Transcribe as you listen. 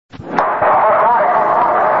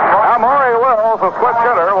switch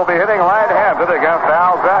hitter will be hitting right-handed against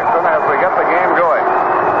Al Jackson as we get the game going.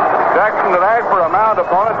 Jackson tonight for a mound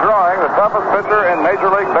opponent drawing the toughest pitcher in Major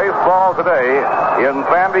League Baseball today in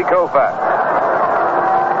Sandy Koufax.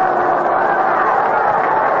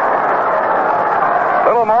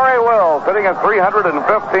 Little Maury Wills sitting at 315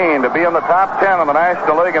 to be in the top 10 in the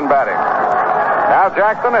National League in batting. Now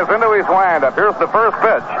Jackson is into his windup. Here's the first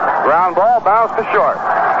pitch. Ground ball bounced to short.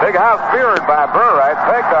 Big house speared by Burright.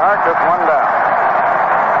 Peg to Harkness, one down.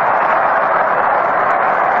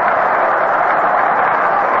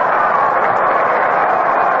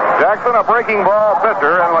 Jackson, a breaking ball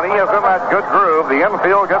pitcher, and when he is in that good groove, the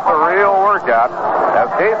infield gets a real workout. As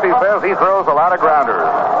Casey says, he throws a lot of grounders.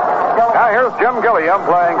 Now here's Jim Gilliam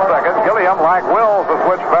playing second. Gilliam, like Wills, a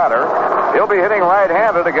switch batter. He'll be hitting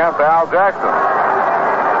right-handed against Al Jackson.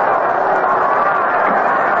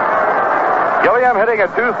 Gilliam hitting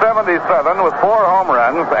at 277 with 4 home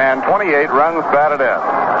runs and 28 runs batted in.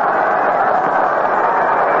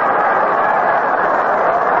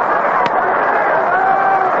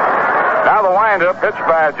 Now the windup pitched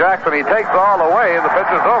by Jackson. He takes all the way. The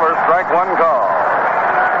pitch is over. Strike one call.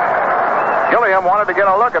 Gilliam wanted to get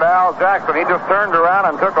a look at Al Jackson. He just turned around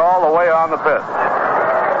and took all the way on the pitch.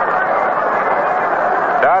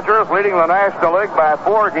 Dodgers leading the National League by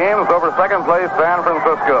 4 games over second place San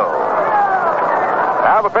Francisco.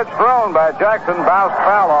 Now the pitch thrown by Jackson bounced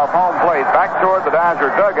foul off home plate back toward the Dodger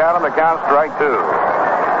dugout, and the count strike 2.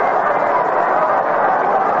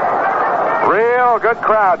 Real good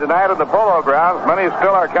crowd tonight at the Polo Grounds. Many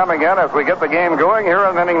still are coming in as we get the game going here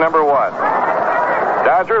in inning number 1.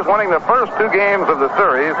 Dodgers winning the first 2 games of the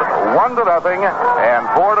series 1-0 and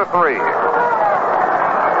 4-3.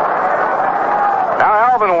 Now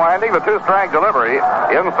Alvin winding the 2-strike delivery.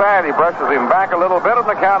 Inside he brushes him back a little bit, and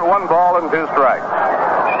the count 1 ball and 2 strikes.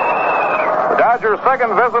 The Dodgers'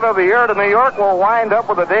 second visit of the year to New York will wind up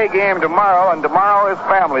with a day game tomorrow, and tomorrow is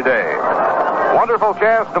Family Day. Wonderful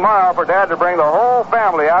chance tomorrow for Dad to bring the whole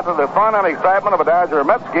family out to the fun and excitement of a Dodger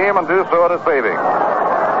Mets game and do so at a saving.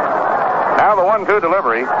 Now the 1-2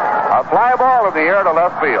 delivery. A fly ball in the air to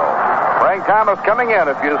left field. Frank Thomas coming in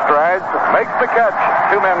a few strides. Makes the catch.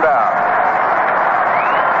 2 men down.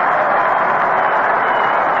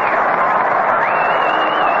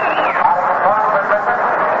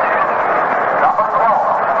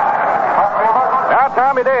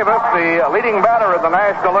 Tommy Davis, the leading batter in the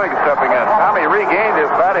National League, stepping in. Tommy regained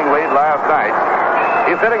his batting lead last night.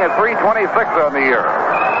 He's hitting at 326 on the year.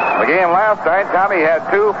 The game last night, Tommy had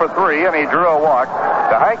 2 for 3, and he drew a walk.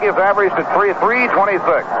 To hike his average to 326.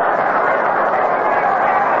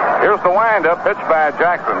 Here's the windup, pitched by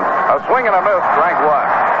Jackson. A swing and a miss, strike 1.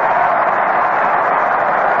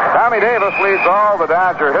 Tommy Davis leads all the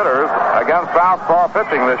Dodger hitters against southpaw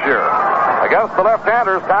pitching this year. Against the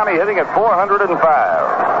left-handers, Tommy hitting at 405.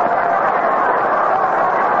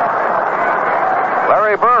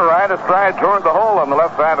 Larry Burright astride toward the hole on the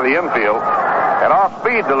left side of the infield. An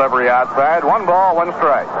off-speed delivery outside. 1 ball, 1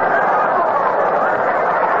 strike.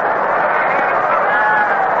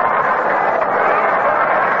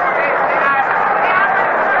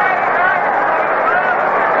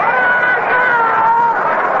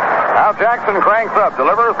 Jackson cranks up,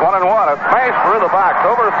 delivers 1-1. A smash through the box,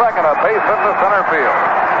 over second, a base hit to center field.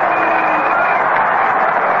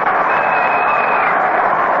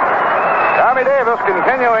 Tommy Davis,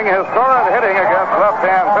 continuing his torrent hitting against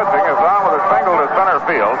left-hand pitching, is on with a single to center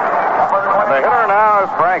field. And the hitter now is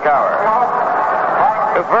Frank Howard.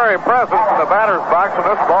 His very presence in the batter's box in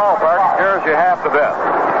this ballpark scares you half to death.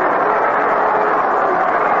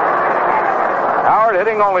 Howard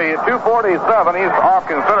hitting only 247. He's off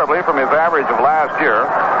considerably from his average of last year.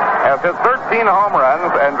 Has hit 13 home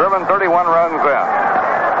runs and driven 31 runs in.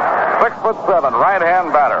 6'7",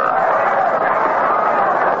 right-hand batter.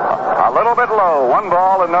 A little bit low. 1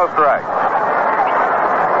 ball and no strike.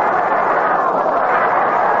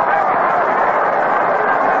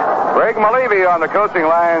 Greg Malevy on the coaching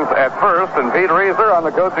lines at first, and Pete Reeser on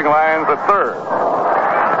the coaching lines at third.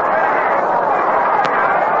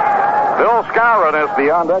 Bill Skowron is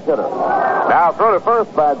the on-deck hitter. Now throw to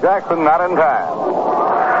first by Jackson, not in time.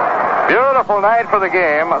 Beautiful night for the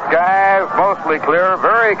game. Skies mostly clear,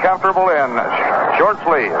 very comfortable in short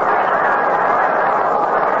sleeves.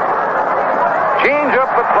 Change up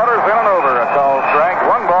that flutters in and over. A called strike.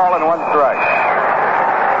 1 ball and 1 strike.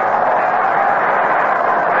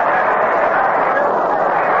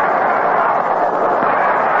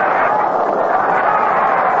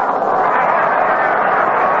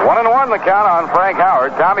 The count on Frank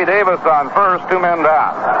Howard. Tommy Davis on first, 2 men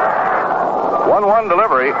down. 1-1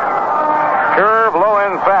 delivery. Curve low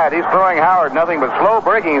inside. He's throwing Howard nothing but slow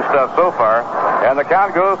breaking stuff so far. And the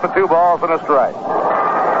count goes to 2 balls and a strike.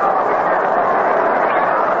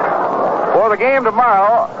 For the game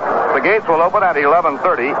tomorrow, the gates will open at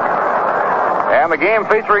 11:30. And the game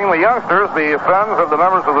featuring the youngsters, the sons of the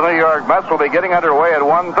members of the New York Mets, will be getting underway at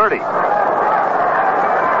 1:30.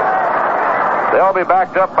 They'll be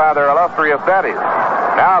backed up by their illustrious daddies.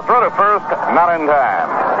 Now throw to first, not in time.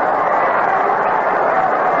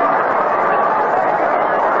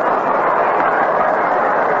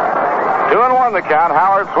 Two and one the count.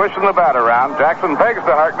 Howard swishing the bat around. Jackson pegs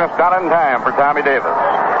to Harkness, not in time for Tommy Davis.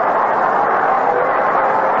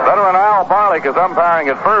 Veteran Al Barlick is umpiring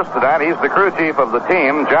at first tonight. He's the crew chief of the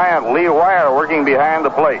team. Giant Lee Wire working behind the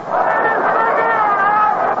plate.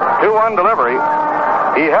 2-1 delivery.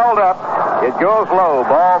 He held up. It goes low.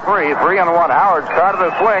 Ball 3, 3-1. Howard started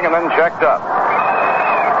a swing and then checked up.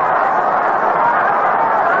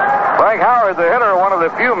 Frank Howard, the hitter, one of the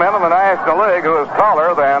few men in the National League who is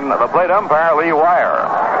taller than the plate umpire Lee Wire.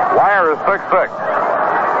 Wire is 6'6".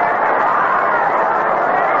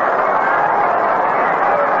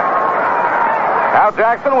 Now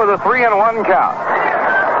Jackson with a 3-1 count.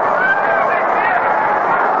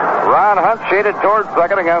 Ron Hunt shaded towards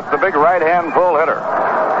second against the big right-hand pull hitter.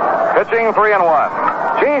 Pitching 3-1.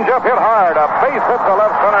 Change-up hit hard. A base hit to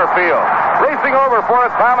left center field. Racing over for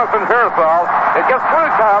it, Thomas and Pearsall. It gets through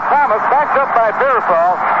Thomas, backed up by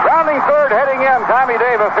Pearsall. Rounding third, heading in, Tommy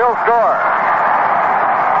Davis. He'll score.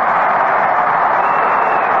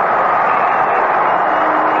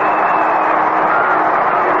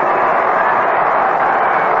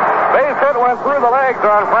 Base hit went through the legs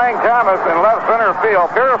on Frank Thomas in left center field.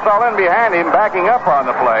 Pearsall in behind him, backing up on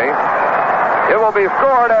the play. It will be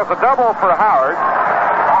scored as a double for Howard.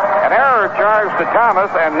 An error charged to Thomas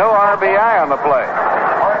and no RBI on the play.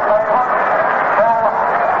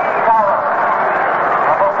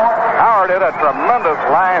 Howard hit a tremendous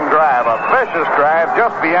line drive, a vicious drive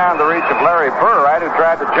just beyond the reach of Larry Burright, who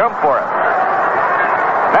tried to jump for it.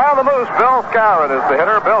 Now the Moose, Bill Skowron is the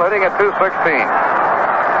hitter. Bill hitting at 216.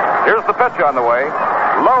 Here's the pitch on the way.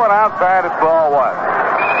 Low and outside, it's ball 1.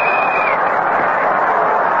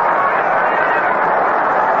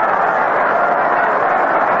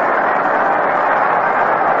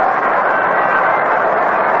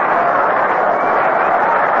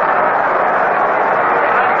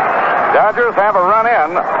 Dodgers have a run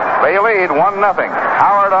in. They lead 1-0.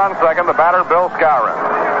 Howard on second, the batter Bill Skowron.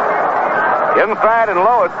 Inside and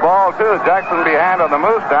low, it's ball 2. Jackson behind on the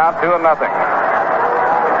Moose, down 2-0.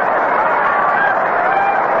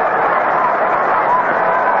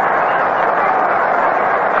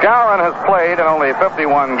 Skowron has played in only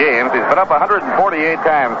 51 games. He's been up 148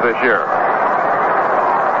 times this year.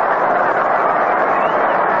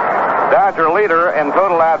 Dodger leader in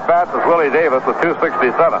total at-bats is Willie Davis with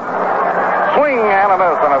 267. Swing and a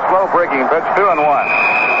miss on a slow breaking pitch, 2-1.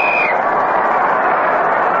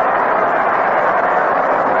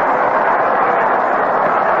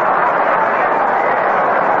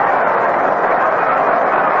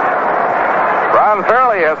 Ron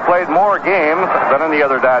Fairley has played more games than any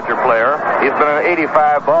other Dodger player. He's been in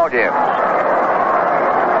 85 ball games.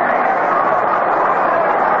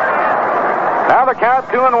 Now the count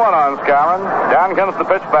 2-1 on Skowron. Down comes the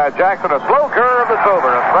pitch by Jackson. A slow curve that's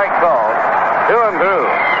over. A strike called. 2-2.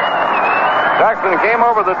 Jackson came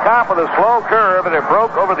over the top of the slow curve and it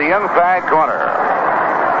broke over the inside corner.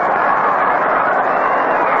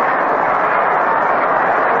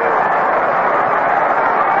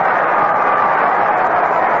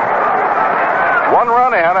 One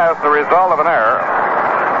run in as the result of an error.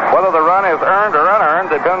 Whether the run is earned or unearned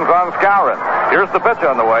depends on Skowron. Here's the pitch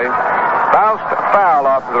on the way. Bounced foul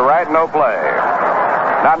off to the right, no play.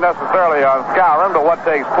 Not necessarily on Skowron, but what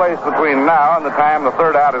takes place between now and the time the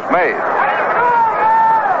third out is made.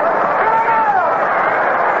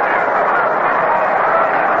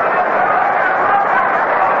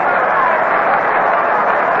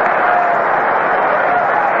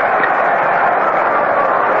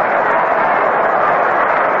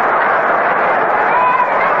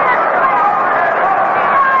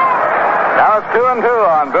 Now it's 2-2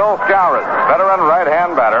 on Bill Skowron, veteran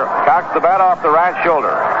right-hand batter. Cocks the bat off the right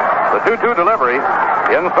shoulder. The 2-2 delivery,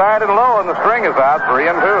 inside and low, and the string is out,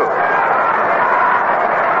 3-2.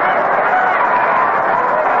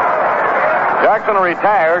 Jackson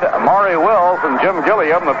retired. Maury Wills and Jim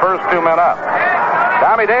Gilliam, the first 2 men up.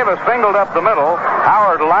 Tommy Davis singled up the middle.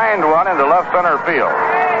 Howard lined one into left center field.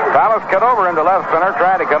 Thomas cut over into left center,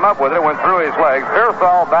 tried to come up with it, went through his legs.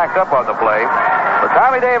 Pearsall backed up on the play. But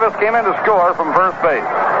Tommy Davis came in to score from first base.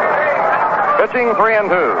 Pitching 3-2.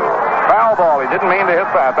 Foul ball. He didn't mean to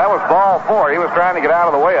hit that. That was ball 4. He was trying to get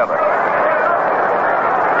out of the way of it.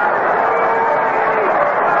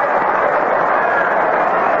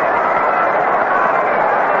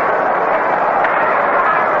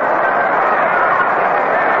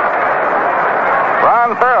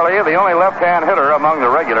 Ron Fairley, the only left-hand hitter among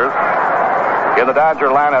the regulars in the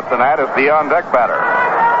Dodger lineup tonight, is the on-deck batter.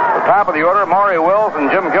 The top of the order, Maury Wills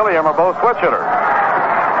and Jim Gilliam are both switch hitters.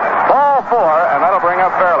 Ball 4, and that'll bring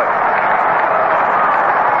up Fairley.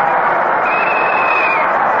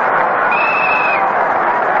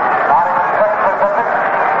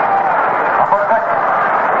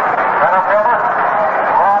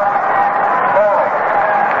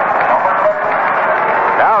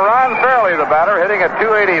 Now Ron Fairley, the batter, hitting at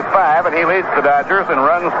 .285, and he leads the Dodgers in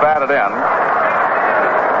runs batted in.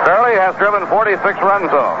 Fairley has driven 46 runs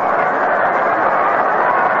home.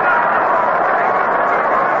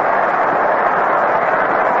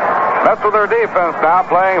 That's with their defense now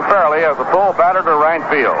playing Fairley as a full batter to right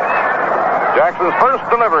field. Jackson's first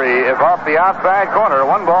delivery is off the outside corner.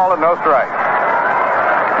 1 ball and no strikes.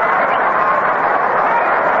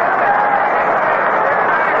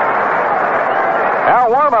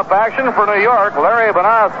 Now warm-up action for New York. Larry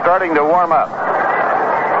Bernard starting to warm up.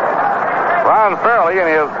 Ron Fairley, in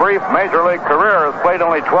his brief Major League career, has played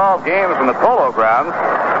only 12 games in the Polo Grounds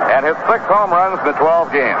and hit 6 home runs in the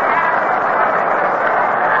 12 games.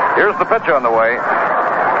 Here's the pitch on the way.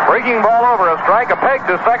 Breaking ball over, a strike, a peg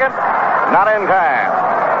to second. Not in time.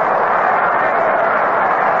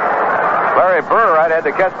 Larry Burritt had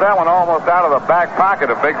to catch that one almost out of the back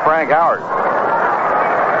pocket of Big Frank Howard.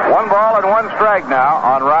 1 ball and 1 strike now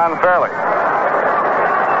on Ron Fairley.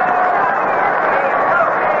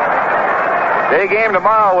 Day game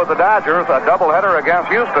tomorrow with the Dodgers, a doubleheader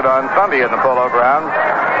against Houston on Sunday in the Polo Grounds.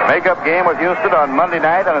 Makeup game with Houston on Monday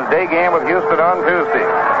night and a day game with Houston on Tuesday.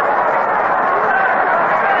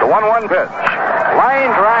 The 1-1 pitch.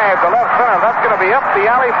 Line drive to left center. That's going to be up the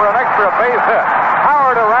alley for an extra base hit.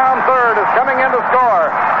 Howard around third is coming in to score.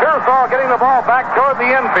 Pearsall getting the ball back toward the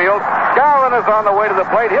infield. Gowan is on the way to the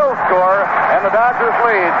plate. He'll score, and the Dodgers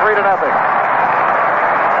lead 3-0.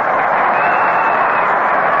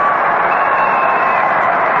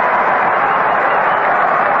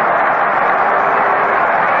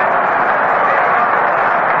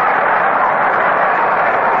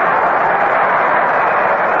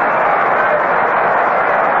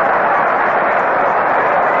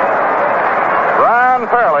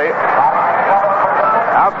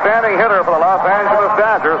 Outstanding hitter for the Los Angeles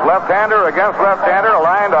Dodgers. Left-hander against left-hander.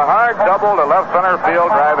 Aligned a hard double to left center field,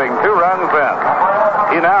 driving 2 runs in.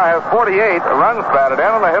 He now has 48 runs batted in,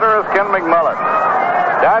 and the hitter is Ken McMullen.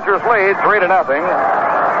 Dodgers lead 3-0.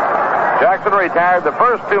 Jackson retired the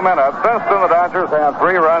first 2 minutes. Since then, the Dodgers have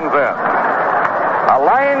 3 runs in. A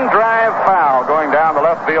line drive foul going down the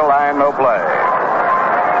left field line, no play.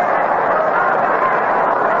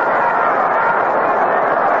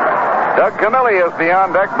 Doug Camilli is the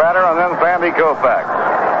on-deck batter, and then Sandy Koufax.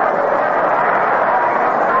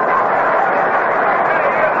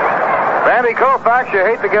 Sandy Koufax, you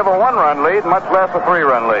hate to give a 1-run lead, much less a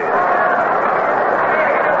 3-run lead.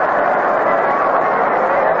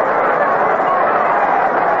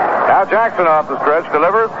 Now Jackson off the stretch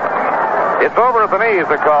delivers. It's over at the knees,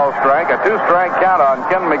 a call strike. A 2-strike count on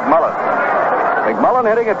Ken McMullen. McMullen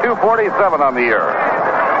hitting at .247 on the year.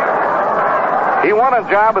 He won a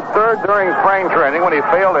job at third during spring training when he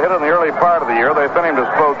failed to hit in the early part of the year. They sent him to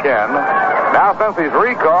Spokane. Now, since he's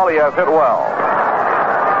recalled, he has hit well.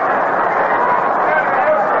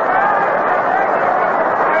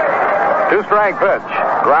 Two-strike pitch.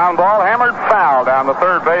 Ground ball, hammered foul down the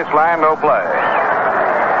third base line, no play.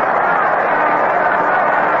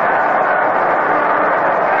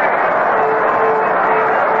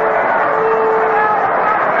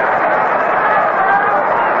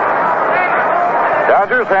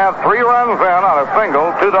 Dodgers have 3 runs in on a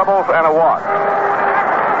single, 2 doubles, and a walk.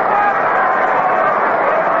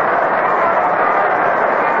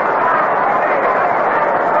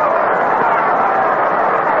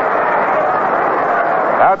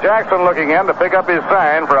 Now Jackson looking in to pick up his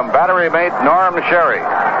sign from battery mate Norm Sherry.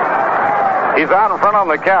 He's out in front on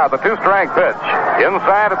the count, the 2-strike pitch.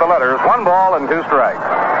 Inside at the letters, 1 ball and 2 strikes.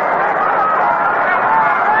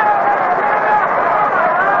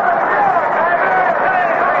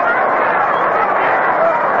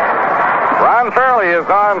 Fairley is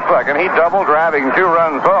on second. He doubled, driving 2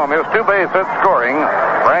 runs home. His 2 base hits scoring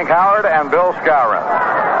Frank Howard and Bill Skowron.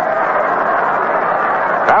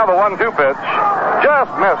 Now the 1-2 pitch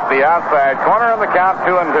just missed the outside corner, and the count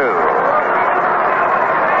 2-2.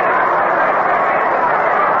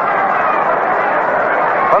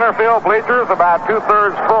 Center field bleachers about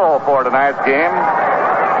 2/3 full for tonight's game.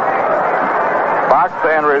 Box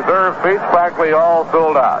and reserve seats practically all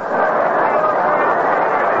sold out.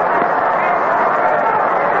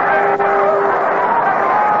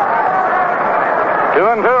 Two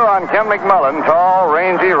and two on Ken McMullen, tall,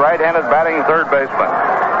 rangy, right-handed batting third baseman.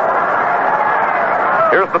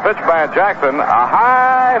 Here's the pitch by Jackson, a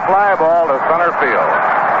high fly ball to center field.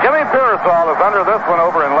 Jimmy Pearsall is under this one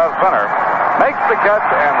over in left center. Makes the catch,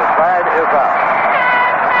 and the side is out.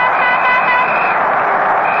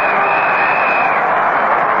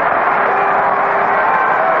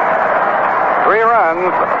 Three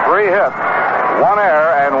runs, 3 hits, 1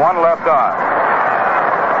 error, and 1 left on.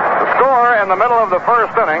 The score in the middle of the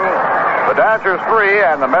first inning, the Dodgers 3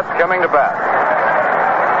 and the Mets coming to bat.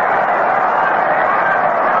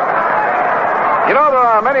 You know, there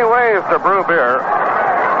are many ways to brew beer.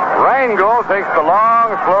 Rheingold takes the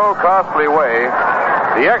long, slow, costly way,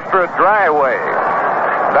 the extra dry way.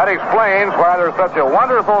 That explains why there's such a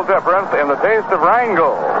wonderful difference in the taste of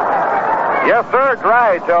Rheingold. Yes, sir,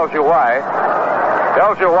 dry tells you why.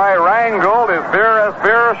 Tells you why Rheingold is beer as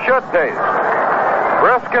beer should taste.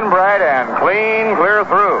 Brisk and bright and clean, clear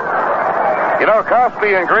through. You know,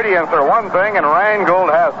 costly ingredients are one thing, and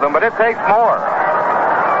Rheingold has them, but it takes more.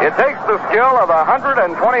 It takes the skill of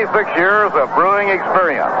 126 years of brewing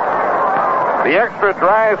experience. The extra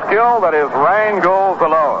dry skill that is Rheingold's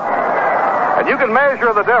alone. And you can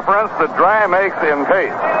measure the difference that dry makes in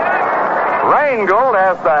taste. Rheingold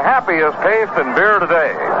has the happiest taste in beer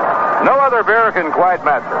today. No other beer can quite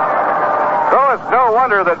match it. So it's no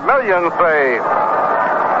wonder that millions say,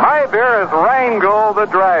 my beer is Rheingold, the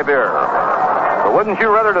dry beer. But wouldn't you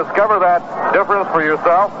rather discover that difference for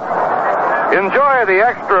yourself? Enjoy the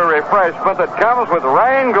extra refreshment that comes with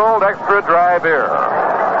Rheingold Extra Dry Beer.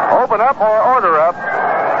 Open up or order up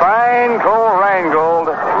fine cold Rheingold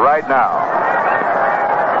right now.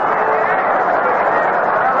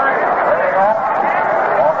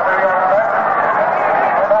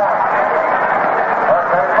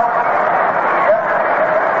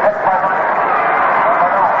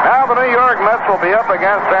 Now the New York Mets will be up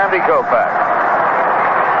against Sandy Koufax.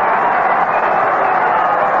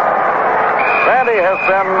 Sandy has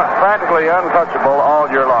been practically untouchable all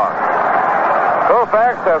year long.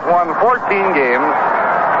 Koufax has won 14 games,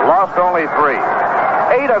 lost only 3.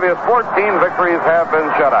 8 of his 14 victories have been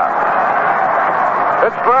shutouts.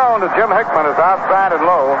 Pitch thrown to Jim Hickman is outside and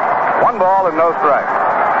low. 1 ball and no strikes.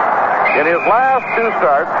 In his last 2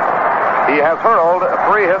 starts, he has hurled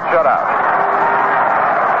 3 hit shutouts.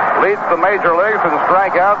 Leads the major leagues in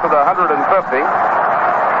strikeouts with 150.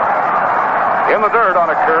 In the dirt on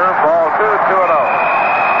a curve, ball 2, 2-0.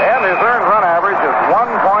 And his earned run average is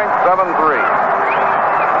 1.73.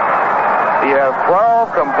 He has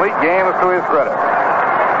 12 complete games to his credit.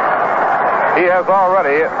 He has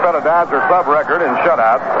already set a Dodger club record in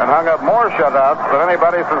shutouts and hung up more shutouts than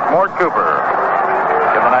anybody since Mort Cooper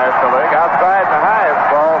in the National League. Outside the highest,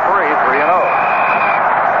 ball 3, 3-0.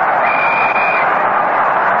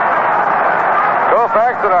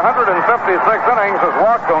 Koufax at 156 innings has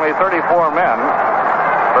walked only 34 men.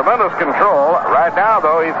 Tremendous control. Right now,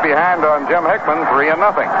 though, he's behind on Jim Hickman,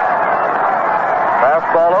 3-0.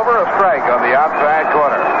 Fastball over, a strike on the outside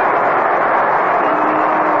corner.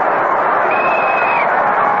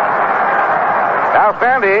 Now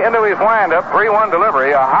Sandy into his windup, 3-1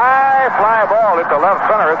 delivery. A high fly ball hit to left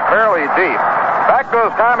center. It's fairly deep. Back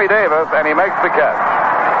goes Tommy Davis, and he makes the catch.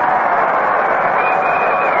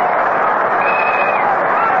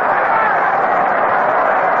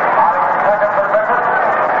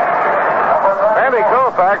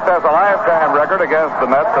 Koufax has a lifetime record against the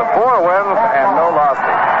Mets of 4 wins and no losses.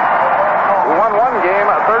 He won 1 game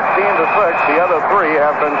 13-6. The other 3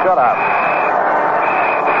 have been shutouts.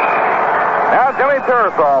 Now Jimmy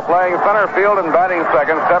Pearsall playing center field and batting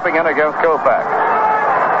second, stepping in against Koufax.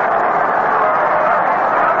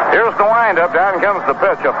 Here's the windup. Down comes the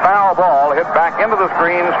pitch. A foul ball hit back into the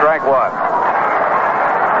screen. Strike 1.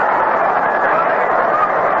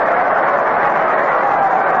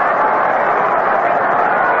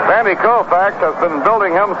 Sandy Koufax has been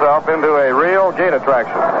building himself into a real gate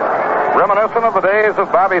attraction, reminiscent of the days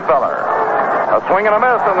of Bobby Feller. A swing and a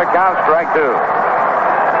miss, and the count, strike 2.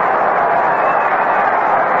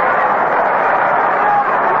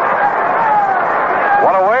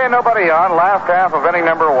 One away, nobody on. Last half of inning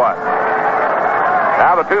number 1.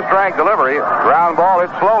 Now the 2-strike delivery. Ground ball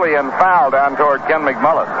hit slowly and foul down toward Ken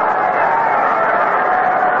McMullen.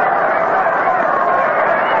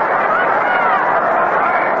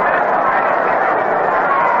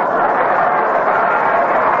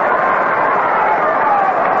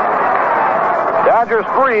 Dodgers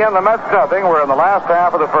 3 and the Mets nothing. We're in the last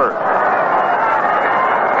half of the first.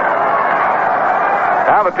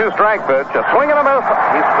 Now the two-strike pitch. A swing and a miss.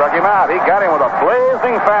 He struck him out. He got him with a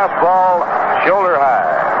blazing fastball, shoulder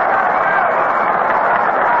high.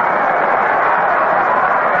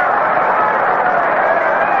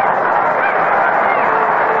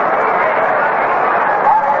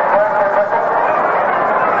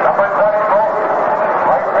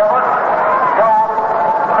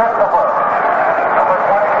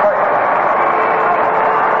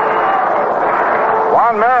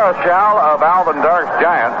 Of Alvin Dark's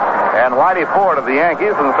Giants and Whitey Ford of the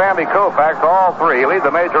Yankees and Sandy Koufax, all three lead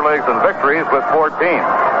the major leagues in victories with 14.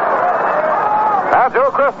 Now Joe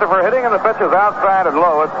Christopher hitting in the pitches outside and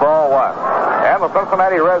low. It's ball one. And the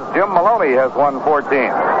Cincinnati Reds' Jim Maloney has won 14.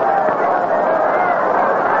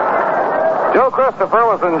 Joe Christopher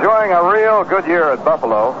was enjoying a real good year at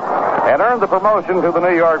Buffalo and earned the promotion to the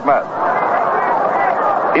New York Mets.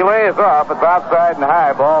 He lays off. It's outside and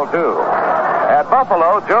high, ball two. At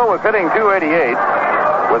Buffalo, Joe was hitting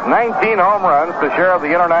 .288 with 19 home runs to share the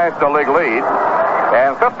International League lead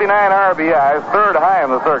and 59 RBIs, third high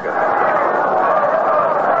in the circuit.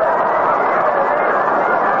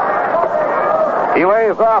 He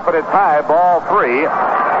lays off at its high, ball three.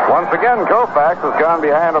 Once again, Koufax has gone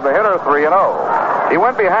behind of the hitter 3-0. He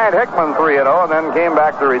went behind Hickman 3-0 and then came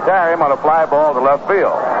back to retire him on a fly ball to left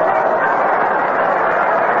field.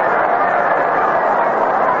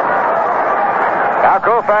 Now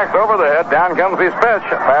Koufax over the head. Down comes his pitch.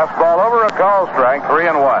 Fastball over, a call strike,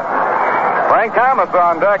 3-1. Frank Thomas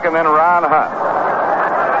on deck, and then Ron Hunt.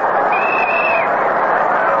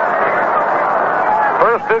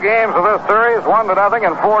 First two games of this series, 1-0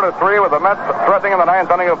 and 4-3, with the Mets threatening in the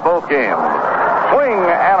ninth inning of both games. Swing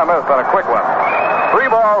and a miss on a quick one. 3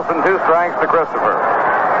 balls and 2 strikes to Christopher.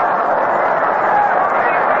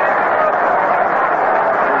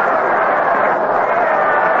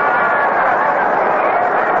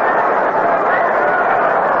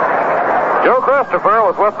 Joe Christopher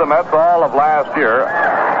was with the Mets all of last year,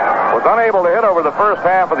 was unable to hit over the first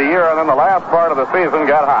half of the year, and then the last part of the season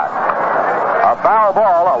got hot. A foul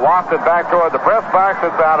ball wafted back toward the press box.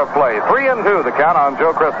 It's out of play. 3-2 the count on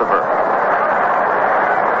Joe Christopher.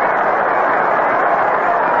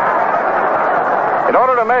 In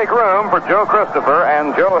order to make room for Joe Christopher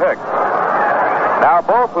and Joe Hicks, now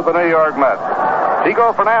both with the New York Mets,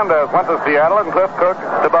 Chico Fernandez went to Seattle and Cliff Cook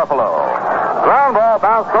to Buffalo. Ground ball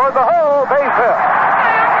bounced toward the hole. Base hit.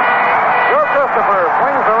 Joe Christopher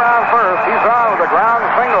swings around first. He's on with a ground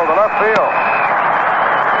single to left field.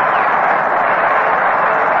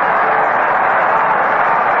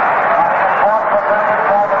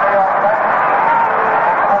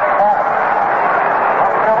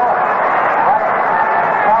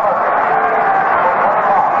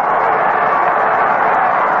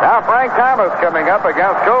 Now Frank Thomas coming up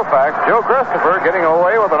against Koufax. Joe Christopher getting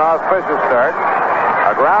away with an auspicious start.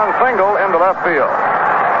 A ground single into left field.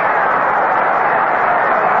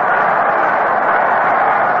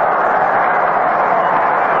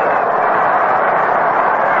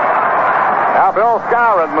 Now Bill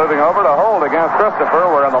Skowron moving over to hold against Christopher.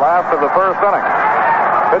 We're in the last of the first inning.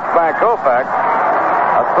 Pitched by Koufax.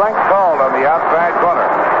 A strike called on the outside corner.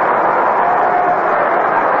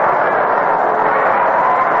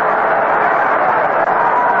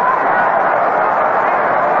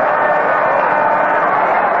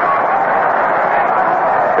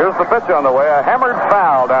 Here's the pitch on the way. A hammered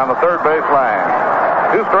foul down the third base line.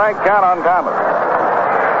 2-strike count on Thomas.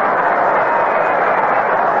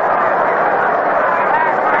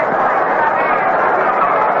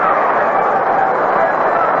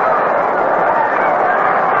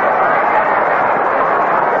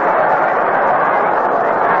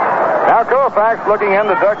 Now Koufax looking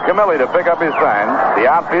into Doug Camilli to pick up his sign. The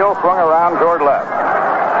outfield swung around toward left.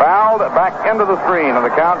 Fouled back into the screen, and the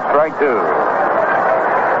count, strike 2.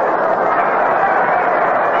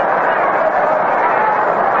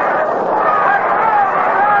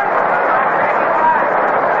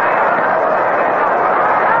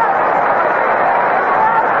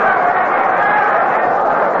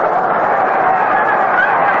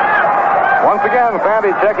 Once again,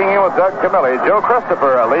 Sandy checking in with Doug Camilli. Joe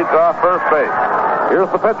Christopher leads off first base. Here's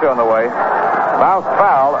the pitch on the way. Bounced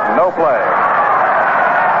foul, no play.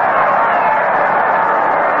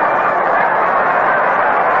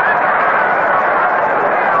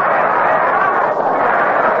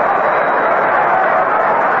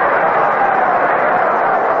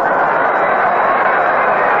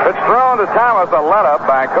 Pitch thrown to Thomas, a let-up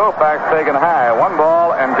by Koufax taken high. 1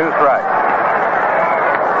 ball and 2 strikes.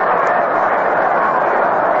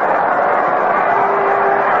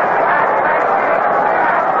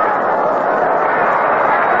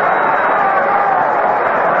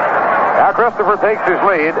 Now Christopher takes his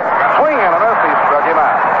lead. Swing and a miss. He struck him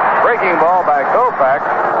out. Breaking ball by Koufax.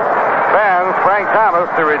 Fans Frank Thomas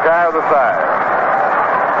to retire the side.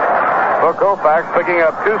 So Koufax picking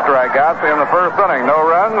up 2 strikeouts in the first inning. No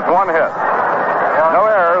runs, 1 hit. No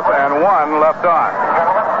errors, and 1 left on.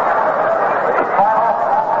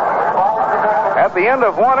 At the end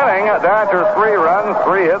of 1 inning, Dodgers 3 runs,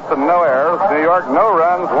 3 hits, and no errors. New York, no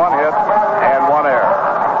runs, 1 hit, and 1 error.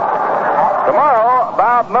 Tomorrow,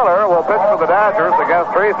 Bob Miller will pitch for the Dodgers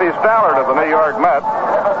against Tracy Stallard of the New York Mets.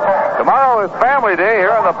 Tomorrow is Family Day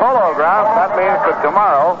here in the Polo Grounds. That means that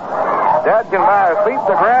tomorrow, Dad can buy a seat in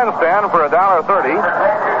the grandstand for $1.30,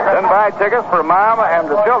 then buy tickets for Mom and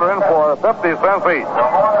the children for 50 cents each.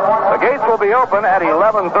 The gates will be open at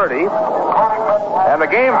 11:30, and the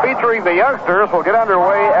game featuring the youngsters will get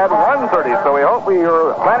underway at 1:30. So we hope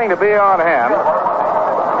you're planning to be on hand.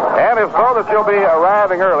 And if so, that you'll be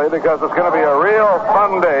arriving early because it's going to be a real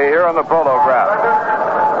fun day here on the Polo Grounds.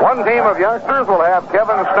 One team of youngsters will have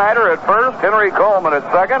Kevin Snyder at first, Henry Coleman at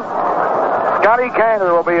second, Scotty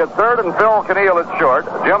Kiner will be at third, and Phil Keneal at short,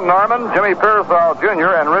 Jim Norman, Jimmy Pearsall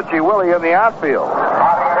Jr., and Richie Willie in the outfield.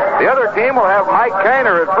 The other team will have Mike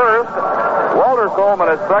Kiner at first, Walter Coleman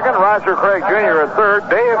at second, Roger Craig Jr. at third,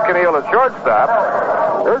 Dave Keneal at shortstop,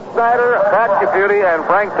 Kurt Snyder, Pat Caputi, and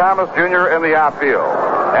Frank Thomas Jr. in the outfield.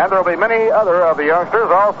 And there will be many other of the youngsters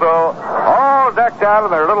also all decked out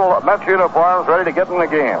in their little Mets uniforms ready to get in the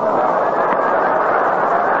game.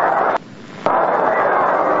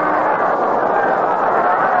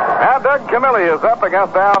 Now Doug Camilli is up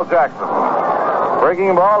against Al Jackson.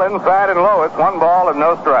 Breaking ball inside and low. It's 1 ball and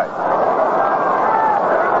no strike.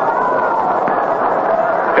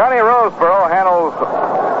 Johnny Roseboro handles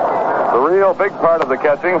the real big part of the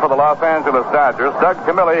catching for the Los Angeles Dodgers. Doug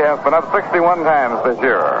Camilli has been up 61 times this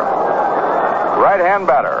year. Right-hand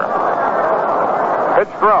batter.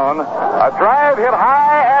 Pitch thrown. A drive hit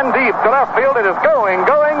high and deep to left field. It is going,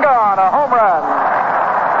 gone. A home run.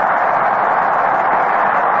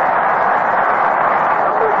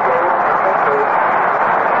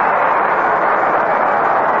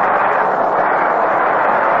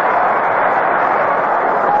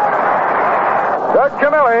 Doug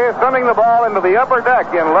Camilli sending the ball into the upper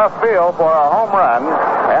deck in left field for a home run,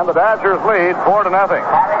 and the Dodgers lead 4-0.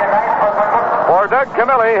 For Doug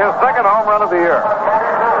Camilli, his second home run of the year.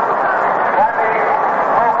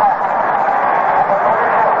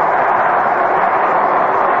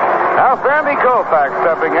 Now Sandy Koufax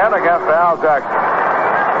stepping in against Al Jackson.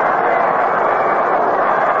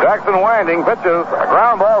 Jackson winding, pitches a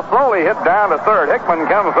ground ball slowly hit down to third. Hickman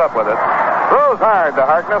comes up with it. Throws hard to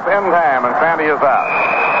Harkness in time, and Sandy is out.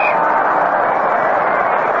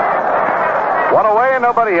 1 away and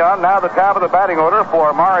nobody on. Now the top of the batting order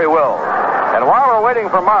for Maury Wills. And while we're waiting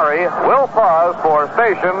for Maury, we'll pause for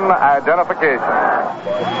station identification.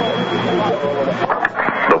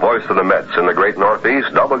 The voice of the Mets in the great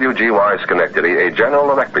Northeast, WGY Schenectady, a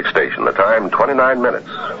General Electric station. The time 29 minutes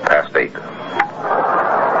past 8.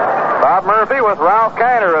 Bob Murphy with Ralph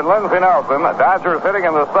Kiner and Lindsey Nelson. Dodgers hitting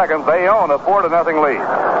in the second. They own a 4-0 lead.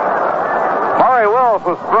 Maury Wills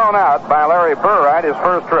was thrown out by Larry Burright his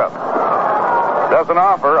first trip. Doesn't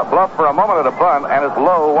offer, a bluff for a moment at a bunt, and it's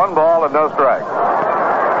low, 1 ball and no strike.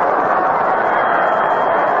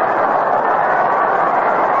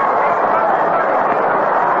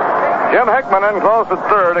 Jim Hickman in close at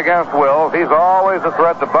third against Wills. He's always a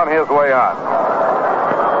threat to bunt his way on.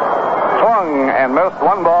 Swung and missed,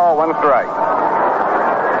 1 ball, 1 strike.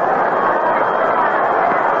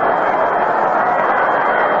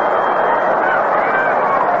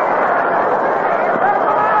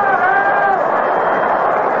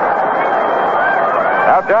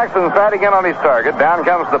 Jackson sighting in on his target. Down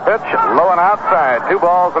comes the pitch, low and outside. 2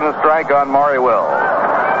 balls and a strike on Maury Wills.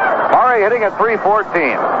 Maury hitting at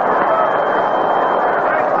 .314.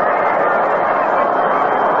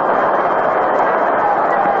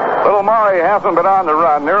 Little Maury hasn't been on the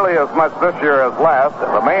run nearly as much this year as last.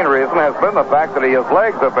 The main reason has been the fact that his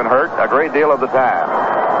legs have been hurt a great deal of the time.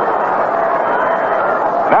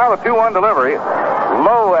 Now the 2-1 delivery.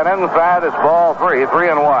 Low and inside is ball 3,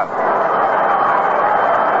 3-1.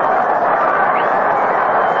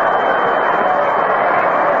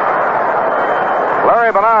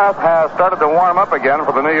 Larry Benoth has started to warm up again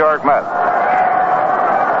for the New York Mets.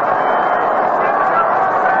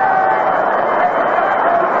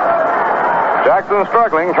 Jackson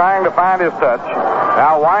struggling, trying to find his touch.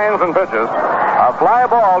 Now winds and pitches. A fly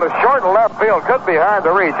ball to short and left field. Could be hard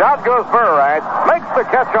to reach. Out goes Burright. Makes the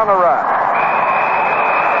catch on the run.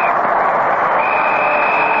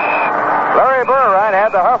 Larry Burright had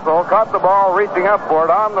to hustle. Caught the ball reaching up for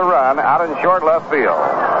it on the run out in short left field.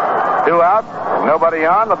 2 out, nobody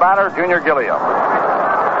on. The batter, Junior Gilliam.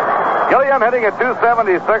 Gilliam, hitting at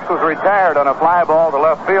 276, was retired on a fly ball to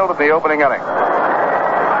left field in the opening inning.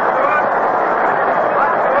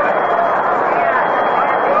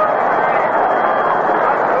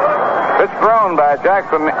 Pitch thrown by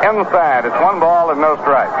Jackson inside. It's 1 ball and no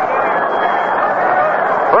strikes.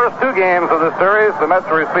 First 2 games of the series, the Mets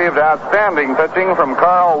received outstanding pitching from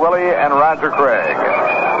Carl Willie and Roger Craig.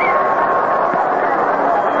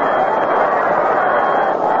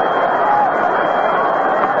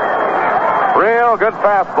 Real good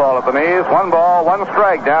fastball at the knees. 1 ball, 1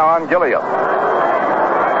 strike down on Gilliam.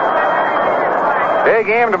 Day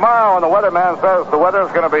game tomorrow, and the weatherman says the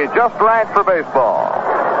weather's going to be just right for baseball.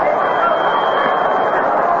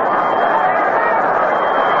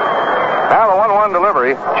 Now the 1-1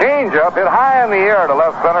 delivery. Change-up hit high in the air to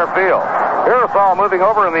left center field. Pearsall moving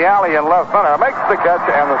over in the alley in left center. Makes the catch,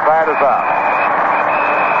 and the side is out.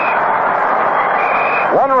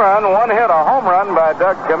 1 run, 1 hit, a home run by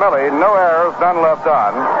Doug Camilli. No errors, none left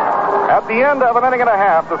on. At the end of an inning and a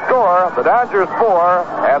half, the score, the Dodgers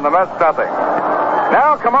 4 and the Mets nothing.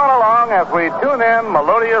 Now come on along as we tune in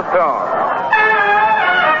melodious tones.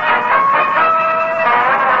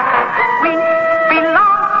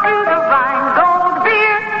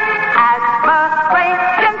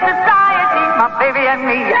 Baby and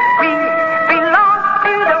me, we belong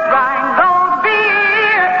to the Rheingold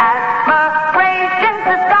Beer Admiration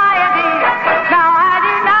Society. Now I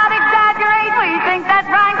do not exaggerate, we think that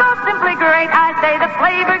Rheingold's simply great. I say the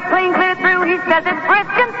flavor's clean clear through, he says it's brisk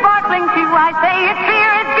and sparkling too. I say it's beer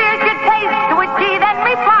should taste, to which he then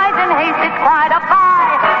replies in haste, it's quite a pie,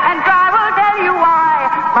 and I will tell you why.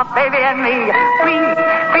 My baby and me, we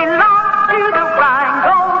belong to the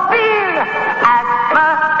Rheingold Beer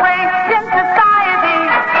Admiration Society.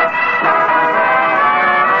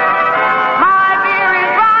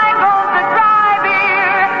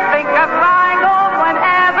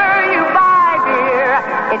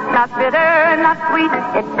 Not bitter, not sweet,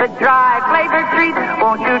 it's a dry flavored treat.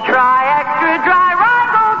 Won't you try extra dry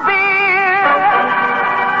Rheingold beer?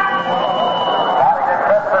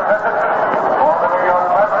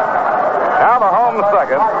 Now the home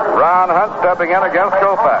second, Ron Hunt stepping in against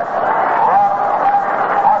Koufax.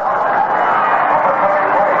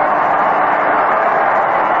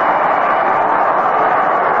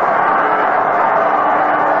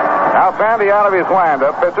 Sandy out of his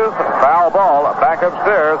windup, pitches, foul ball, back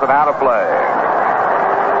upstairs and out of play.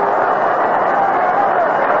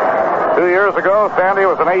 2 years ago, Sandy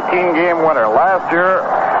was an 18-game winner. Last year,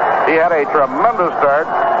 he had a tremendous start.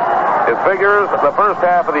 His figures the first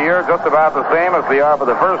half of the year just about the same as they are for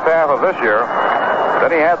the first half of this year.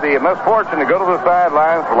 Then he had the misfortune to go to the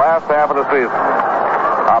sidelines the last half of the season.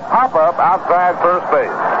 A pop-up outside first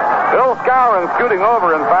base. Bill Skowron scooting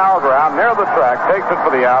over in foul ground near the track, takes it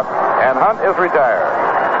for the out, and Hunt is retired.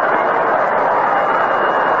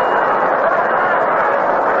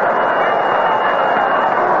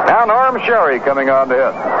 Now Norm Sherry coming on to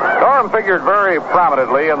hit. Norm figured very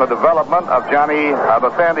prominently in the development of Sandy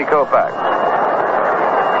Koufax.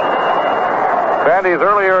 Sandy's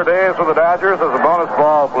earlier days with the Dodgers as a bonus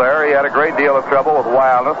ball player, he had a great deal of trouble with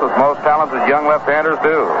wildness, as most talented young left-handers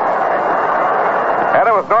do. And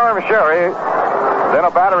it was Norm Sherry, then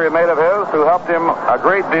a battery mate of his, who helped him a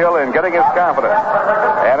great deal in getting his confidence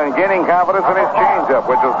and in gaining confidence in his changeup,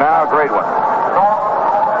 which is now a great one.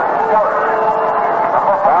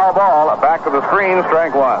 Foul ball, back to the screen,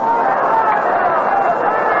 strike 1.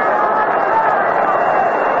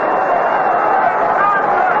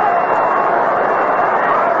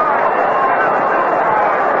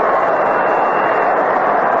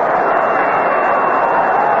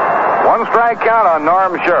 Strike count on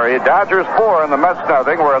Norm Sherry. Dodgers 4 and the Mets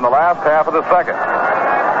nothing. We're in the last half of the second.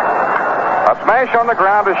 A smash on the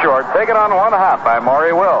ground to short. Taken on 1 hop by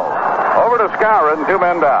Maury Wills. Over to Skowron, 2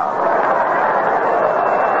 men down.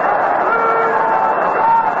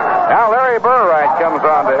 Now Larry Burright comes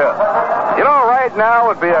on to hit. You know, right now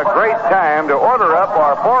would be a great time to order up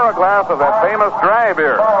or pour a glass of that famous dry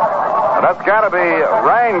beer. And that's got to be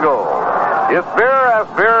Rheingold. It's beer as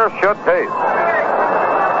beer should taste.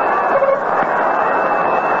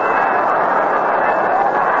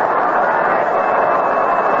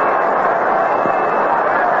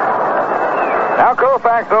 Now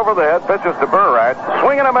Koufax over the head, pitches to Burright,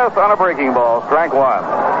 swinging a miss on a breaking ball, strike 1.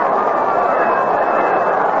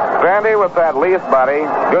 Sandy with that leaf body,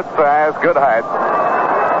 good size, good height,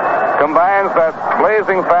 combines that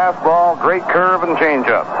blazing fastball, great curve, and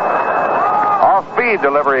changeup. Off-speed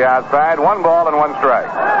delivery outside, 1 ball and 1 strike.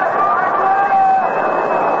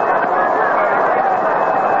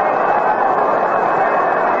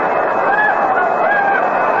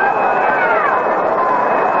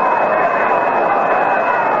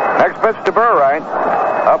 pitch to Burright.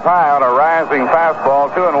 Up high on a rising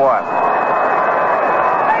fastball, 2-1.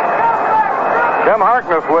 Tim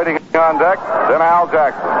Harkness waiting on deck, then Al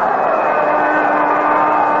Jackson.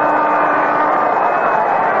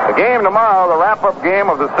 The game tomorrow, the wrap-up game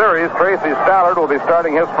of the series, Tracy Stallard will be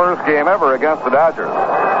starting his first game ever against the Dodgers.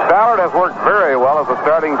 Stallard has worked very well as a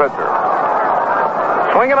starting pitcher.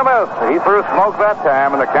 Swing and a miss. He threw smoke that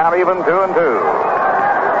time, and the count even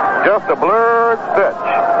 2-2. Just a blurred stitch.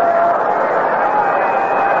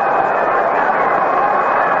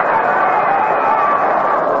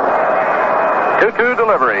 Two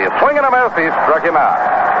delivery. Swing and a miss. He struck him out.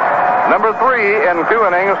 Number 3 in 2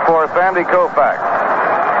 innings for Sandy Koufax.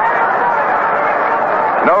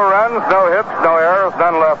 No runs, no hits, no errors,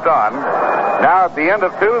 none left on. Now at the end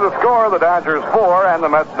of 2, the score, the Dodgers 4 and the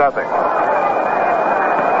Mets nothing.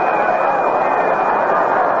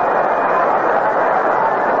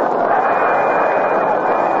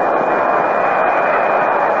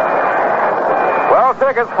 Well,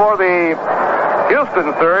 tickets for the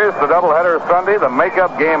Houston series, the doubleheader Sunday, the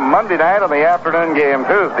makeup game Monday night, and the afternoon game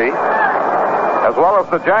Tuesday, as well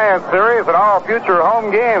as the Giants series and all future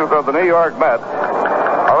home games of the New York Mets,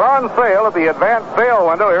 are on sale at the advanced sale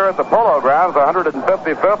window here at the Polo Grounds,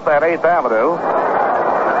 155th and 8th Avenue.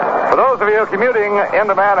 For those of you commuting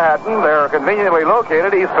into Manhattan, they're conveniently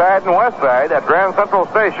located east side and west side at Grand Central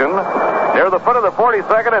Station, near the foot of the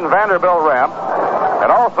 42nd and Vanderbilt ramp. And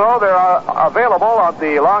also, they're available at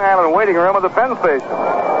the Long Island waiting room of the Penn Station.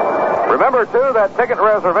 Remember, too, that ticket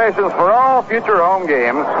reservations for all future home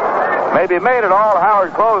games may be made at all Howard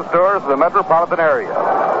Clothes stores in the metropolitan area.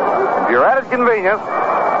 If you're at convenience,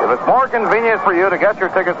 if it's more convenient for you to get your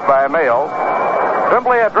tickets by mail,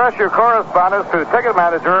 simply address your correspondence to Ticket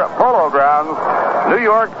Manager, Polo Grounds, New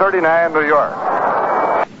York 39, New York.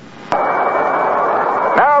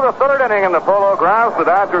 Now the third inning in the Polo Grounds, the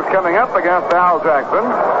Dodgers coming up against Al Jackson.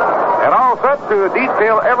 And all set to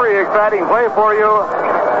detail every exciting play for you,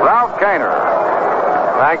 Ralph Kiner.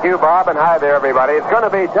 Thank you, Bob, and hi there, everybody. It's going to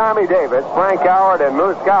be Tommy Davis, Frank Howard, and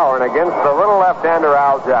Moose Cowan against the little left-hander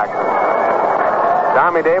Al Jackson.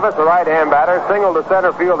 Tommy Davis, the right-hand batter, singled to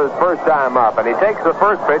center field his first time up, and he takes the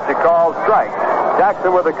first pitch, he calls strike.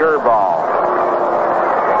 Jackson with a curveball.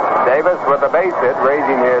 Davis with a base hit,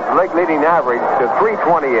 raising his league-leading average to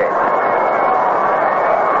 328.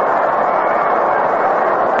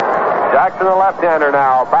 Jackson, the left-hander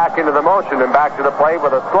now, back into the motion and back to the plate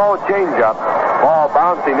with a slow changeup. Ball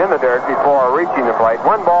bouncing in the dirt before reaching the plate.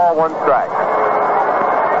 1 ball, 1 strike.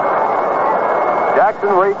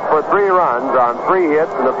 Jackson reached for 3 runs on 3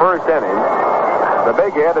 hits in the first inning. The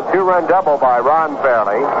big hit, a 2-run double by Ron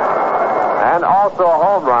Fairley, and also a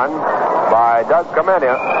home run by Doug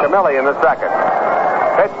Camilli in the second.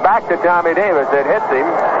 Pitch back to Tommy Davis. It hits him.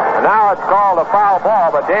 And now it's called a foul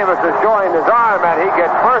ball, but Davis is showing his arm, and he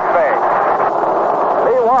gets first base.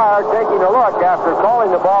 Lee Wire taking a look after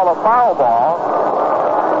calling the ball a foul ball,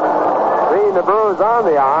 seeing the bruise on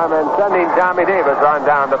the arm, and sending Tommy Davis on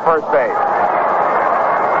down to first base.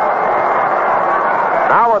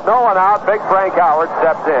 Now with no one out, big Frank Howard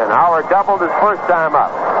steps in. Howard doubled his first time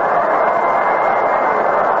up.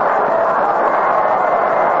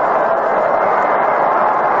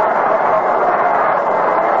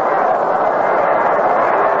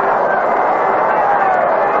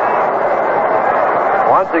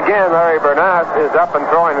 Once again, Larry Burnett is up and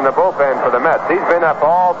throwing in the bullpen for the Mets. He's been up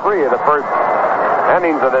all 3 of the first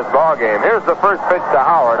innings of this ball game. Here's the first pitch to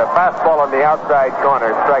Howard, a fastball on the outside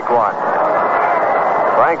corner, strike 1.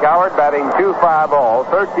 Frank Howard batting .250,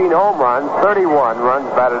 13 home runs, 31 runs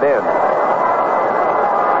batted in.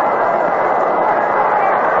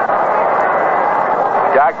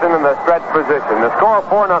 Jackson in the stretch position. The score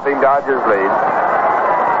 4-0, Dodgers lead.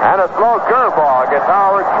 And a slow curveball gets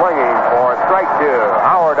Howard swinging for strike 2.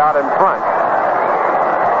 Howard out in front.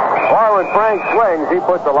 Boy, when Frank swings, he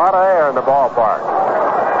puts a lot of air in the ballpark.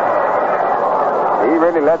 He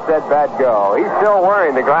really lets that bat go. He's still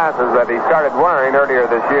wearing the glasses that he started wearing earlier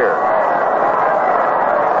this year.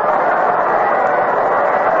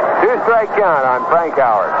 2-strike count on Frank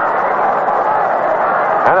Howard.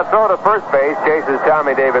 And a throw to first base chases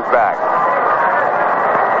Tommy Davis back.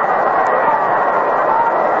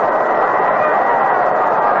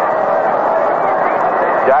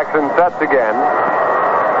 Jackson sets again.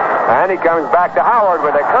 And he comes back to Howard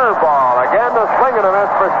with a curveball. Again, the swing and a miss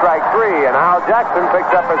for strike 3. And Al Jackson picks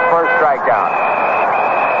up his first strikeout.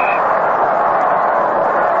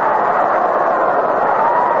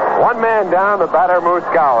 One man down, the batter, Moose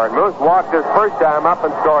Cowan. Moose walked his first time up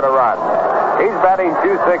and scored a run. He's batting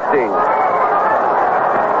 .216.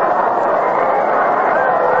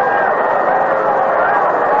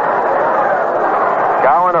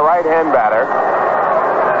 Cowan, a right-hand batter.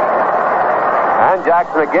 And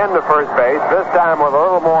Jackson again to first base, this time with a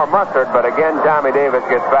little more mustard, but again Tommy Davis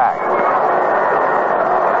gets back.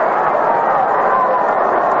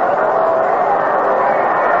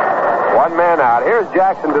 One man out. Here's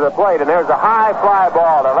Jackson to the plate, and there's a high fly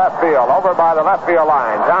ball to left field, over by the left field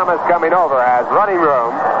line. Thomas coming over, has running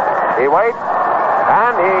room. He waits,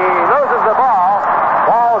 and he loses the ball.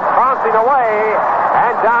 Ball's bouncing away,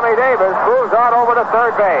 and Tommy Davis moves on over to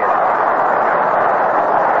third base.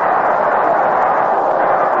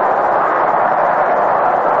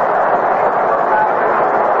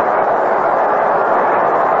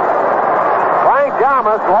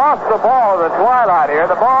 Thomas lost the ball in the twilight here.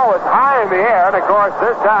 The ball was high in the air, and of course,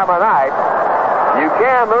 this time of night, you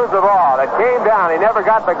can lose the ball. It came down. He never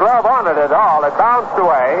got the glove on it at all. It bounced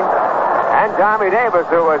away, and Tommy Davis,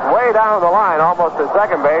 who was way down the line, almost to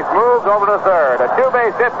second base, moves over to third. A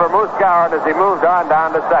two-base hit for Moose Coward as he moved on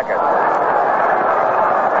down to second.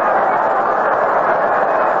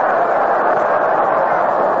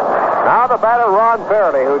 Now the batter, Ron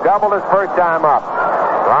Fairley, who doubled his first time up.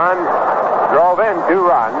 Ron drove in 2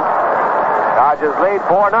 runs. Dodgers lead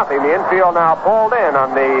 4-0. The infield now pulled in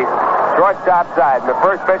on the shortstop side. And the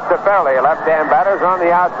first pitch to Fairley, left-hand batter's on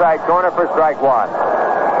the outside corner for strike 1.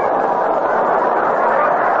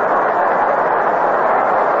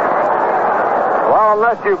 Well,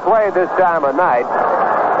 unless you play this time of night,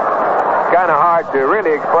 it's kind of hard to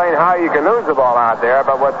really explain how you can lose the ball out there.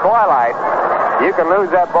 But with twilight, you can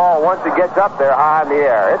lose that ball once it gets up there high in the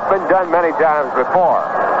air. It's been done many times before.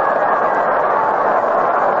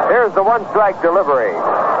 Here's the 1-strike delivery,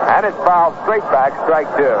 and it's fouled straight back, strike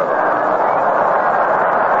 2.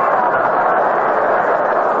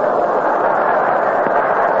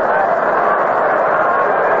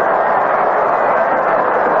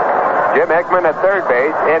 Jim Hickman at third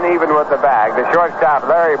base, in even with the bag. The shortstop,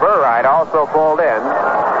 Larry Burright, also pulled in.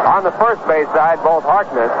 On the first base side, both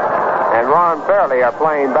Harkness and Ron Fairley are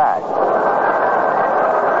playing back.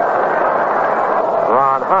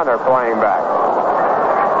 Ron Hunter playing back.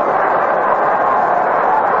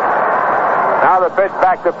 Now the pitch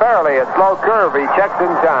back to Fairley. A slow curve. He checks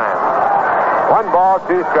in time. 1 ball,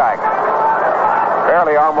 2 strikes.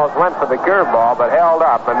 Fairley almost went for the curveball, but held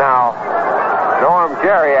up. And now Norm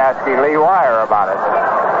Cherry asking Lee Wire about it.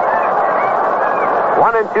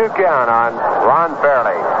 1-2 count on Ron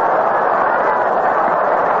Fairley.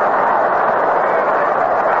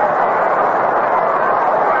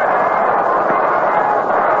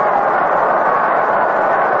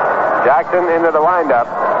 Jackson into the windup,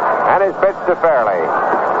 and his pitch to Fairley.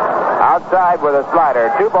 Outside with a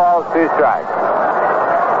slider. 2 balls, 2 strikes.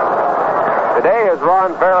 Today is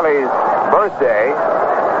Ron Fairley's birthday.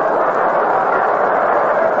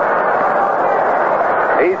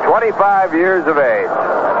 He's 25 years of age.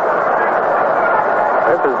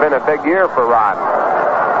 This has been a big year for Ron.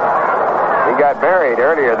 He got married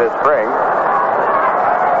earlier this spring.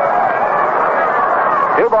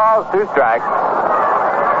 2 balls, 2 strikes.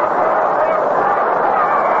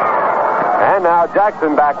 And now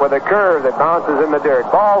Jackson back with a curve that bounces in the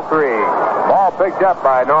dirt. Ball 3. Ball picked up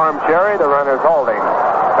by Norm Cherry. The runner's holding.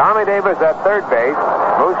 Tommy Davis at third base.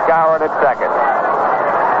 Moose Coward at second.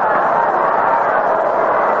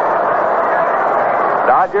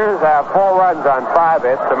 Dodgers have 4 runs on 5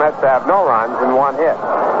 hits. The Mets have no runs and 1 hit.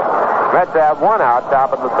 Mets have 1 out,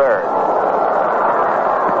 top of the third.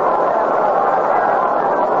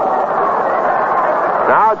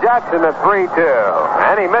 Now Jackson at 3-2.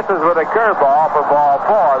 And he misses with a curveball for ball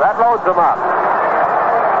 4. That loads him up.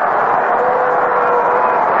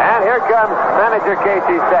 And here comes manager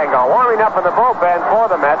Casey Stengel. Warming up in the bullpen for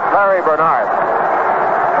the Mets, Larry Bernard.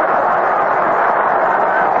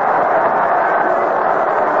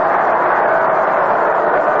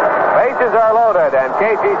 Bases are loaded, and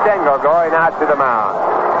Casey Stengel going out to the mound.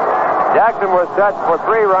 Jackson was set for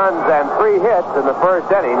 3 runs and 3 hits in the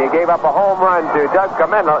first inning. He gave up a home run to Doug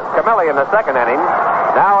Camilli in the second inning.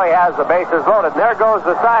 Now he has the bases loaded. And there goes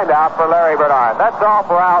the sign out for Larry Bernard. That's all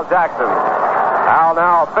for Al Jackson. Al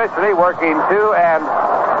now officially working 2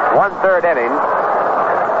 1/3 innings.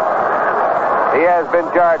 He has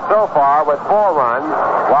been charged so far with 4 runs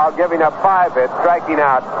while giving up 5 hits, striking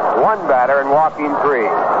out 1 batter and walking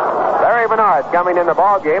 3. Larry Bernard coming in the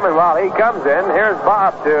ball game, and while he comes in, here's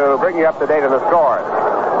Bob to bring you up to date on the scores.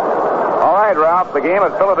 All right, Ralph, the game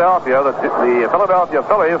at Philadelphia. The Philadelphia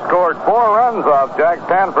Phillies scored 4 runs off Jack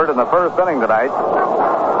Sanford in the first inning tonight.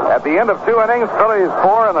 At the end of 2 innings, Phillies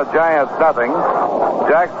 4 and the Giants nothing.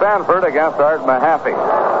 Jack Sanford against Art Mahaffey.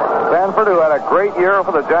 Sanford, who had a great year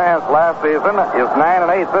for the Giants last season, is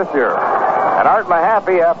 9-8 this year. And Art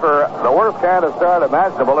Mahaffey, after the worst kind of start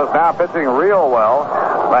imaginable, is now pitching real well.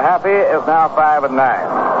 Mahaffey is now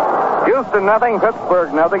 5-9. Houston nothing,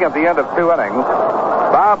 Pittsburgh nothing at the end of 2 innings.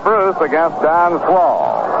 Bob Bruce against Don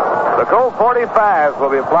Swall. The Colt 45s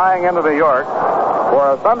will be flying into New York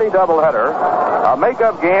for a Sunday doubleheader, a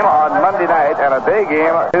makeup game on Monday night, and a day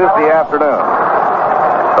game Tuesday afternoon.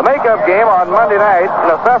 The makeup game on Monday night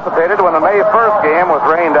necessitated when the May 1st game was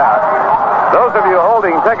rained out. Those of you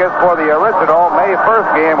holding tickets for the original May 1st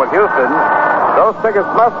game with Houston, those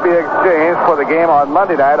tickets must be exchanged for the game on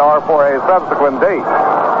Monday night or for a subsequent date.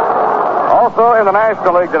 Also in the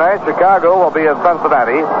National League tonight, Chicago will be in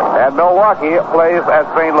Cincinnati, and Milwaukee plays at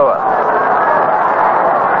St. Louis.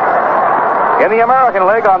 In the American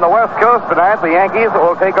League on the West Coast tonight, the Yankees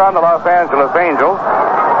will take on the Los Angeles Angels.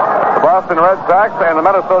 The Boston Red Sox and the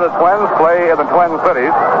Minnesota Twins play in the Twin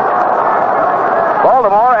Cities.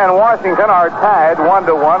 Baltimore and Washington are tied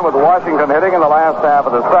 1-1 with Washington hitting in the last half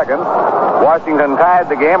of the second. Washington tied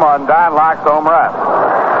the game on Don Locke's home run.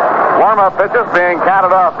 Warm-up pitches being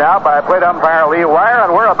counted off now by plate umpire Lee Wire,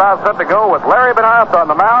 and we're about set to go with Larry Benarth on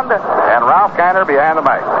the mound and Ralph Kiner behind the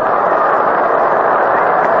mic.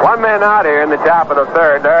 1 man out here in the top of the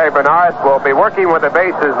third. Larry Benarth will be working with the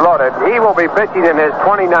bases loaded. He will be pitching in his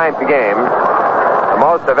 29th game, the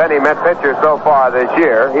most of any Met pitcher so far this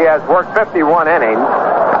year. He has worked 51 innings,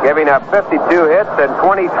 giving up 52 hits and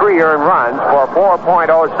 23 earned runs for a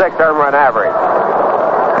 4.06 earned run average.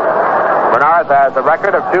 Benarth has a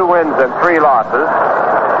record of 2 wins and 3 losses.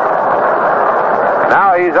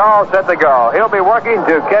 Now he's all set to go. He'll be working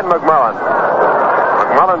to Ken McMullen.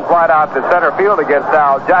 McMullen flied out to center field against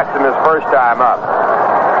Al Jackson his first time up.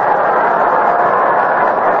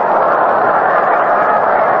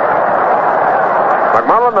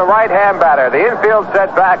 McMullen, the right-hand batter. The infield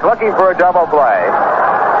set back, looking for a double play.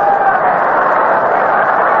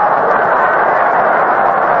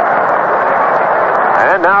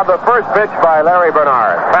 And now the first pitch by Larry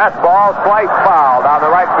Benarth. Fastball, slice foul down the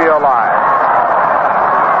right field line.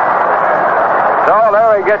 So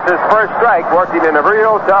Larry gets his first strike, working in a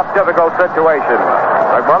real tough, difficult situation.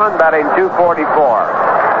 McMullen batting .244.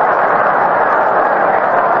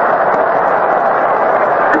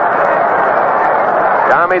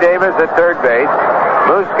 Tommy Davis at third base,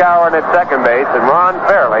 Moose Cowan at second base, and Ron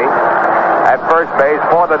Fairley at first base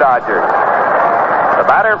for the Dodgers. The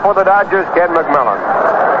batter for the Dodgers, Ken McMullen.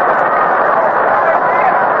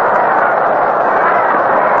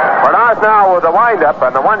 Benarth now with the windup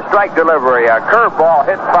and the 1-strike delivery. A curveball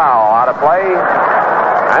hit foul out of play,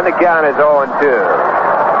 and the count is 0-2.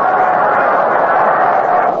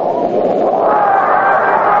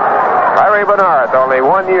 Larry Benarth, only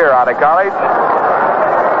 1 year out of college,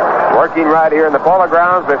 working right here in the Polo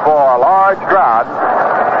Grounds before a large crowd,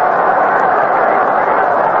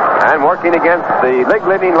 and working against the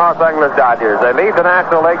league-leading Los Angeles Dodgers. They lead the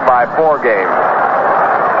National League by 4 games.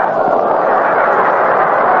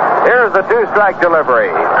 Here's the 2-strike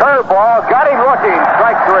delivery. Curveball, got him looking.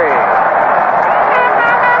 Strike 3.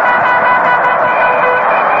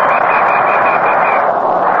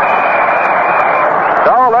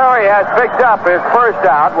 So Larry has picked up his first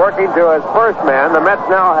out, working to his first man. The Mets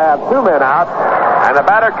now have 2 men out, and the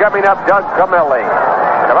batter coming up, Doug Camilli.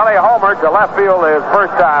 Camilli homered to left field his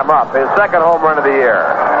first time up, his second home run of the year.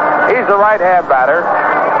 He's the right-hand batter.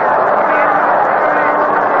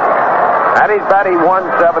 And he's batting .177.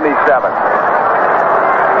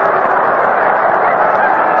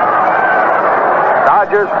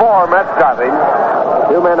 Dodgers 4, Mets nothing.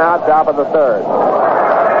 2 men out, top of the third.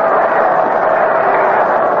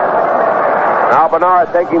 Now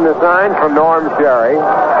Benarth taking the sign from Norm Sherry.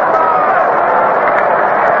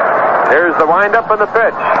 Here's the windup and the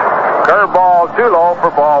pitch. Curveball too low for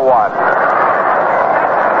ball 1.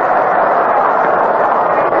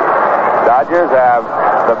 Dodgers have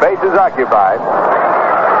the bases occupied.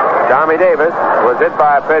 Tommy Davis was hit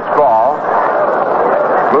by a pitch ball.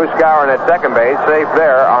 Moose Cowan at second base, safe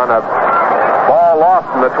there on a ball lost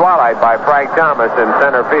in the twilight by Frank Thomas in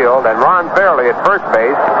center field. And Ron Fairley at first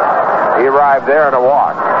base, he arrived there in a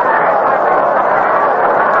walk.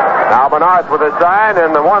 Now Benarth with a sign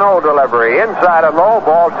and the 1-0 delivery. Inside and low,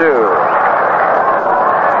 ball 2.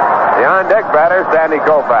 The on-deck batter, Sandy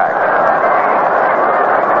Koufax.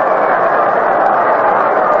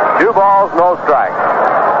 2 balls, no strikes.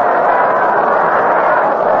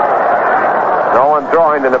 No one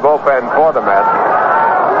throwing in the bullpen for the Mets.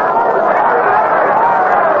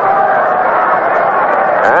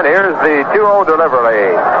 And here's the 2-0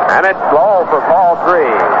 delivery. And it's low for ball 3.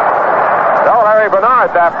 So Larry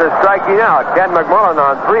Bernard, after striking out, Ken McMullen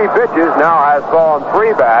on 3 pitches now has thrown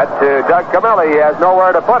 3 bats to Doug Camilli. He has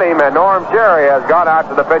nowhere to put him, and Norm Cherry has gone out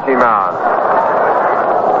to the pitching mound.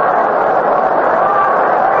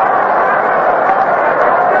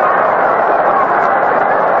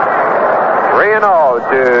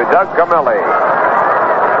 To Doug Camilli.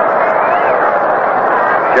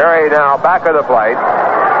 Cherry now back of the plate.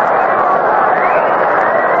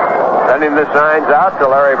 Sending the signs out to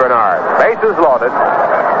Larry Bernard. Bases loaded.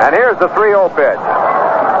 And here's the 3-0 pitch.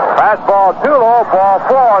 Fastball too low, ball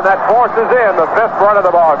 4, and that forces in the 5th run of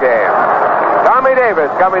the ball game. Tommy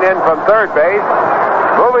Davis coming in from third base.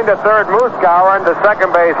 Moving to third, Moose Gower, and to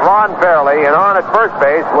second base, Ron Fairley, and on at first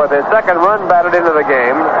base with his second run batted into the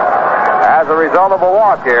game. As a result of a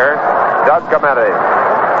walk here, Doug Camilli.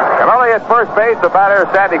 Camilli at first base, the batter,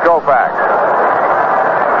 Sandy Koufax.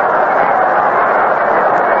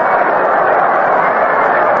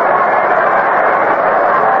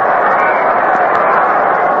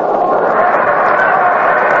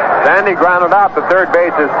 Sandy grounded out to third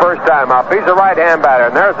base his first time up. He's a right-hand batter,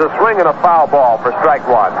 and there's a swing and a foul ball for strike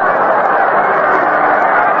 1.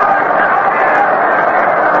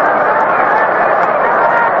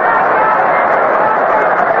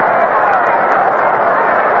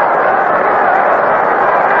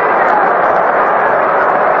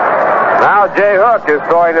 Jay Hook is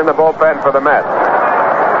throwing in the bullpen for the Mets.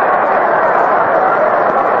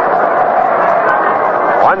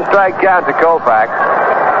 1 strike count to Koufax.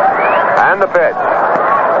 And the pitch.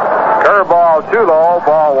 Curveball too low,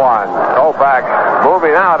 ball 1. Koufax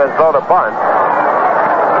moving out as though to bunt.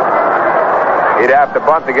 He'd have to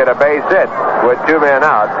bunt to get a base hit with 2 men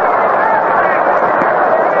out.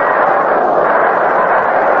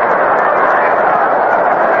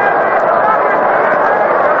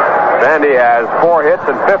 Sandy has 4 hits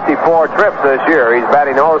and 54 trips this year. He's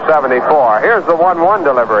batting .074. Here's the 1-1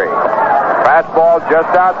 delivery. Fastball just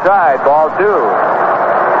outside, ball 2.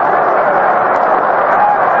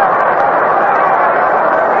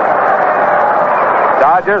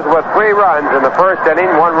 Dodgers with 3 runs in the first inning,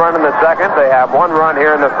 1 run in the second. They have 1 run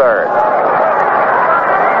here in the third.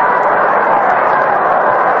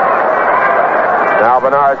 Now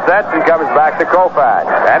Bernard sets and comes back to Koufax.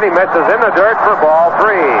 And he misses in the dirt for ball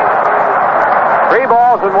 3. 3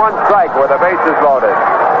 balls and 1 strike with the bases loaded.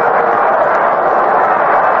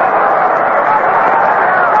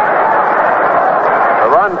 The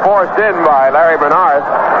run forced in by Larry Bernard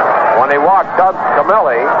when he walked Doug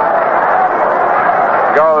Camilli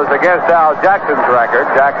goes against Al Jackson's record.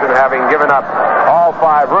 Jackson having given up all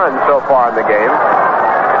 5 runs so far in the game.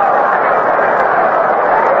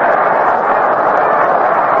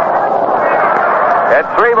 It's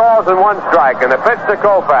 3 balls and 1 strike, and the pitch to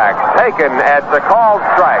Koufax, taken at the called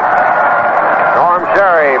strike. Norm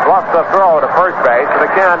Cherry bluffs the throw to first base, and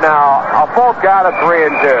the count now a full count of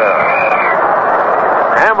 3-2.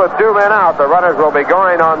 And with 2 men out, the runners will be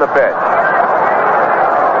going on the pitch.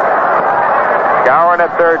 Gowan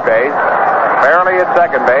at third base, Fairley at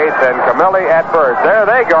second base, and Camilli at first. There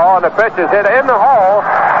they go, and the pitch is hit in the hole.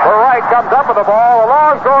 For Wright comes up with the ball, a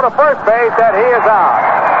long throw to first base, and he is out.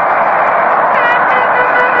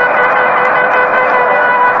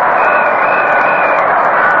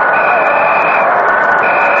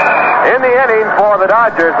 In the inning for the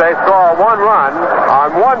Dodgers, they score 1 run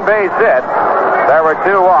on 1 base hit. There were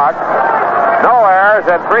 2 walks, no errors,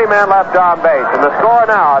 and 3 men left on base. And the score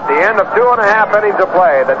now at the end of 2.5 innings of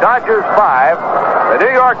play, the Dodgers 5, the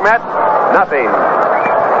New York Mets nothing.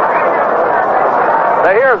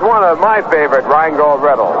 Now here's one of my favorite Rheingold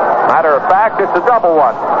riddles. Matter of fact, it's a double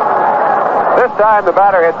one. This time the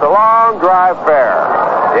batter hits a long drive fair.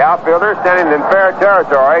 The outfielder, standing in fair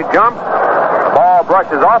territory, jumps. Ball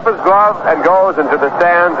brushes off his glove and goes into the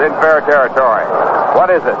stands in fair territory. What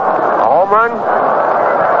is it? A home run?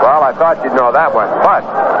 Well, I thought you'd know that one. But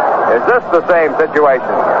is this the same situation?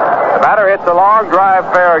 The batter hits a long drive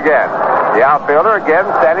fair again. The outfielder, again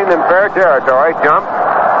standing in fair territory, jumps.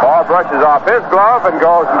 Ball brushes off his glove and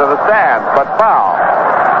goes into the stands, but foul.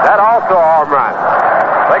 That also a home run.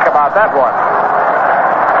 Think about that one.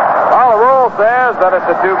 Well, the rule says that it's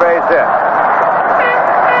a 2-base hit.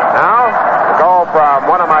 Now, go from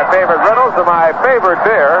one of my favorite riddles to my favorite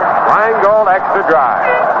beer, Rheingold Extra Dry.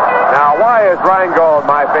 Now, why is Rheingold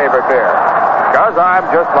my favorite beer? Because I'm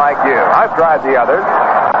just like you. I've tried the others.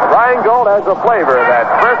 Rheingold has a flavor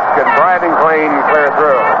that's crisp and bright and clean clear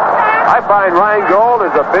through. I find Rheingold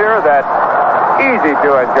is a beer that's easy to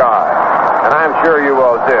enjoy, and I'm sure you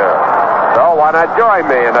will too. So why not join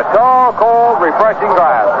me in a tall, cold, refreshing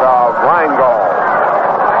glass of Rheingold?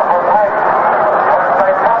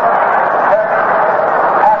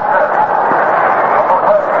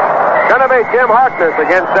 be Jim Harkness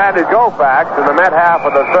against Sandy Koufax in the Met half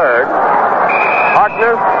of the third.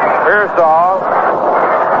 Harkness, Pearsall,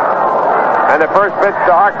 and the first pitch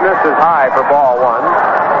to Harkness is high for ball one.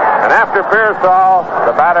 And after Pearsall,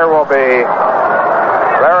 the batter will be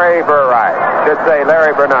Larry Bernard. Should say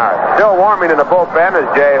Larry Bernard. Still warming in the bullpen is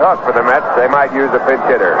Jay Hook for the Mets. They might use a pinch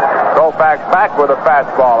hitter. Koufax back with a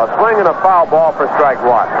fastball. A swing and a foul ball for strike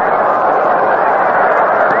one.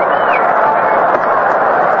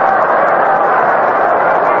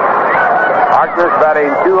 Harkness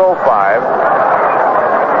batting .205.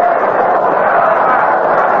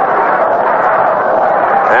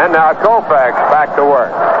 And now Koufax back to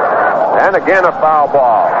work. And again a foul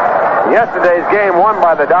ball. In yesterday's game won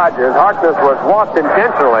by the Dodgers, Harkness was walked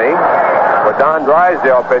intentionally with Don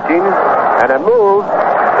Drysdale pitching, and it moved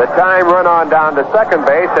the time run on down to second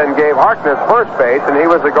base and gave Harkness first base, and he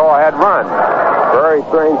was the go-ahead run. Very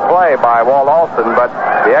strange play by Walt Olson, but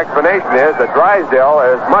the explanation is that Drysdale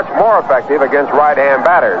is much more effective against right-hand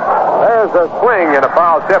batters. There's a swing and a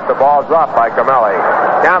foul tip. The ball dropped by Camelli.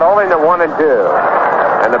 Count holding at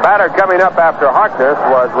 1-2. And the batter coming up after Harkness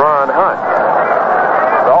was Ron Hunt.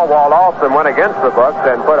 So Walt Olson went against the books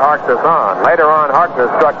and put Harkness on. Later on, Harkness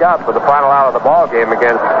struck out for the final out of the ball game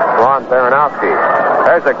against Ron Baranowski.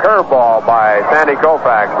 There's a curveball by Sandy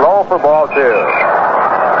Koufax. Low for ball two.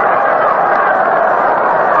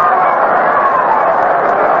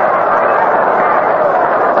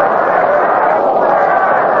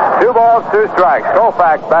 Two balls, two strikes.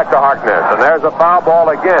 Koufax back to Harkness. And there's a foul ball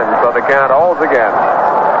again, so the count holds again.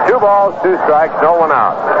 2 balls, 2 strikes, no one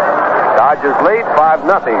out. Dodgers lead 5-0.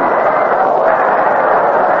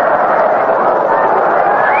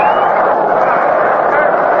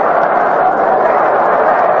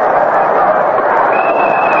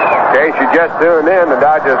 In case you just tuned in, the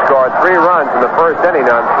Dodgers scored 3 runs in the first inning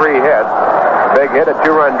on 3 hits. A big hit, a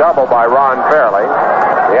 2-run double by Ron Fairley.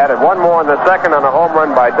 He added 1 more in the second on a home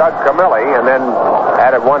run by Doug Camelli, and then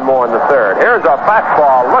added 1 more in the third. Here's a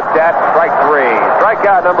fastball looked at, strike 3.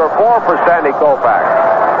 Strikeout number 4 for Sandy Koufax.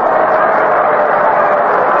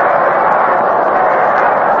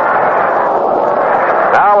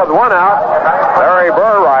 Now with 1 out, Larry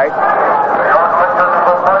Burright.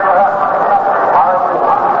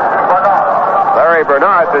 Larry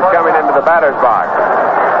Bernard is coming into the batter's box.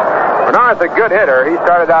 Bernard's a good hitter. He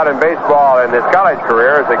started out in baseball in his college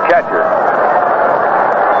career as a catcher.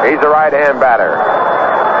 He's a right-hand batter.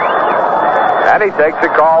 And he takes a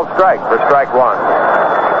called strike for strike 1.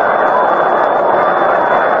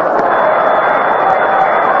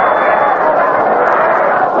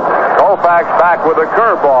 Koufax back with a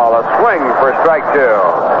curveball, a swing for strike 2.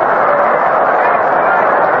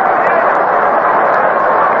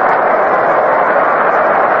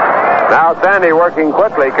 Now Sandy, working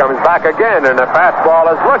quickly, comes back again, and the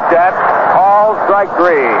fastball is looked at. All strike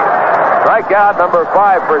 3. Strikeout number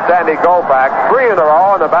 5 for Sandy Koufax. 3 in a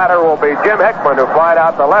row, and the batter will be Jim Hickman, who flied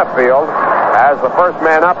out to left field as the first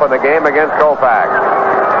man up in the game against Koufax.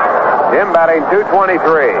 Jim batting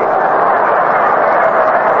 .223.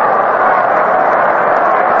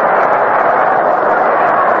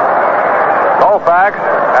 Koufax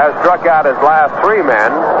has struck out his last 3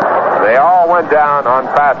 men. They all went down on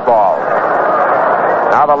fastballs.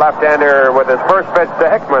 Now the left-hander with his first pitch to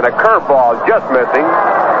Hickman, a curveball just missing.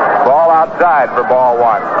 Ball outside for ball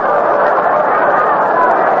 1.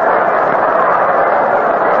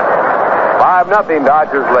 5-0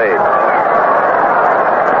 Dodgers lead.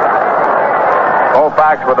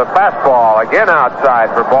 Koufax with a fastball, again outside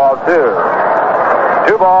for ball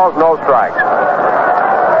 2. 2 balls, no strikes.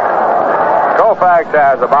 Koufax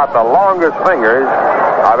has about the longest fingers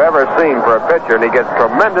I've ever seen for a pitcher, and he gets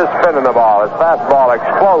tremendous spin in the ball. His fastball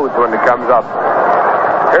explodes when it comes up.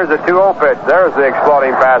 Here's a 2-0 pitch. There's the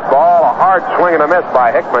exploding fastball. A hard swing and a miss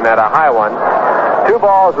by Hickman at a high one. 2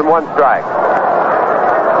 balls and 1 strike.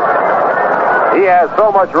 He has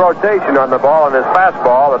so much rotation on the ball in his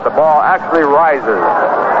fastball that the ball actually rises.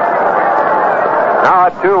 Now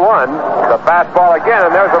at 2-1, the fastball again,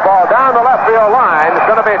 and there's the ball down the left field line. It's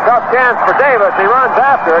going to be a tough chance for Davis. He runs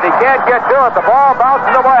after it. He can't get to it. The ball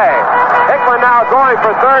bounces away. Hickman now going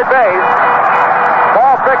for third base.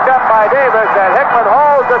 Ball picked up by Davis, and Hickman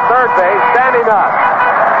holds at third base, standing up.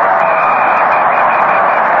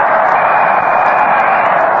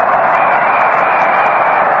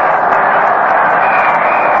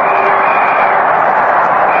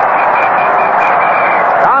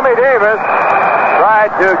 Tommy Davis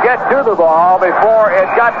tried to get to the ball before it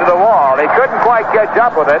got to the wall. He couldn't quite catch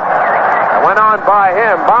up with it. It went on by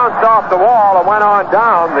him, bounced off the wall, and went on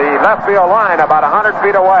down the left field line about 100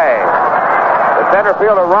 feet away. The Center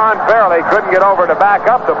fielder Ron Fairley couldn't get over to back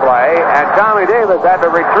up the play, and Tommy Davis had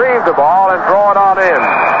to retrieve the ball and throw it on in.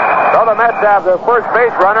 So the Mets have their first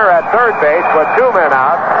base runner at third base with 2 men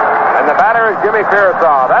out, and the batter is Jimmy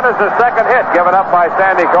Pearsall. That is the second hit given up by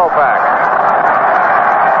Sandy Koufax.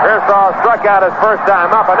 Pearsall struck out his first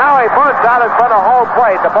time up, and now he bunts out in front of home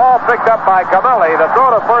plate. The ball picked up by Camilli. The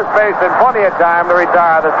throw to first base in plenty of time to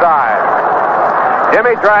retire the side.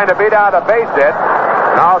 Jimmy trying to beat out a base hit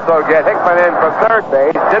and also get Hickman in from third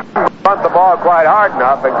base. Didn't bunt the ball quite hard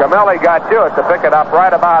enough, and Camilli got to it to pick it up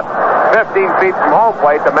right about 15 feet from home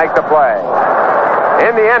plate to make the play.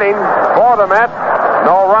 In the inning, for the Mets,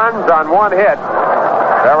 no runs on 1 hit.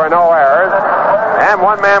 There were no errors. And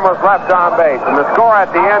 1 man was left on base. And the score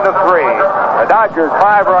at the end of 3. The Dodgers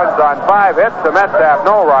 5 runs on 5 hits. The Mets have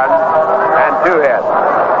no runs and 2 hits.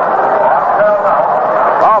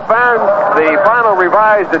 Well, fans, the final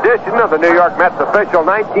revised edition of the New York Mets official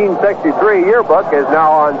 1963 yearbook is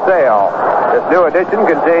now on sale. This new edition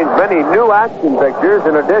contains many new action pictures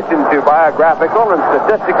in addition to biographical and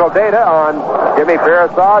statistical data on Jimmy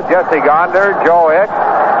Pearsall, Jesse Gonder, Joe Hicks,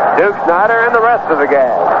 Duke Snyder, and the rest of the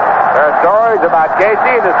gang. There are stories about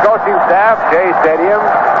Casey and his coaching staff, Shea Stadium,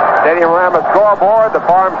 Stadium Rama scoreboard, the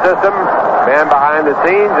farm system, man behind the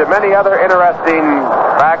scenes, and many other interesting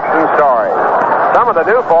facts and stories. Some of the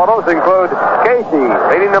new photos include Casey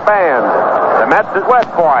leading the band, the Mets at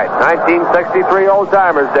West Point, 1963 Old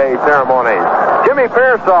Timers Day ceremonies, Jimmy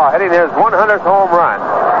Pearsall hitting his 100th home run,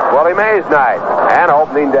 Willie Mays night, and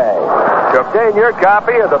opening day. To obtain your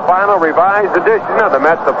copy of the final revised edition of the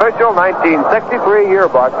Mets official 1963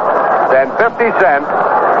 yearbook, send 50 cents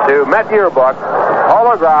to Met Yearbook,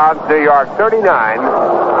 Polo Grounds, New York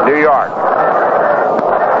 39, New York.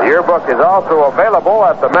 The yearbook is also available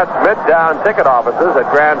at the Mets Midtown ticket offices at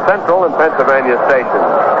Grand Central and Pennsylvania Station.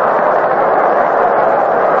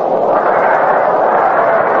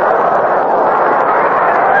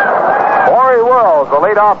 The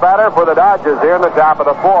leadoff batter for the Dodgers here in the top of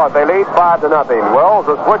the 4th. They lead 5-0. Wills,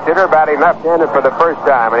 a switch hitter, batting left-handed for the first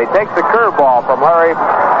time, and he takes the curveball from Larry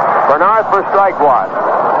Bernard for strike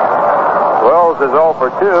 1. Wills is 0 for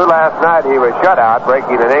 2. Last night he was shut out,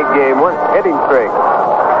 breaking an 8-game hitting streak.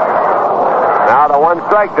 Now the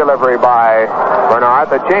 1-strike delivery by Bernard,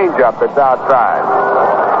 the changeup that's outside.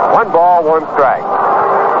 1 ball, 1 strike.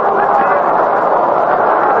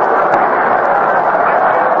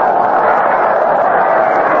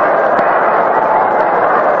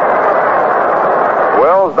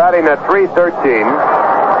 Batting at .313.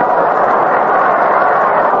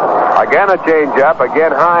 Again a changeup,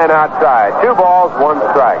 again high and outside. 2 balls, 1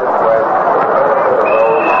 strike.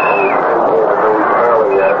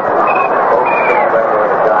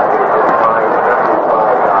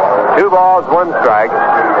 2 balls, 1 strike.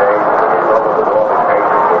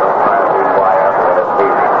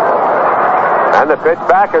 And the pitch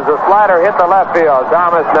back as the slider hit the left field.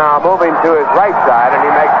 Thomas now moving to his right side, and he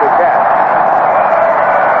makes the catch.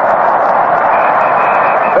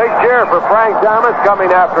 Big cheer for Frank Thomas coming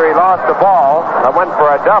after he lost the ball. That went for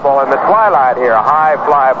a double in the twilight here, a high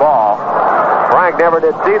fly ball. Frank never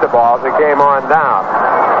did see the ball as it came on down.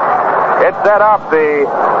 It set up the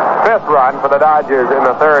 5th run for the Dodgers in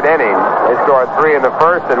the 3rd inning. They scored 3 in the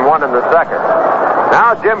 1st and 1 in the 2nd.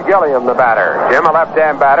 Now Jim Gilliam, the batter. Jim, a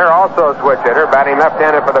left-hand batter, also a switch hitter, batting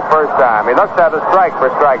left-handed for the first time. He looks at a strike for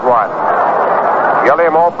strike 1.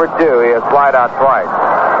 Gilliam 0 for 2. He has flied out twice.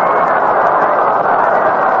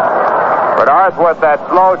 Bernard with that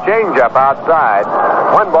slow changeup outside.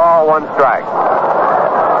 1 ball, 1 strike.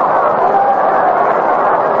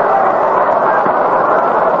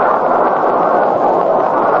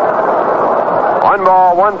 One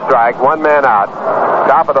ball, 1 strike, 1 man out.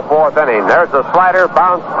 Top of the 4th inning. There's a slider,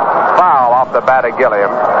 bounce foul off the bat of Gilliam.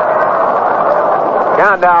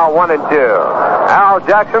 Countdown 1 and 2. Al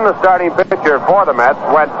Jackson, the starting pitcher for the Mets,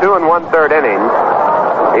 went 2 1/3 innings.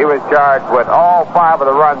 He was charged with all 5 of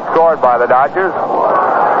the runs scored by the Dodgers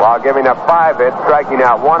while giving up 5 hits, striking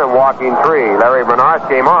out 1 and walking 3. Larry Bernard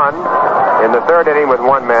came on in the 3rd inning with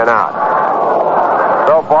 1 man out.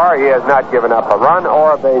 So far, he has not given up a run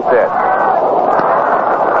or a base hit.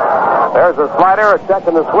 There's a slider, a check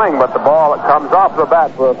in the swing, but the ball comes off the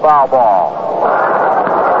bat for a foul ball.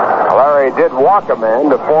 Larry did walk a man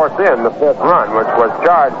to force in the 5th run, which was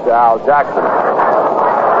charged to Al Jackson.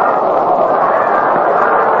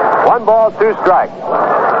 1 ball, 2 strikes.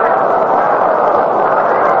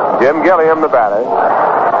 Jim Gilliam, the batter.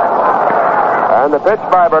 And the pitch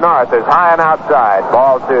by Bernard is high and outside.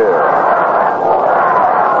 Ball 2.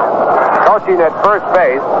 Coaching at first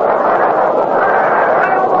base,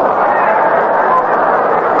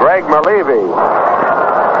 Greg Malevy.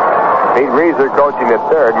 Pete Reeser coaching at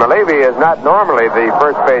third. Malevy is not normally the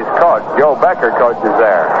first base coach. Joe Becker coaches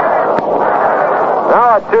there.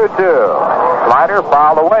 Now a 2-2. Slider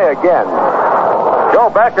fouled away again. Joe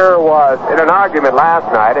Becker was in an argument last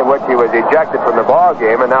night in which he was ejected from the ball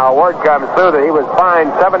game, and now word comes through that he was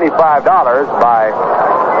fined $75 by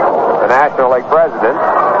the National League president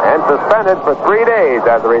and suspended for 3 days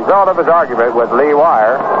as a result of his argument with Lee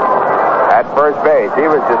Wire at first base. He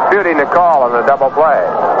was disputing the call on the double play.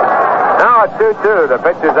 Now at 2-2, the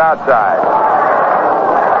pitch is outside.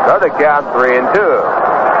 So the count 3-2.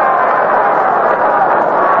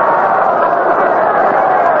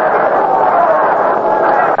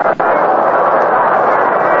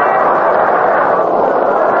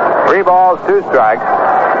 Three balls, 2 strikes.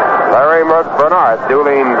 Larry Bernard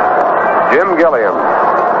dueling Jim Gilliam.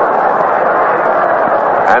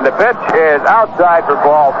 And the pitch is outside for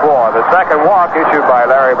ball 4. The second walk issued by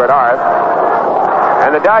Larry Bernard.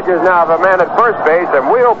 And the Dodgers now have a man at first base, and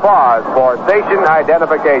we'll pause for station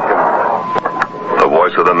identification. The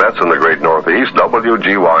voice of the Mets in the great Northeast,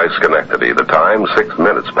 WGY Schenectady. The time, 6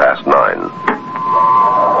 minutes past 9.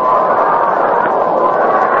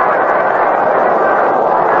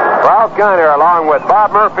 Ralph Kiner along with Bob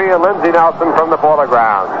Murphy and Lindsey Nelson from the Polo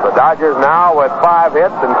Grounds. The Dodgers now with 5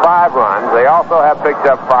 hits and 5 runs. They also have picked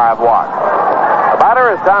up 5 walks. The batter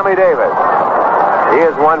is Tommy Davis. He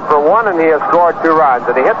is 1 for 1, and he has scored 2 runs.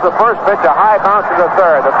 And he hits the first pitch, a high bounce to the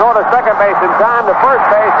third. The throw to second base in time, to first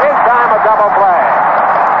base, in time, a double play.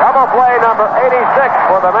 Double play number 86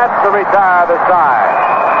 for the Mets to retire the side.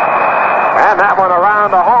 And that one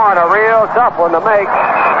around the horn, a real tough one to make.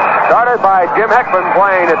 Started by Jim Heckman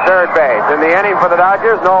playing at third base. In the inning for the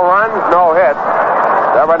Dodgers, no runs, no hits.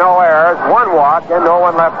 There were no errors, 1 walk, and no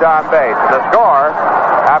one left on base. And the score,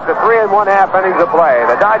 after 3 1/2 innings of play,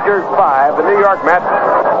 the Dodgers 5, the New York Mets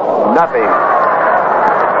nothing.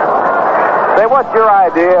 Say, what's your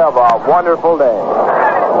idea of a wonderful day?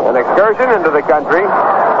 An excursion into the country?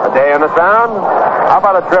 A day in the Sound? How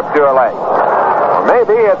about a trip to a lake? Or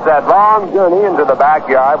maybe it's that long journey into the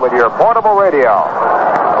backyard with your portable radio.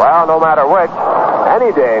 Well, no matter which,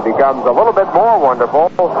 any day becomes a little bit more wonderful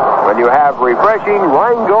when you have refreshing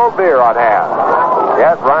Rheingold beer on hand.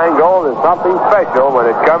 Yes, Rheingold is something special when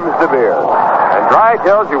it comes to beer. And Dry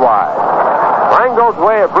tells you why. Rheingold's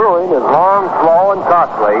way of brewing is long, slow, and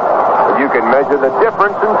costly, but you can measure the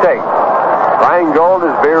difference in taste. Rheingold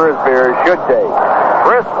is beer should taste.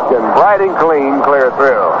 Crisp and bright and clean clear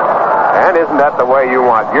through. And isn't that the way you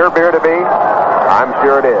want your beer to be? I'm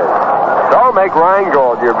sure it is. So make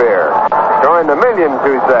Rheingold your beer. Join the millions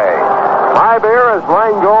who say, my beer is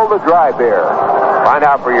Rheingold, the dry beer. Find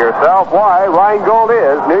out for yourself why Rheingold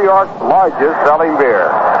is New York's largest selling beer.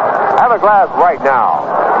 Have a glass right now.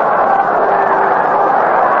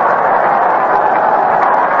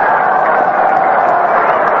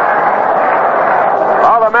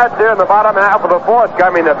 Well, the Mets here in the bottom half of the 4th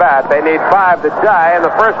coming to bat. They need 5 to tie, and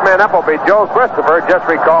the first man up will be Joe Christopher, just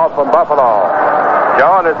recalled from Buffalo.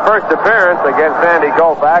 Joe, in his first appearance against Sandy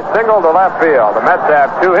Koufax, singled to left field. The Mets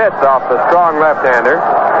have 2 hits off the strong left-hander.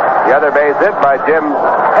 The other base hit by Jim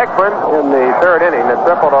Heckman in the 3rd inning, a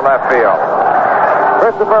triple to left field.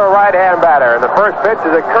 Christopher, a right-hand batter, and the first pitch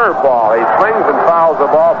is a curveball. He swings and fouls the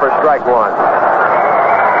ball for strike 1.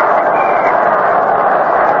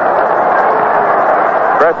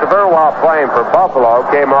 Christopher, while playing for Buffalo,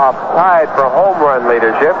 came off tied for home run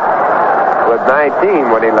leadership with 19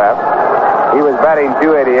 when he left. He was batting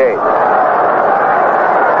 .288.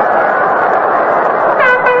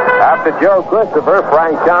 After Joe Christopher,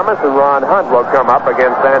 Frank Thomas and Ron Hunt will come up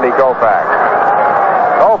against Sandy Koufax.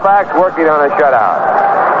 Koufax working on a shutout.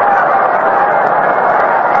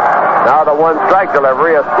 Now the 1-strike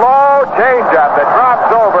delivery, a slow changeup that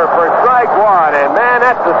drops over for strike 1. And man,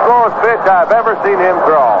 that's the slowest pitch I've ever seen him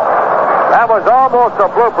throw. That was almost a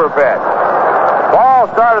blooper pitch. Ball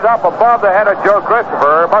started up above the head of Joe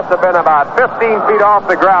Christopher. Must have been about 15 feet off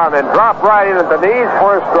the ground and dropped right in at the knees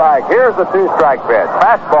for a strike. Here's the 2-strike pitch.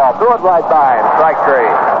 Fastball, threw it right by him. Strike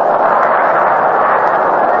 3.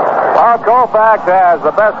 Well, Koufax has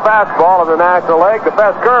the best fastball in the National League, the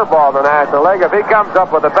best curveball in the National League. If he comes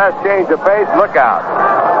up with the best change of pace, look out.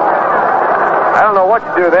 I don't know what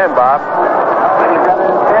to do then, Bob. You've got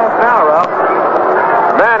a chance now, Ralph.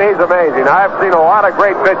 Man, he's amazing. I've seen a lot of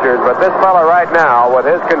great pitchers, but this fella right now, with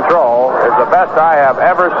his control, is the best I have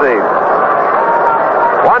ever seen.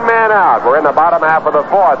 1 man out. We're in the bottom half of the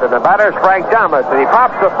 4th, and the batter's Frank Thomas, and he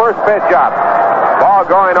pops the first pitch up. Ball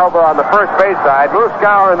going over on the first base side. Moose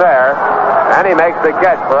Gower in there, and he makes the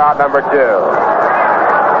catch for out number 2.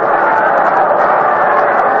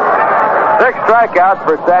 6 strikeouts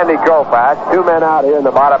for Sandy Koufax. 2 men out here in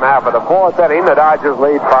the bottom half of the 4th inning. The Dodgers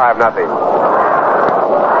lead 5-0.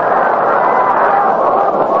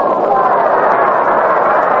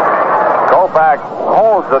 Koufax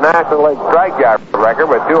holds the National League strikeout record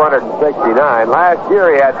with 269. Last year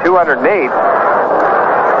he had 208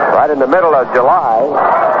 right in the middle of July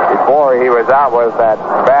before he was out with that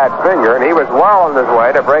bad finger, and he was well on his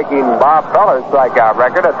way to breaking Bob Feller's strikeout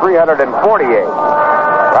record at 348.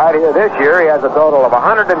 Right here this year he has a total of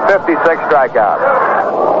 156 strikeouts.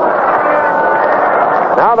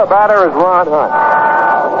 Now the batter is Ron Hunt.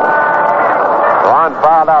 Ron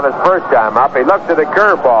fouled out his first time up. He looked at the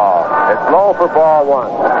curveball. It's low for ball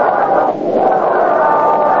 1.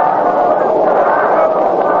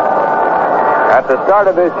 At the start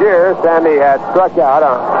of this year, Sandy had struck out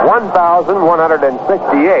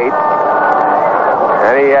 1,168,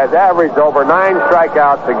 and he has averaged over 9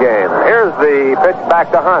 strikeouts a game. Here's the pitch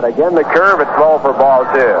back to Hunt. Again, the curve, it's low for ball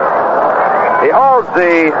 2. He holds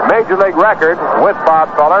the Major League record with Bob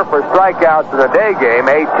Feller for strikeouts in a day game,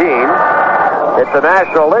 18. It's a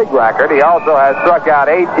National League record. He also has struck out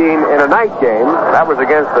 18 in a night game. That was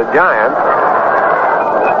against the Giants.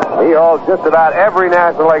 He holds just about every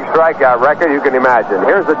National League strikeout record you can imagine.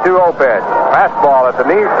 Here's the 2-0 pitch. Fastball at the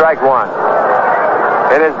knee, strike 1.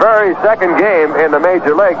 In his very second game in the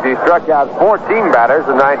Major Leagues, he struck out 14 batters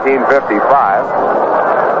in 1955.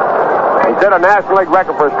 He set a National League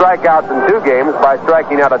record for strikeouts in 2 games by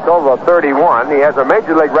striking out a total of 31. He has a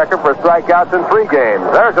Major League record for strikeouts in 3 games.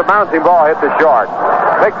 There's a bouncing ball hit to short.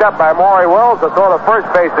 Picked up by Maury Wills to throw to first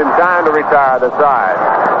base in time to retire the side.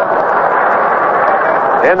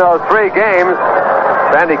 In those 3 games,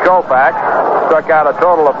 Sandy Koufax struck out a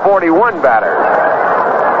total of 41 batters.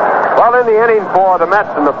 Well, in the inning for the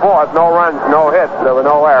Mets in the 4th, no runs, no hits, there were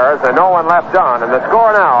no errors, and no one left on. And the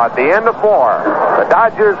score now at the end of 4, the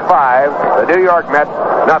Dodgers 5, the New York Mets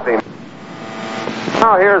nothing.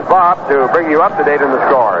 Now here's Bob to bring you up to date on the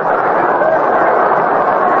scores.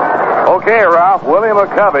 Okay, Ralph, Willie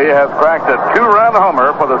McCovey has cracked a 2-run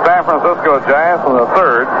homer for the San Francisco Giants in the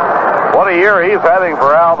 3rd. What a year he's having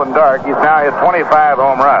for Alvin Dark. He's now hit 25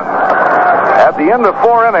 home runs. At the end of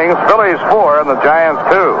 4 innings, Phillies 4 and the Giants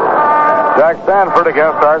 2. Jack Sanford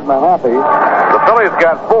against Art Mahaffey. The Phillies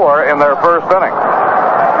got 4 in their first inning.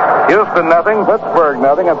 Houston nothing, Pittsburgh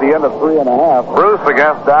nothing at the end of 3.5. Bruce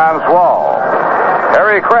against Don Swall.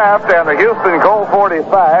 Harry Kraft and the Houston Colt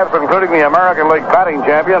 45s, including the American League batting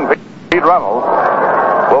champion Pete Reynolds,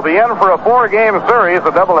 will be in for a 4-game series,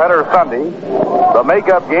 a doubleheader Sunday, the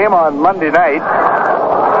makeup game on Monday night,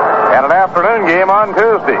 and an afternoon game on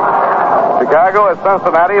Tuesday. Chicago at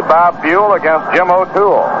Cincinnati, Bob Buell against Jim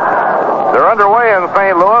O'Toole. They're underway in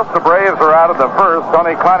St. Louis. The Braves are out of the first.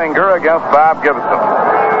 Tony Kleininger against Bob Gibson.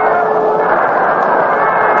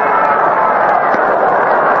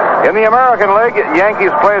 In the American League,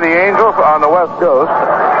 Yankees play the Angels on the West Coast.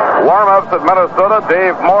 Warm-ups at Minnesota,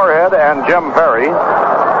 Dave Moorhead and Jim Perry.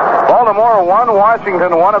 Baltimore 1,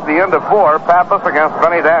 Washington 1 at the end of 4. Pappas against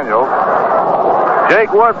Benny Daniels.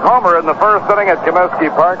 Jake Woods homer in the first inning at Comiskey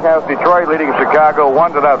Park has Detroit leading Chicago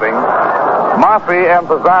 1-0. Mossy and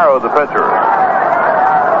Pizarro the pitchers.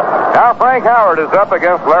 Now Frank Howard is up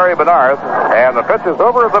against Larry Bernard, and the pitch is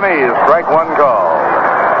over at the knees. Strike 1 call.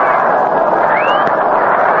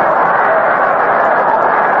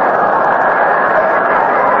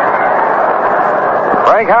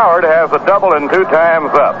 Frank Howard has a double and 2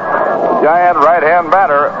 times up. The giant right-hand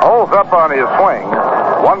batter holds up on his swing.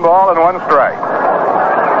 1 ball and 1 strike.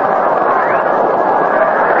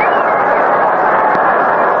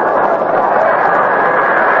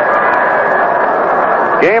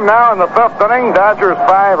 Game now in the 5th inning. Dodgers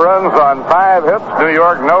 5 runs on 5 hits. New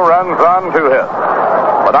York no runs on 2 hits.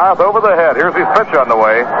 Bernard over the head. Here's his pitch on the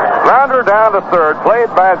way. Grounder down to 3rd,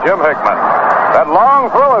 played by Jim Hickman. That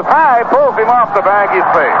long throw is high, pulls him off the bag he's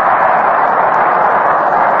faced.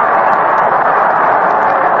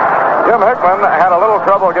 Jim Hickman had a little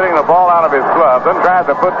trouble getting the ball out of his glove, then tried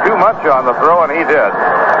to put too much on the throw, and he did.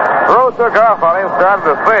 Throw took off on him, started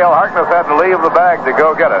to sail. Harkness had to leave the bag to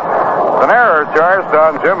go get it. An error charged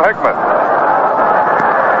on Jim Hickman.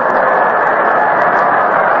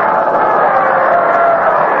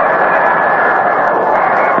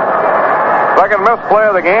 Second misplay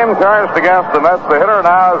of the game charged against the Mets. The hitter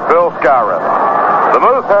now is Bill Skowron. The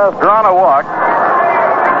Moose has drawn a walk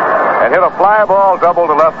and hit a fly ball double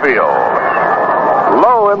to left field.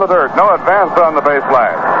 Low in the dirt, no advance on the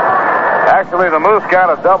baseline. Actually, the Moose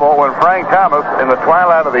got a double when Frank Thomas, in the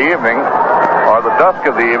twilight of the evening, or the dusk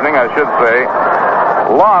of the evening, I should say,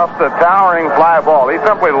 lost a towering fly ball. He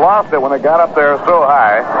simply lost it when it got up there so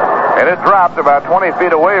high, and it dropped about 20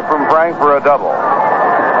 feet away from Frank for a double.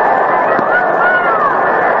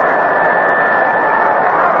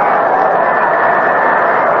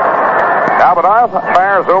 Now, but Arth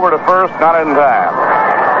fires over to first, not in time.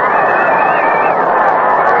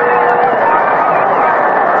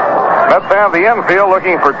 Mets have the infield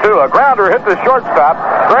looking for two. A grounder hit the shortstop.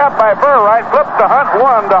 Grabbed by Burright. Flips to Hunt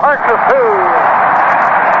 1. To Harkness 2.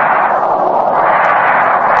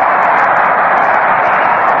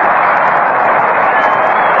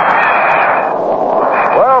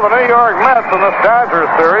 Well, the New York Mets in this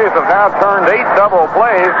Dodgers series have now turned 8 double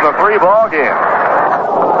plays in a 3-ball game.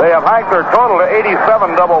 They have hiked their total to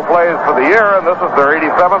 87 double plays for the year, and this is their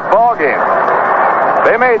 87th ball game.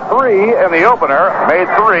 They made 3 in the opener, made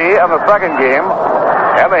 3 in the second game,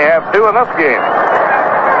 and they have 2 in this game.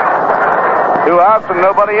 2 outs and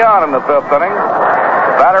nobody on in the 5th inning.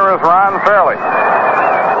 The batter is Ron Fairley.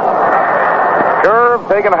 Curve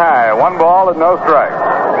taken high, 1 ball and no strikes.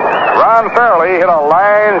 Ron Fairley hit a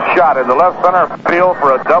line shot into left center field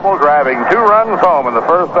for a double, driving 2 runs home in the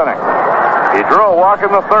 1st inning. He drew a walk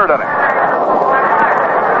in the 3rd inning.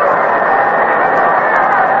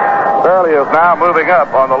 Fairley is now moving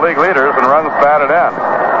up on the league leaders in runs batted in.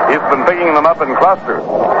 He's been picking them up in clusters.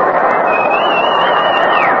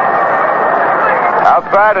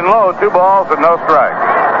 Outside and low, 2 balls and no strikes.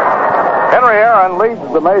 Henry Aaron leads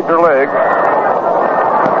the major leagues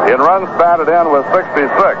in runs batted in with 66.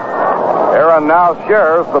 Aaron now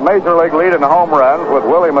shares the major league lead in home runs with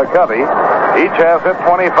Willie McCovey. Each has hit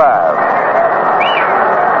 25.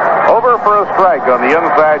 Over for a strike on the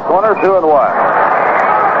inside corner, 2-1.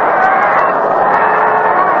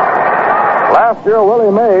 Last year,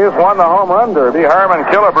 Willie Mays won the home run derby. Harmon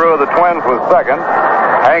Killebrew of the Twins was second.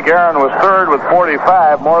 Hank Aaron was third with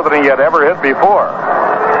 45, more than he had ever hit before.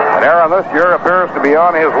 And Aaron this year appears to be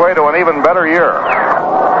on his way to an even better year.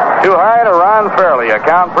 Too high to Ron Fairley. A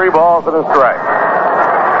count, 3 balls and a strike.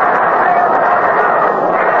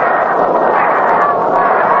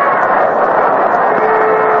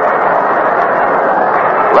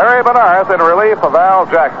 Larry Benarth in relief of Al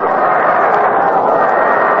Jackson.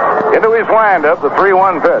 Into his windup, the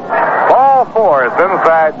 3-1 pitch. Ball 4. It's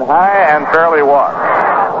inside and high, and Fairley walks.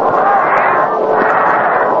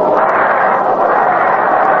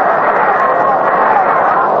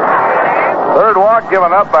 Third walk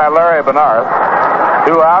given up by Larry Benarth.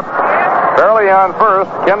 2 outs. Fairley on first.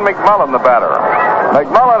 Ken McMullen, the batter.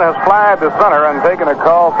 McMullen has flied to center and taken a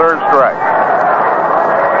call, 3rd strike.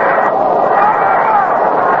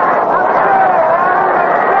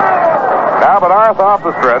 Now Benarth off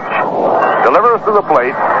the stretch. Delivers to the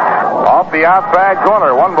plate. Off the outside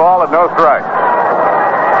corner. 1 ball and no strikes.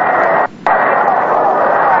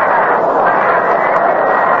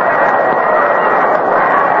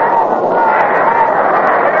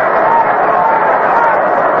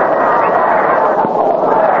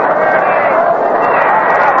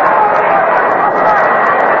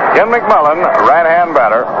 Ken McMullen, right-hand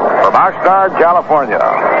batter from Oxnard, California.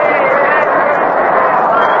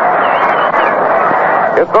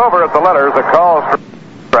 It's over at the letters. A call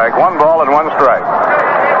strike. 1 ball and 1 strike.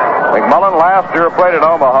 McMullen last year played at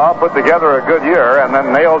Omaha, put together a good year, and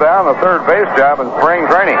then nailed down the third base job in spring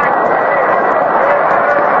training.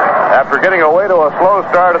 After getting away to a slow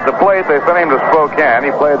start at the plate, they sent him to Spokane.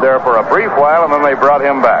 He played there for a brief while, and then they brought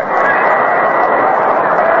him back.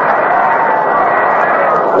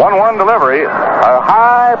 1-1 delivery. A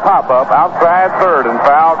high pop-up outside third and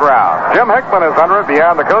foul ground. Jim Hickman is under it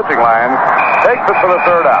beyond the coaching line. Takes it for the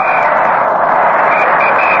 3rd out.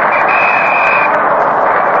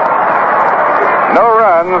 No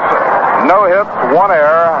runs, no hits, 1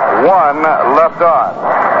 error, 1 left on.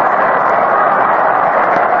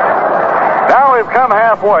 Now we've come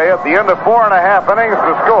halfway at the end of 4.5 innings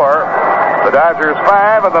to score. The Dodgers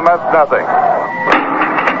 5 and the Mets nothing.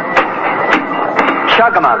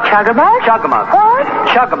 Chug-a-mug. Chug-a-mug? Chug-a-mug. What?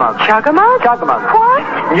 Chug-a-mug. Chug-a-mug? Chug-a-mug.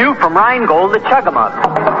 What? New from Rheingold, the Chug-a-mug.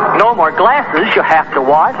 No more glasses you have to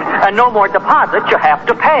wash, and no more deposits you have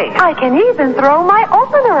to pay. I can even throw my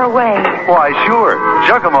opener away. Why, sure.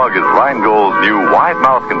 Chug-a-mug is Rheingold's new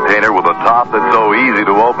wide-mouth container with a top that's so easy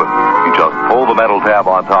to open. You just pull the metal tab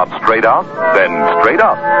on top straight out, then straight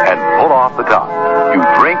up, and pull off the top. You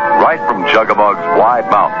drink right from Chug-a-mug's wide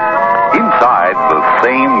mouth. Inside, the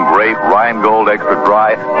same great Rheingold Extra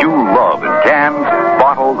Dry you love in cans,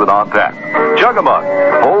 bottles, and on tap. Chug-a-mug.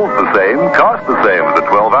 Holds the same, costs the same as a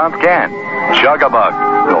 12-ounce can. Chug-a-mug.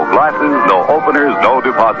 No glasses, no openers, no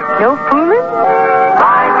deposits. No fooling?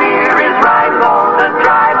 My beer is Rheingold, the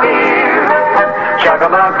dry beer.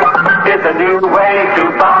 Chug-a-mug. is a new way to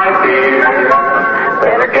buy beer.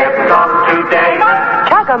 Better get some today.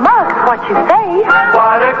 Chug-a-mug, what you say?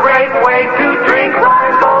 What a great way to drink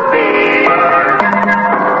Rheingold beer.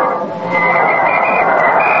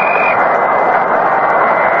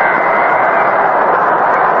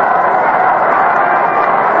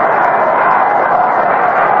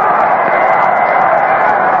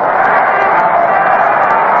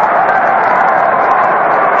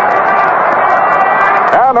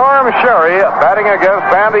 Sherry batting against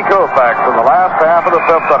Sandy Koufax in the last half of the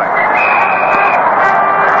fifth inning.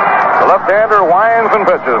 The left-hander winds and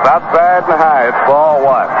pitches outside and high. It's ball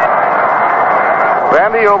one.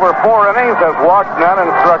 Sandy over 4 innings has walked none and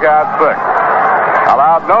struck out 6.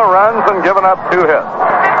 Allowed no runs and given up 2 hits.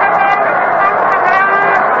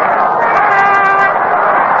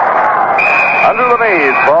 Under the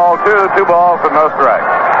knees, ball 2, 2 balls and no strikes.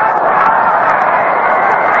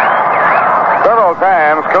 Several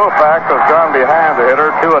times, Koufax has gone behind the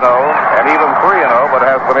hitter 2-0 and even 3-0, but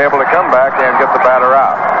has been able to come back and get the batter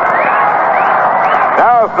out.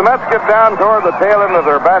 Now, as the Mets get down toward the tail end of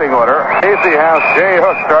their batting order, Casey has Jay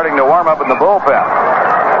Hook starting to warm up in the bullpen.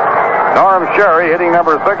 Norm Sherry hitting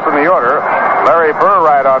number 6 in the order, Larry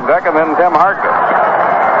Burright on deck, and then Tim Harkness.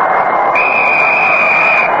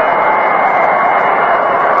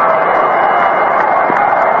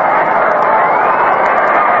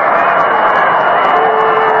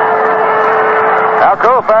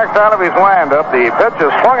 Koufax out of his windup. The pitch is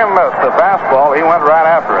swung and missed. The fastball, he went right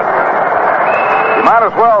after it. You might as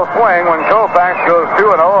well swing when Koufax goes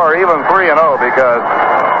 2-0 or even 3-0 because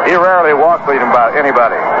he rarely walks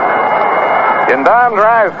anybody. In Don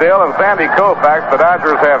Drysdale and Sandy Koufax, the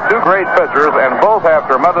Dodgers have 2 great pitchers and both have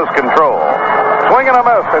tremendous control. Swing and a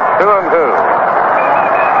miss. It's 2-2.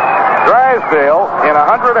 Drysdale, in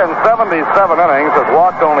 177 innings, has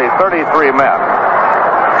walked only 33 men.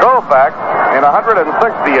 Koufax, in 160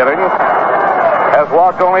 innings, has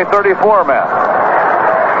walked only 34 men.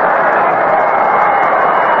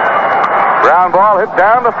 Ground ball hit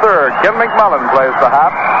down to third. Ken McMullen plays the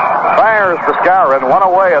hop. Fires to Skowron, 1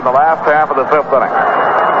 away in the last half of the 5th inning.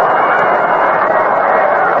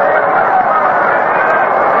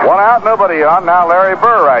 1 out, nobody on. Now Larry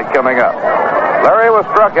Burright coming up. Larry was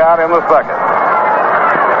struck out in the 2nd.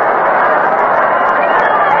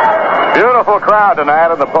 Beautiful crowd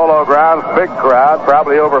tonight in the Polo Grounds. Big crowd,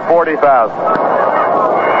 probably over 40,000.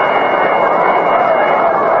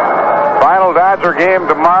 Final Dodger game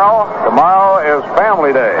tomorrow. Tomorrow is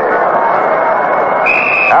Family Day.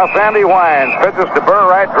 Now Sandy winds, pitches to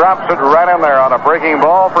Burright, drops it right in there on a breaking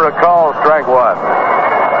ball for a call, strike 1.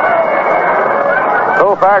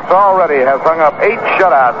 Koufax already has hung up 8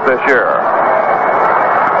 shutouts this year.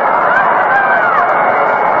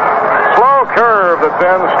 Curve that's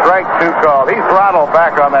in, strike 2 call. He throttled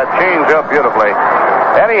back on that change-up beautifully.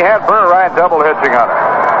 And he had Burright double hitching on it.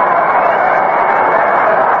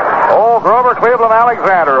 Old Grover Cleveland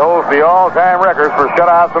Alexander holds the all-time record for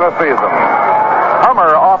shutouts in a season.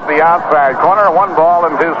 Hummer off the outside corner, 1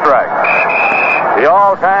 ball and 2 strikes. The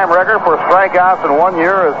all-time record for strikeouts in 1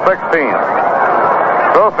 year is 16.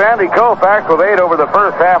 So Sandy Koufax with 8 over the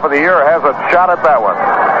first half of the year has a shot at that one.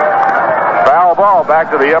 Foul ball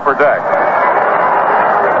back to the upper deck.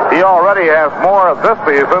 He already has more this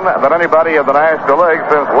season than anybody in the National League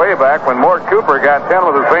since way back when Mort Cooper got 10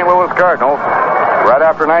 with the St. Louis Cardinals right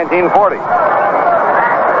after 1940.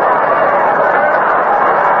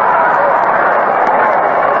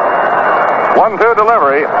 One-two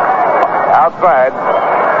delivery outside.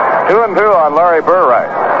 2-2 on Larry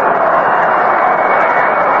Burright.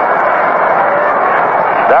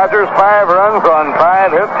 Dodgers 5 runs on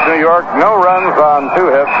 5 hits. New York no runs on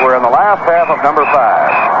 2 hits. We're in the last half of number 5.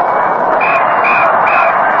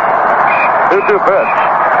 2-2 pitch.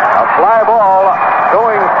 A fly ball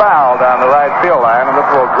going foul down the right field line, and this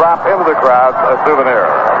will drop into the crowd, a souvenir.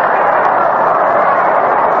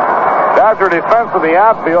 Dodger defense in the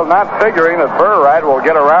outfield not figuring that Burright will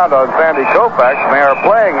get around on Sandy Koufax, and they are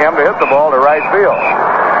playing him to hit the ball to right field.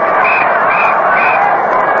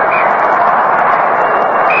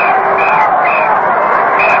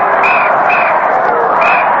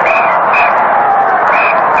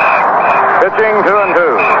 Pitching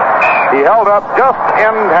 2-2. He held up just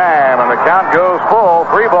in time, and the count goes full.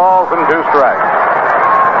 3 balls and 2 strikes.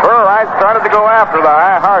 Burright started to go after the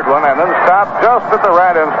high hard one and then stopped just at the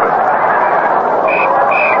right instant.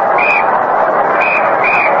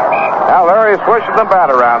 Now Larry swishes the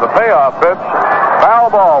bat around. The payoff pitch. Foul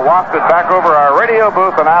ball wafted back over our radio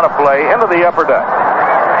booth and out of play into the upper deck.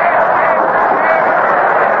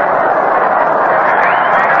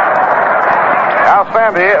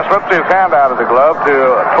 Sandy slips his hand out of the glove to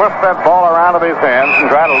twist that ball around in his hands and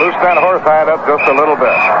try to loosen that horsehide up just a little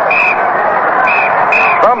bit.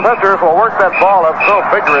 Some pitchers will work that ball up so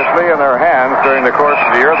vigorously in their hands during the course of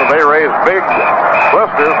the year that they raise big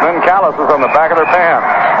blisters and then calluses on the back of their pants.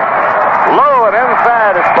 Low and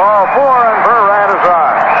inside, it's ball 4, and Burright is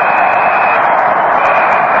on.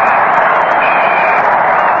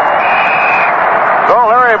 So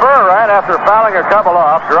Larry Burright, after fouling a couple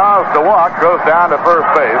off, draws the walk, goes down to first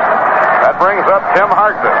base. That brings up Tim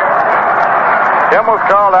Harkness. Tim was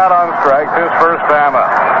called out on strikes his first time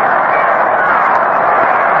up.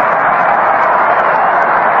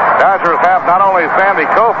 Dodgers have not only Sandy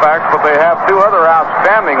Koufax, but they have two other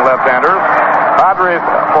outstanding left-handers, Padres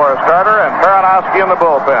for a starter and Peronowski in the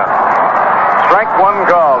bullpen. Strike one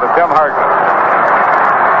call to Tim Harkness.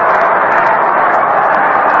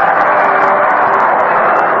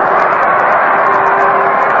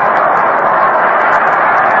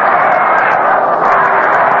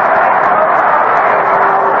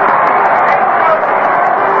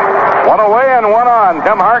 One away and one on.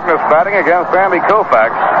 Tim Harkness batting against Sandy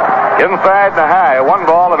Koufax. Inside the high, 1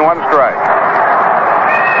 ball and 1 strike.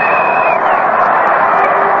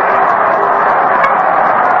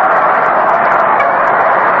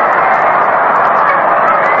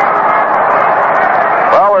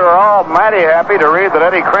 Well, we were all mighty happy to read that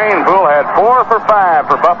Eddie Cranepool had 4 for 5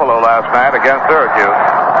 for Buffalo last night against Syracuse.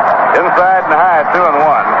 Inside the high, 2 and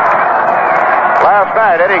 1. Last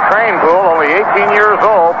night, Eddie Cranepool, only 18 years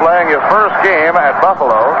old, playing his first game at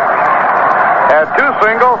Buffalo, had 2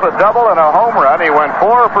 singles, a double, and a home run. He went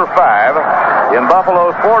 4 for 5 in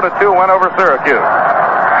Buffalo's 4-2 win over Syracuse.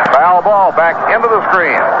 Foul ball back into the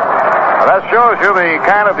screen. Now that shows you the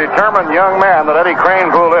kind of determined young man that Eddie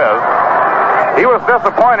Cranepool is. He was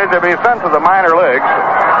disappointed to be sent to the minor leagues,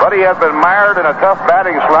 but he had been mired in a tough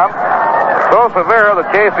batting slump, so severe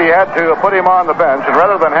that Casey had to put him on the bench, and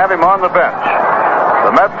rather than have him on the bench,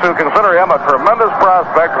 the Mets, who consider him a tremendous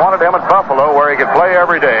prospect, wanted him at Buffalo where he could play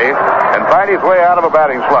every day and fight his way out of a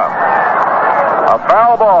batting slump. A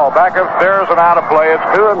foul ball back upstairs and out of play. It's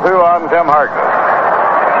 2 and 2 on Tim Harkness.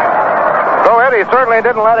 So Eddie certainly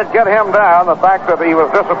didn't let it get him down, the fact that he was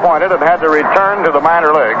disappointed and had to return to the minor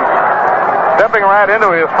leagues. Stepping right into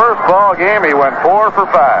his first ball game, he went 4 for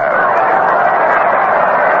 5.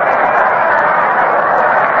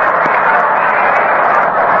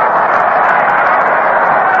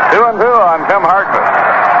 2 and 2 on Tim Harkness.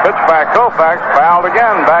 Pitch by Koufax, fouled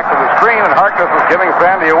again, back to the screen, and Harkness is giving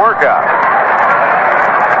Sandy a workout.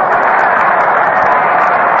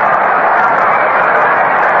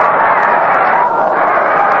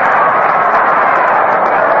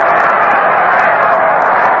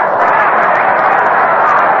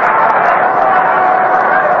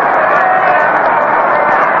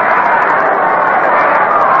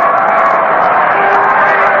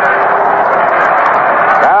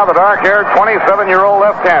 The dark-haired 27-year-old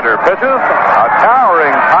left-hander pitches a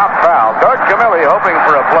towering pop foul. Doug Camilli hoping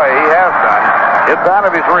for a play. He has done. It's out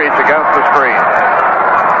of his reach against the screen.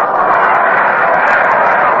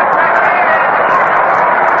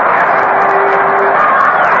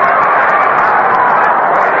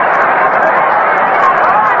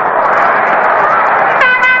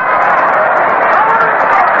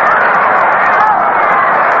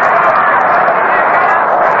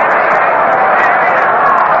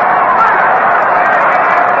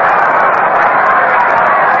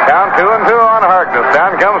 Count 2 and 2 on Harkness.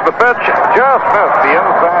 Down comes the pitch. Just missed the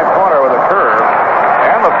inside corner with a curve.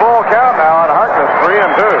 And the full count now on Harkness, 3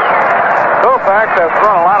 and 2. Koufax has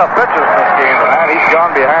thrown a lot of pitches this game tonight. He's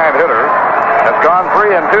gone behind hitters. Has gone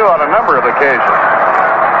 3 and 2 on a number of occasions.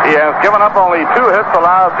 He has given up only 2 hits,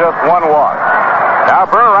 allowed just 1 walk. Now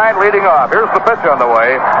Burright leading off. Here's the pitch on the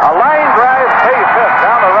way. A line drive base hit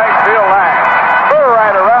down the right field line.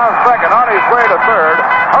 Burright around second, on his way to third.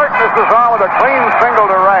 Harkness is on with a clean single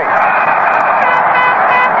to right.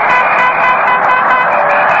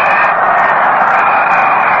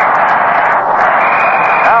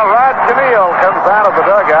 Now Rod Camille comes out of the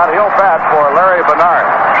dugout. He'll bat for Larry Bernard.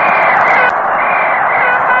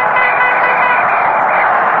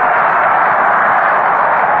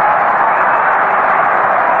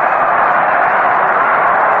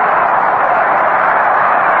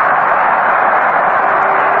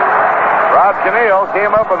 Camille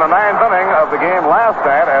came up in the 9th inning of the game last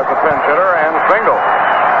night as a pinch hitter and single.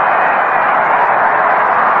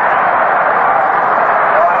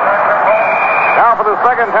 Now for the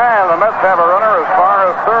second time, the Mets have a runner as far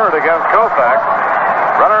as third against Koufax.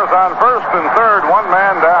 Runners on first and third, 1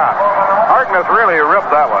 man down. Harkness really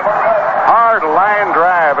ripped that one. Hard line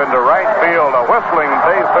drive into right field, a whistling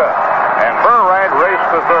base hit. And Burright raced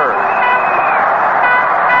to third.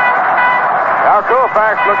 Now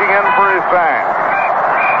Koufax looking in for his sign.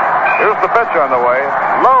 Here's the pitch on the way.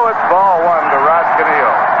 Low, it's ball one to Rod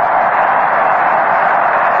Caniel.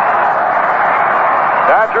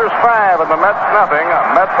 Dodgers 5 and the Mets nothing.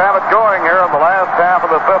 Mets have it going here in the last half of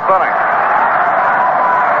the fifth inning.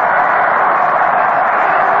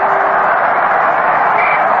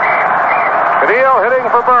 Caniel hitting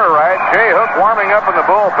for Burright. Jay Hook warming up in the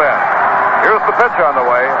bullpen. Here's the pitch on the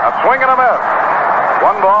way. A swing and a miss.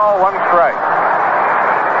 1 ball, 1 strike.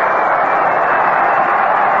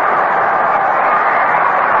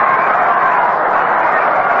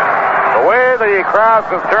 The way the crowds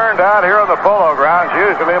have turned out here on the Polo Grounds,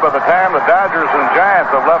 usually by the time the Dodgers and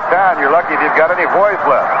Giants have left town, you're lucky if you've got any voice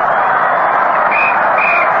left.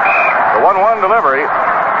 The 1-1 delivery.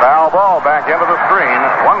 Foul ball back into the screen.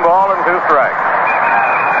 1 ball and 2 strikes.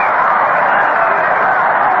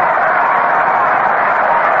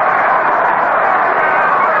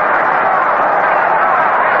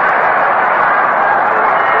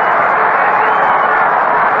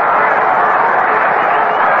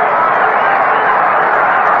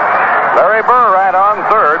 Larry Burright on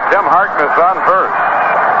third. Tim Harkness on first.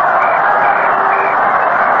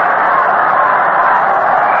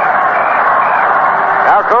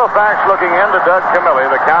 Now Koufax looking in to Doug Camilli.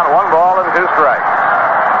 The count 1 ball and 2 strikes.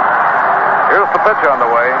 Here's the pitch on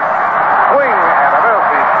the way. Swing and a miss.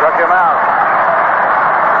 He struck him out.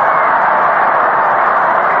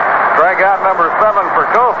 Strikeout number 7 for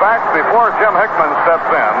Koufax before Jim Hickman steps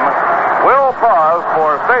in. We'll pause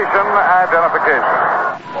for station identification.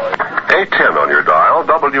 810 on your dial,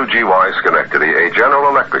 WGY Schenectady, a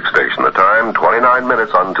General Electric station. The time, 29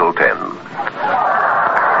 minutes until 10.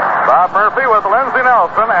 Bob Murphy with Lindsey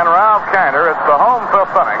Nelson and Ralph Kiner. It's the home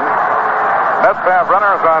fifth inning. Mets have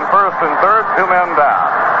runners on first and third, 2 men down.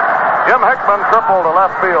 Jim Hickman tripled to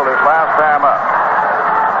left field his last time up.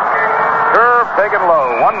 Curve taken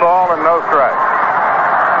low, 1 ball and no strikes.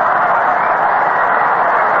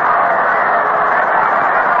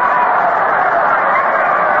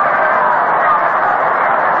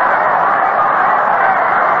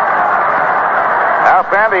 Now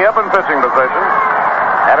Sandy up in pitching position.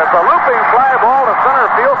 And it's a looping fly ball to center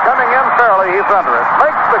field, coming in fairly. He's under it.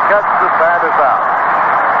 Makes the catch. The side is out.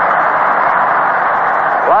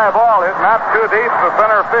 Fly ball hit not too deep to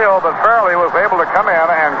center field, but Fairley was able to come in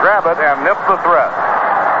and grab it and nip the thread.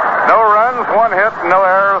 No runs, 1 hit, no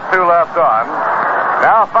errors, 2 left on.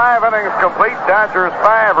 Now 5 innings complete. Dodgers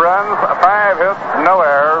 5 runs, 5 hits, no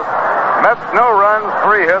errors. Mets no runs,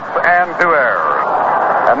 3 hits, and 2 errors.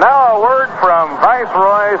 And now a word from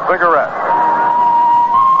Viceroy Cigarettes.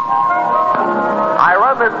 I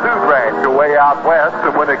run this zoo ranch away out west,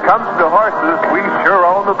 and when it comes to horses, we sure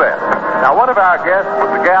own the best. Now, one of our guests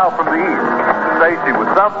was a gal from the east. To say she was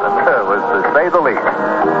something was to say the least.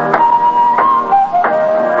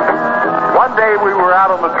 One day we were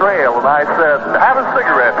out on the trail, and I said, "Have a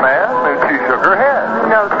cigarette, man," and she shook her head.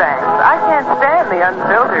 No, thanks. I can't stand the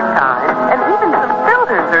unfiltered kind. And even some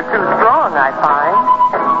filters are too strong, I find.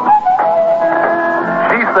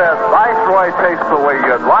 She said, "Viceroy tastes the way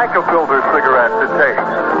you'd like a filter cigarette to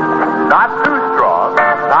taste. Not too strong,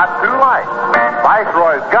 not too light.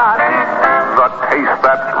 Viceroy's got the taste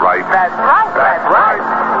that's right." That's right. That's right.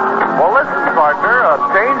 Well, listen, partner,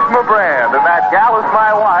 I've changed my brand, and that gal is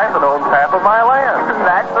my wife and owns half of my land.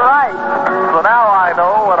 That's right. So now I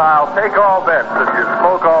know, and I'll take all bets. If you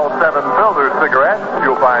smoke all 7 filter cigarettes,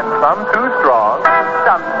 you'll find some too strong,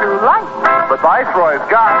 Some too light. but Viceroy's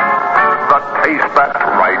got the taste that's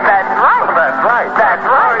right. That's right. That's right. That's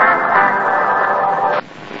right.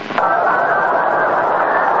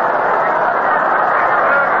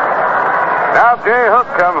 Now Jay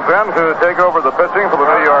Hook comes in to take over the pitching for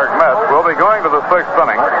the New York Mets. We'll be going to the 6th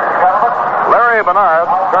inning. Larry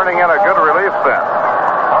Bernard turning in a good relief stint.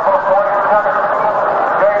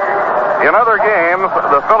 In other games,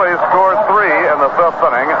 the Phillies scored 3 in the 5th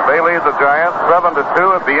inning. They lead the Giants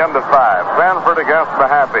 7-2 at the end of 5. Sanford against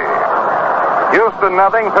Mahaffey. Houston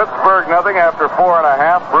nothing, Pittsburgh nothing after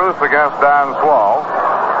 4.5. Bruce against Don Swall.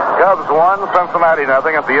 Cubs 1, Cincinnati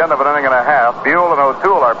nothing at the end of an inning and a half. Buell and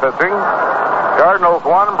O'Toole are pitching. Cardinals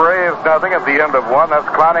 1, Braves nothing at the end of 1. That's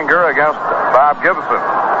Cloninger against Bob Gibson.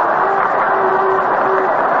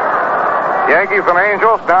 Yankees and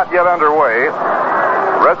Angels not yet underway.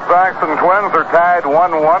 Red Sox and Twins are tied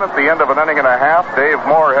 1-1 at the end of an inning and a half. Dave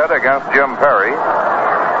Moorhead against Jim Perry.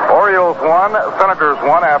 Orioles 1, Senators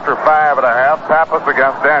 1 after 5.5. Pappas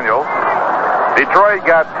against Daniels. Detroit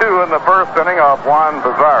got 2 in the first inning off Juan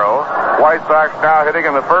Pizarro. White Sox now hitting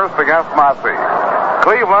in the first against Mossy.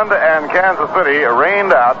 Cleveland and Kansas City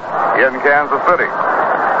rained out in Kansas City.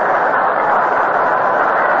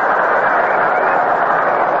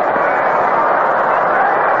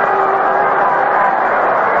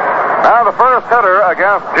 Now the first hitter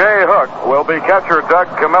against Jay Hook will be catcher Doug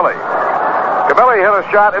Camilli. Camilli hit a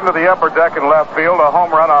shot into the upper deck in left field, a home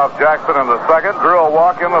run off Jackson in the second, drew a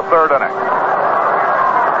walk in the third inning.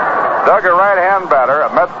 Doug, a right-hand batter,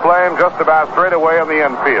 Mets play him just about straight away in the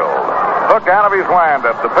infield. Hook out of his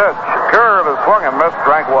windup. The pitch, curve is swung and missed,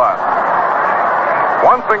 strike one.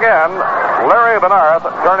 Once again, Larry Benarth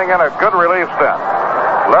turning in a good relief stint.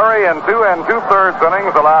 Larry in 2 2/3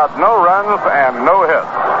 innings allowed no runs and no hits.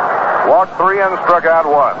 Walked 3 and struck out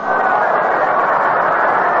 1.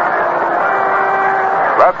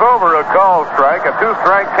 That's over a called strike, a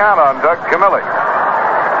 2-strike count on Doug Camilli.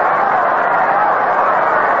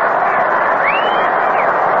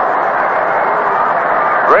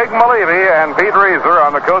 Greg Malevy and Pete Reeser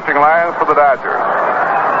on the coaching lines for the Dodgers.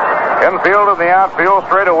 Infield and the outfield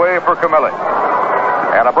straight away for Camilli.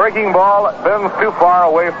 And a breaking ball bends too far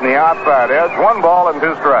away from the outside edge. 1 ball and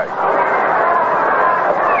 2 strikes.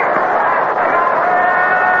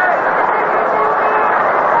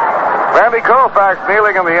 Sandy Koufax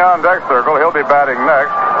kneeling in the on-deck circle. He'll be batting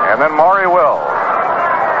next. And then Maury Wills.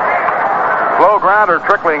 Slow grounder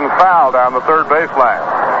trickling foul down the third baseline.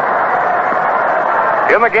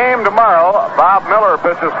 In the game tomorrow, Bob Miller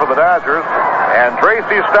pitches for the Dodgers and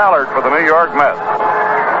Tracy Stallard for the New York Mets.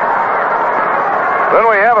 Then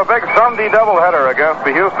we have a big Sunday doubleheader against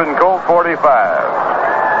the Houston Colt 45.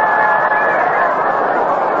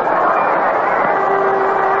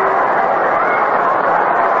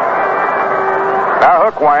 Now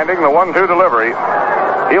Hook winding the 1-2 delivery.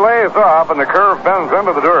 He lays off and the curve bends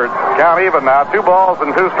into the dirt. Count even now. 2 balls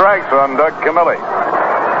and 2 strikes on Doug Camilli.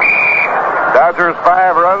 Dodgers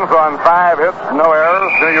 5 runs on 5 hits, no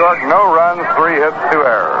errors. New York, no runs, 3 hits, 2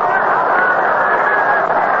 errors.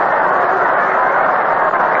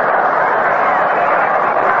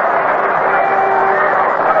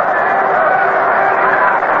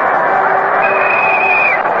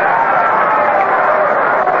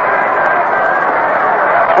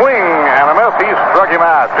 Swing and a miss. He struck him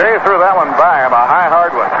out. Jay threw that one by him, a high,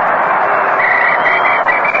 hard one.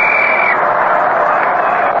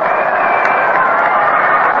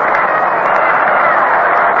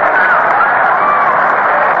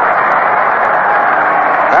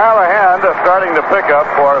 Starting to pick up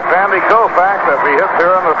for Sandy Koufax as he hits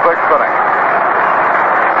here in the 6th inning.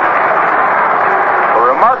 The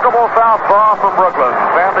remarkable southpaw from Brooklyn,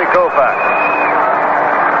 Sandy Koufax.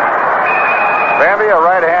 Sandy, a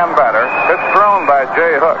right-hand batter, pitch thrown by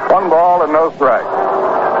Jay Hook. 1 ball and no strike.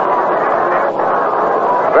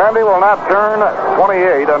 Sandy will not turn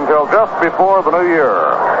 28 until just before the new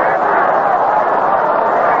year.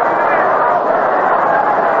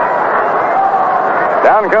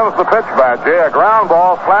 Down comes the pitch by Jay. A ground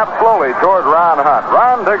ball slapped slowly toward Ron Hunt.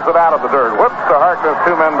 Ron digs it out of the dirt. Whips to Harkness,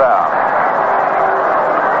 2 men down.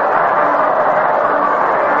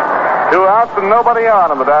 2 outs and nobody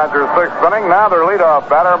on in the Dodgers' 6th inning. Now their leadoff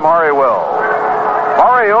batter, Maury Wills.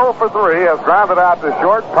 Maury 0 for 3 has grounded out to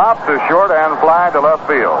short, popped to short, and fly to left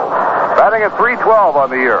field. Batting at .312 on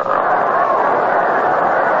the year.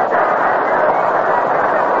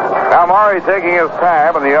 Now Maury taking his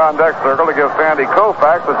time in the on-deck circle to give Sandy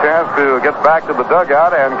Koufax a chance to get back to the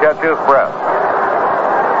dugout and catch his breath.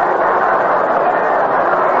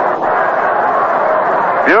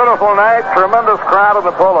 Beautiful night, tremendous crowd in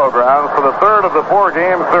the Polo Grounds for the 3rd of the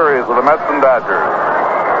 4-game series of the Mets and Dodgers.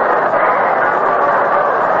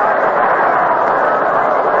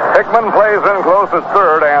 Hickman plays in close at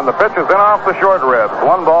third, and the pitch is in off the short ribs.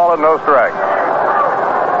 1 ball and no strike.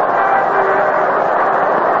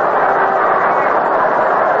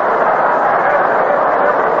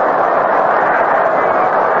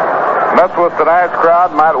 Mets with tonight's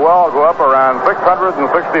crowd might well go up around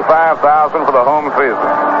 665,000 for the home season.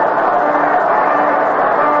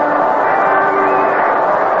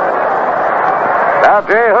 Now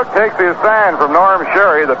Jay Hook takes his sign from Norm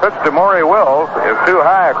Sherry. The pitch to Maury Wills is too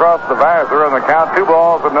high across the visor, and the count 2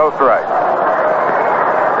 balls and no strikes.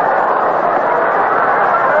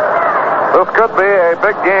 This could be a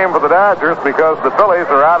big game for the Dodgers because the Phillies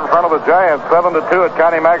are out in front of the Giants 7-2 at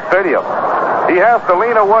Connie Mack Stadium. He has to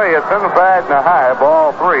lean away. It's inside and a high.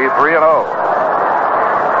 Ball 3, 3-0.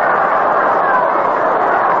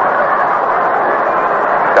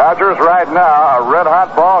 Dodgers right now a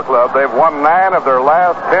red-hot ball club. They've won 9 of their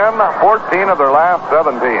last 10, 14 of their last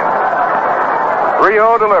 17.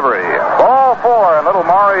 3-0 delivery. Ball 4, and little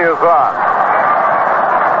Maury is on.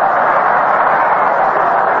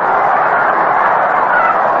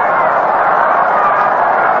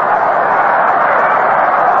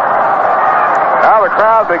 Well, the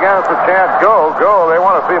crowd begins to chant, "Go, go." They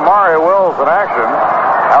want to see Maury Wills in action.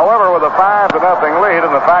 However, with a 5-0 lead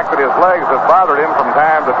and the fact that his legs have bothered him from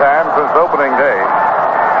time to time since opening day,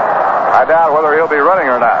 I doubt whether he'll be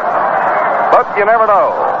running or not. But you never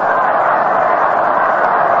know.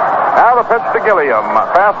 Now the pitch to Gilliam.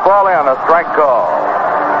 Fastball in, a strike call.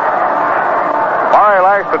 Maury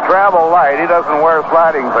likes to travel light. He doesn't wear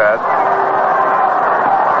sliding pads.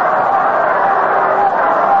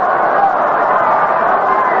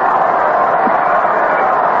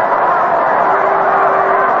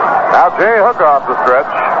 Now Jay Hook off the stretch.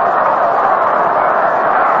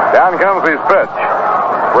 Down comes his pitch.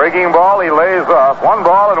 Breaking ball, he lays off. 1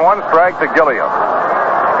 ball and 1 strike to Gilliam.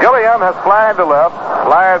 Gilliam has flied to left,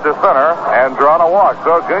 flied to center, and drawn a walk.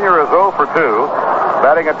 So Junior is 0 for 2,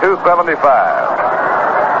 batting at .275.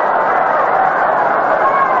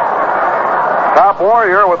 Top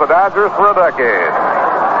warrior with the Dodgers for a decade.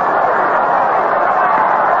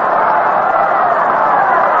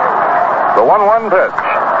 The 1-1 pitch.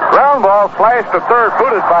 Ground ball slashed to third,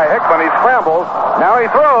 booted by Hickman. He scrambles. Now he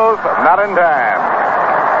throws, not in time.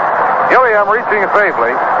 Gilliam reaching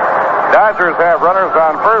safely. Dodgers have runners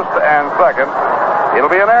on first and second. It'll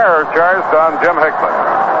be an error charged on Jim Hickman.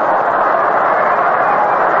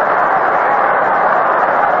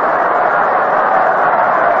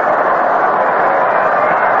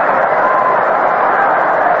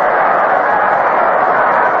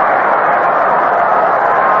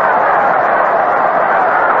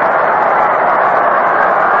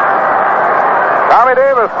 Tommy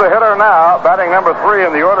Davis, the hitter now, batting number 3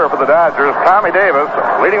 in the order for the Dodgers. Tommy Davis,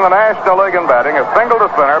 leading the National League in batting, a single to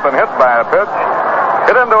center, been hit by a pitch,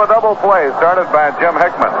 hit into a double play started by Jim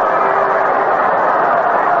Hickman.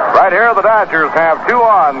 Right here, the Dodgers have 2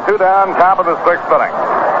 on, 2 down, top of the 6th inning.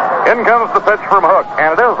 In comes the pitch from Hook,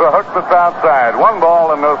 and it is a Hook that's outside. 1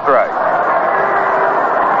 ball and no strike.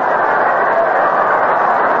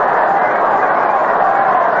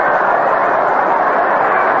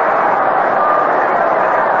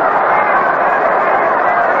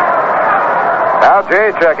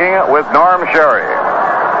 Jay checking with Norm Sherry.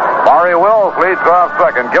 Maury Wills leads off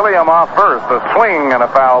second. Gilliam off first. A swing and a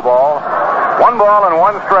foul ball. 1 ball and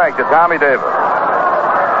 1 strike to Tommy Davis.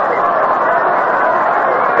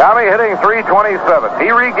 Tommy hitting .327.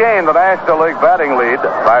 He regained the National League batting lead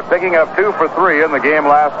by picking up 2 for 3 in the game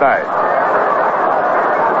last night.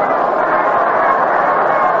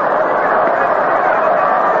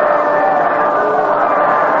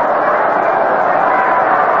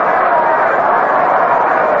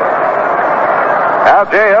 Now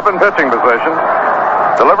Jay up in pitching position.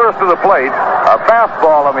 Delivers to the plate. A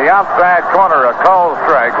fastball on the outside corner. A called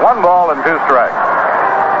strike. 1 ball and 2 strikes.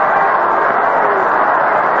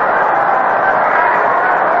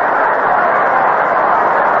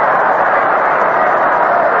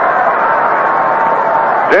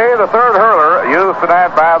 Jay, the third hurler, used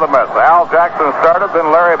tonight by the Mets. Al Jackson started, then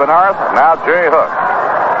Larry Bernarth. Now Jay Hook.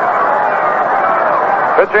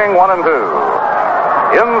 Pitching 1 and 2.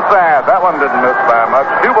 Inside. That one didn't miss by much.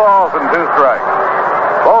 2 balls and 2 strikes.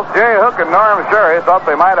 Both Jay Hook and Norm Sherry thought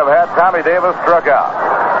they might have had Tommy Davis struck out.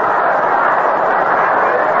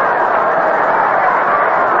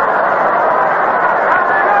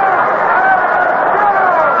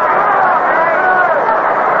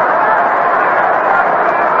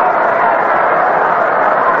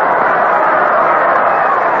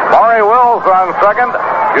 Maury Wills on second.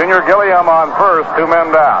 Junior Gilliam on first. 2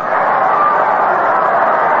 men down.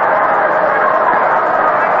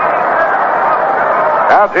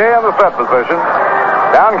 Now Jay in the set position.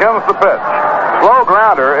 Down comes the pitch. Slow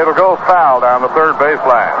grounder. It'll go foul down the third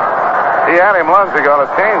baseline. He had him lunging on a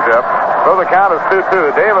changeup. So the count is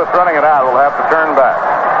 2-2. Davis running it out will have to turn back.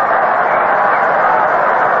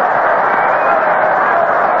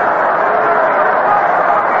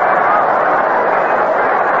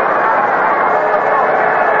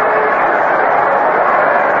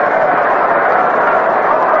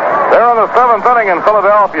 They're in the 7th inning in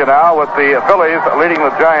Philadelphia now with the Phillies leading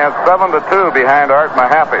the Giants 7-2 behind Art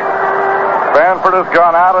Mahaffey. Stanford has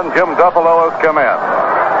gone out and Jim Duffalo has come in.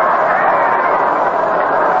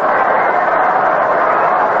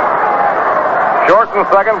 Short and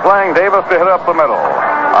second playing Davis to hit up the middle.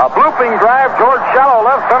 A blooping drive towards shallow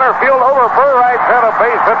left center field over Burr right head, a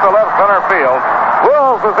base hit to left center field.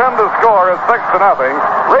 Wills is in to score at 6-0.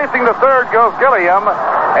 Racing to third goes Gilliam.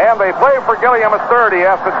 And they play for Gilliam at third. He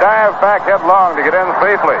has to dive back headlong to get in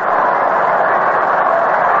safely.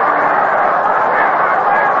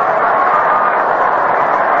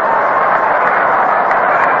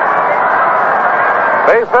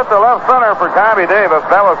 Base hit to left center for Tommy Davis.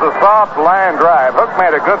 That was a soft line drive. Hook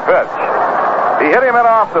made a good pitch. He hit him in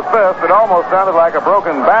off the fist. It almost sounded like a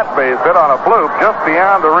broken bat base hit on a fluke just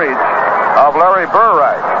beyond the reach of Larry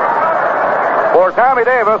Burright. For Tommy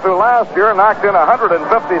Davis, who last year knocked in 153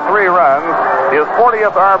 runs, his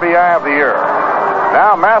 40th RBI of the year.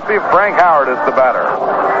 Now massive Frank Howard is the batter.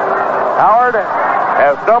 Howard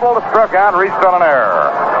has doubled, struck out, reached on an error.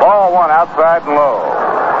 Ball one outside and low.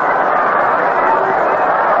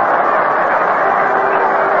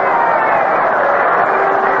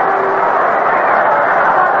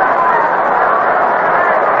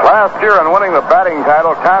 Last year in winning the batting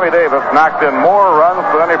title, Tommy Davis knocked in more runs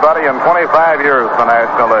than anybody in 25 years in the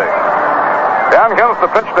National League. Down comes the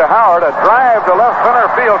pitch to Howard, a drive to left center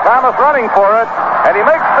field. Thomas running for it, and he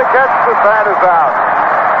makes the catch. The side is out.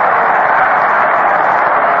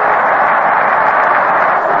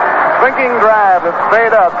 Sinking drive that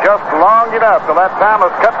stayed up just long enough to let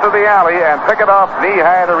Thomas cut to the alley and pick it off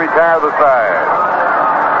knee-high to retire the side.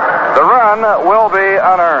 The run will be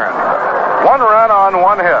unearned. 1 run on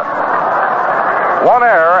 1 hit. 1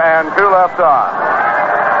 error and 2 left on.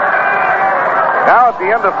 Now at the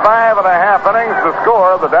end of 5 1/2 innings, the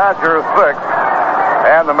score, the Dodgers 6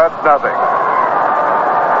 and the Mets nothing.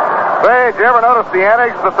 Say, did you ever notice the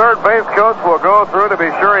antics the third base coach will go through to be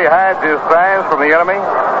sure he hides his signs from the enemy?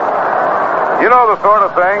 You know the sort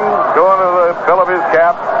of thing, going to the fill of his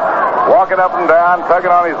cap, walking up and down, tugging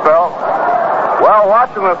on his belt. Well,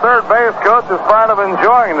 watching the third base coach is part of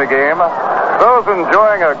enjoying the game. So's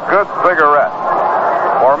enjoying a good cigarette.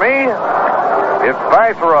 For me, it's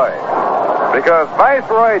Viceroy. Because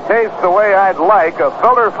Viceroy tastes the way I'd like a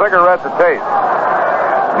filter cigarette to taste.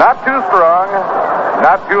 Not too strong,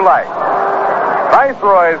 not too light.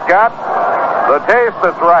 Viceroy's got the taste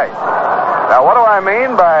that's right. Now, what do I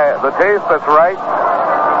mean by the taste that's right?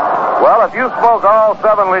 Well, if you smoke all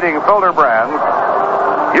 7 leading filter brands,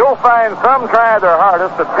 you'll find some try their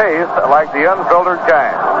hardest to taste like the unfiltered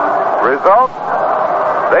kind. Result?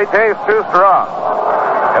 They taste too strong.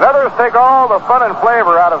 And others take all the fun and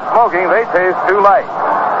flavor out of smoking. They taste too light.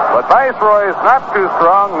 But Viceroy's not too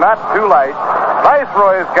strong, not too light.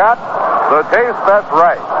 Viceroy's got the taste that's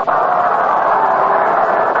right.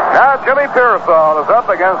 Now Jimmy Pearsall is up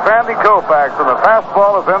against Sandy Koufax, and the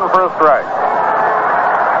fastball is in for a strike.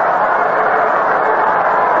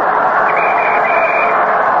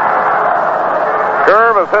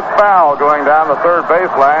 Curve is hit foul going down the third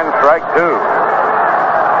baseline, strike 2.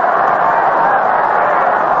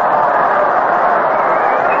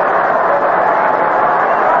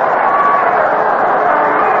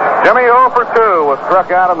 Jimmy 0 for 2 was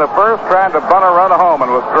struck out in the first, trying to bunt a run home,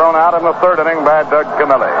 and was thrown out in the third inning by Doug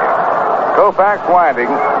Camilli. Koufax winding.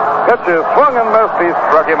 Pitches swung and missed. He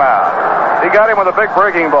struck him out. He got him with a big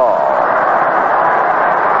breaking ball.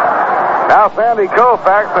 Now Sandy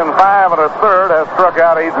Koufax in 5 1/3 has struck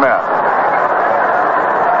out 8 men.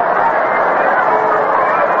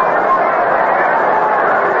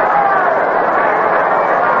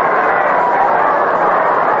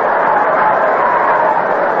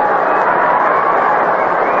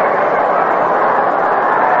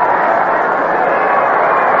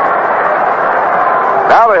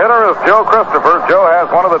 Now the hitter is Joe Christopher. Joe has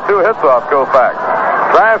one of the 2 hits off Koufax.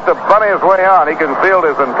 Tries to bunt his way on. He concealed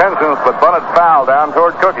his intentions, but bunted foul down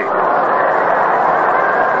toward Cookie.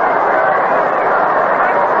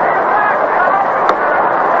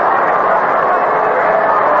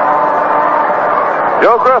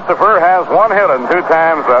 Joe Christopher has 1 hit and 2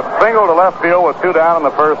 times up. Single to left field with 2 down in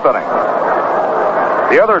the first inning.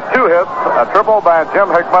 The other 2 hits, a triple by Jim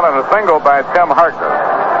Hickman and a single by Tim Harkness.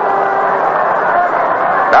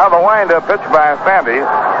 Now the wind-up pitch by Sandy.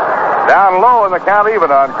 Down low in the count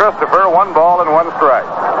even on Christopher. 1 ball and 1 strike.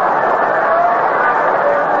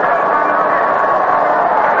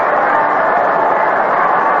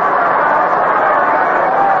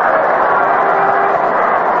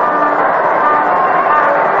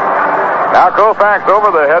 Now Koufax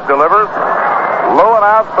over the head delivers. Low and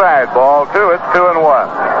outside. Ball 2. It's 2-1.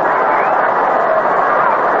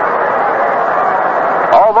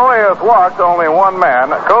 Although he has walked only 1 man,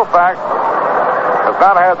 Koufax has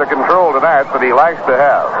not had the control tonight that he likes to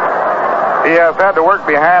have. He has had to work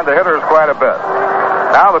behind the hitters quite a bit.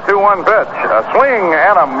 Now the 2-1 pitch. A swing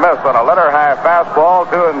and a miss on a letter-high fastball,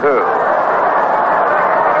 2-2.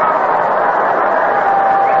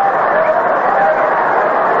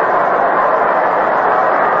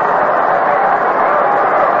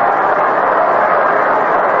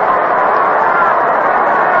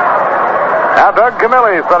 Now Doug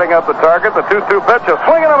Camilli setting up the target. The 2-2 pitch, a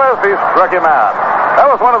swing and a miss. He struck him out. That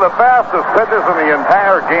was one of the fastest pitches in the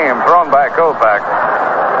entire game thrown by Koufax.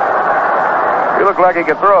 He looked like he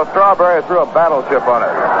could throw a strawberry through a battleship on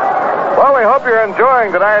it. Well, we hope you're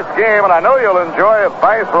enjoying tonight's game, and I know you'll enjoy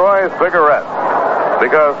Viceroy cigarettes.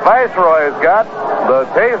 Because Viceroy's got the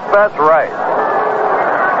taste that's right.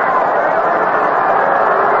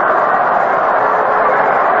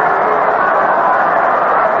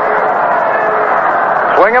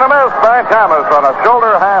 Swing and a miss by Thomas on a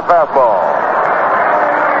shoulder half fastball.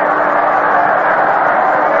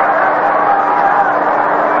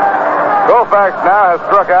 Koufax now has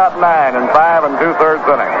struck out 9 in 5 2/3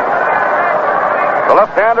 innings. The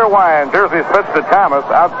left-hander winds. Here's his pitch to Thomas,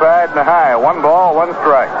 outside and high. 1 ball, 1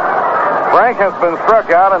 strike. Frank has been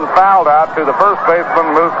struck out and fouled out to the first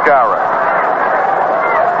baseman, Moose Skowron.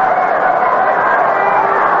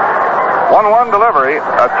 1-1 delivery.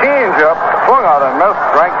 A changeup swung on and missed.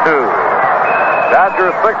 Strike 2.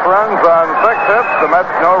 Dodgers 6 runs on 6 hits. The Mets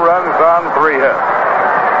no runs on 3 hits.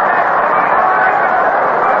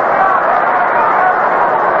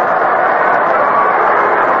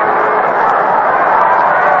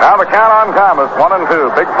 Now the count on Thomas, 1-2.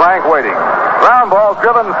 Big Frank waiting. Ground ball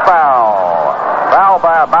driven foul. Foul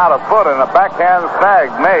by about a foot and a backhand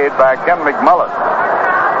snag made by Ken McMullen.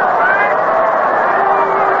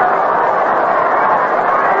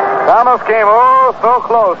 Thomas came so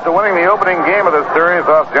close to winning the opening game of the series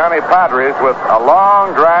off Johnny Padres with a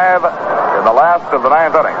long drive in the last of the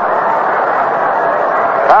 9th inning.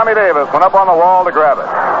 Tommy Davis went up on the wall to grab it.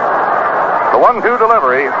 The 1-2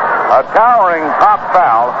 delivery, a towering pop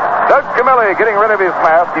foul. Doug Camilli getting rid of his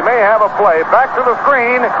mask. He may have a play. Back to the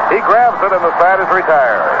screen. He grabs it and the side is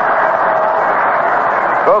retired.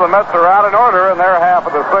 So the Mets are out in order in their half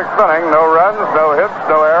of the 6th inning. No runs, no hits,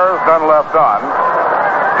 no errors, none left on.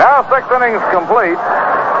 Now 6 innings complete.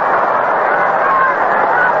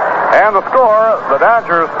 And the score, the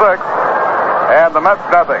Dodgers 6 and the Mets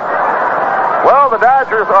nothing. Well, the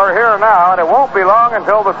Dodgers are here now, and it won't be long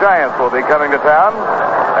until the Giants will be coming to town.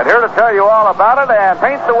 And here to tell you all about it and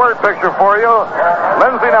paint the word picture for you,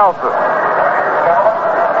 Lindsey Nelson.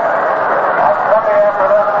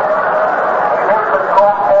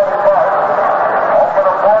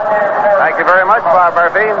 Thank you very much, Bob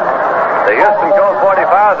Murphy. The Houston Colt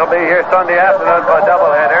 45s will be here Sunday afternoon for a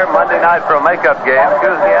doubleheader, Monday night for a makeup game,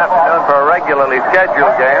 Tuesday afternoon for a regularly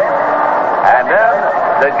scheduled game, and then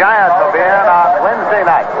the Giants will be in on Wednesday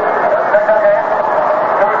night.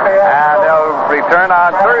 And they'll return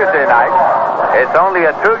on Thursday night. It's only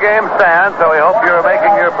a 2-game stand, so we hope you're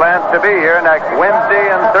making your plans to be here next Wednesday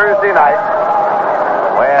and Thursday night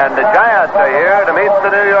when the Giants are here to meet the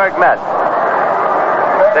New York Mets.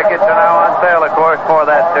 Tickets are now on sale, of course, for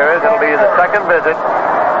that series. It'll be the 2nd visit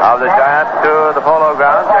of the Giants to the Polo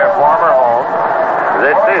Grounds, their former home,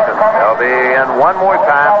 this season. They'll be in one more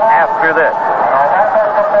time after this.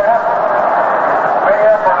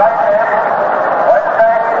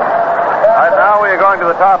 Right now we are going to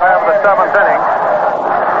the top half of the 7th inning.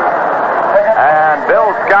 And Bill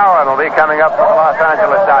Skowron will be coming up for the Los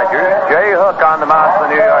Angeles Dodgers. Jay Hook on the mound for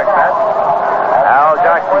the New York Mets. Al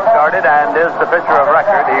Jackson started and is the pitcher of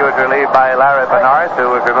record. He was relieved by Larry Bernard, who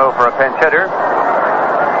was removed for a pinch hitter.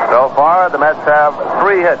 So far, the Mets have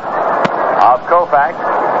 3 hits off Koufax.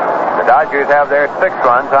 The Dodgers have their 6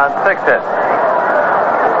 runs on 6 hits.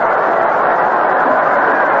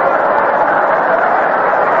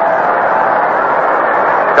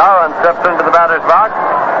 Skowron steps into the batter's box.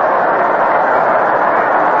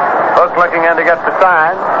 Hook looking in to get the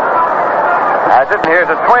sign. Has it, and here's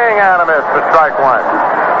a swing and a miss for strike 1.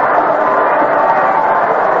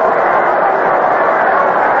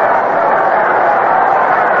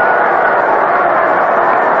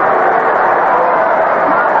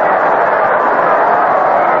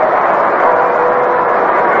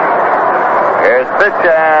 Here's the pitch,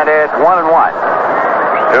 and it's 1-1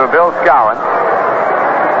 to Bill Skowron.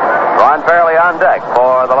 Ron Fairley on deck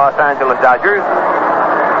for the Los Angeles Dodgers.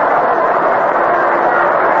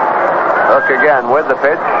 Hook again with the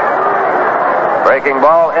pitch. Breaking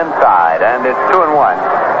ball inside, and it's 2-1.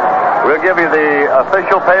 We'll give you the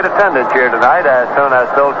official paid attendance here tonight as soon as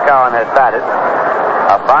Bill Skowron has batted.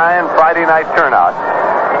 A fine Friday night turnout.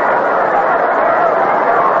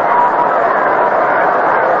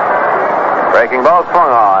 Breaking ball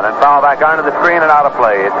swung on and foul back onto the screen and out of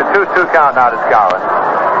play. It's a 2-2 count now to Skowron.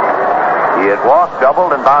 He had walked,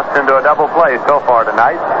 doubled, and bounced into a double play so far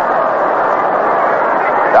tonight.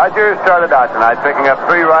 Dodgers started out tonight picking up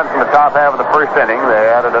 3 runs in the top half of the 1st inning. They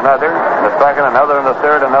added another in the 2nd, another in the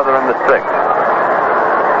 3rd, another in the 6th.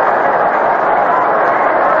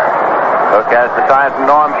 Hook has the sign from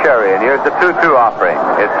Norm Sherry, and here's the 2-2 offering.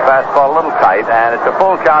 It's fastball a little tight, and it's a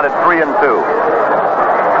full count at 3-2.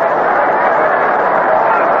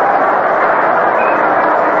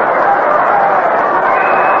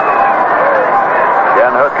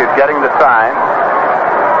 getting the sign.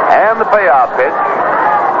 And the payoff pitch.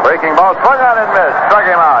 Breaking ball, swung on and missed. Struck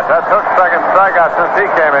him out. That's Hook's second strikeout since he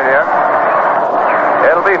came in here.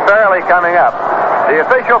 It'll be Fairley coming up. The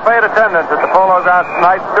official paid attendance at the Polo Grounds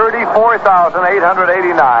tonight,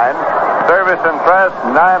 34,889. Service and press,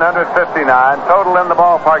 959. Total in the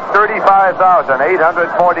ballpark,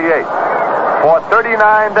 35,848. For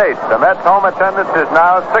 39 dates, the Mets home attendance is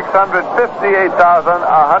now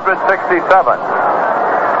 658,167.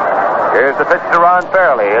 Here's the pitch to Ron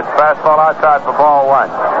Fairley. It's fastball outside for ball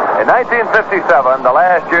one. In 1957, the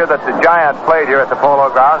last year that the Giants played here at the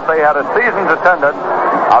Polo Grounds, they had a season's attendance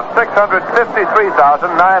of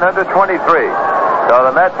 653,923. So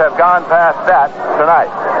the Mets have gone past that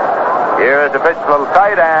tonight. Here is the pitch, a little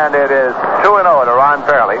tight, and it is 2-0 to Ron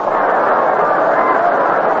Fairley.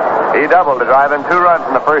 He doubled to drive in 2 runs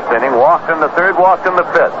in the first inning, walked in the third, walked in the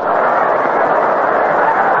fifth.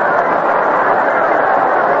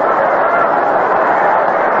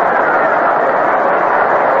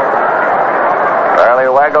 Fairley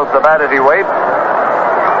waggles the bat as he waits.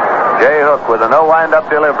 Jay Hook with a no wind-up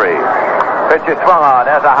delivery. Pitch is swung on.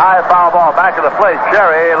 Has a high foul ball back of the plate.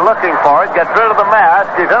 Sherry looking for it. Gets rid of the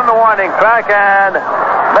mask. He's in the warning track and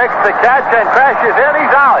makes the catch and crashes in.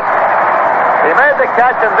 He's out. He made the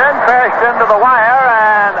catch and then crashed into the wire,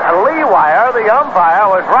 and Lee Wire, the umpire,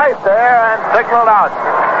 was right there and signaled out.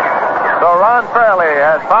 So Ron Fairley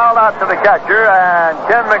has fouled out to the catcher, and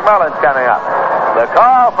Ken McMillan's coming up. The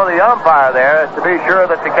call for the umpire there is to be sure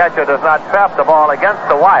that the catcher does not trap the ball against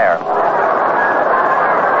the wire.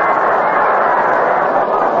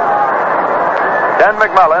 Ken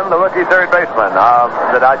McMillan, the rookie third baseman of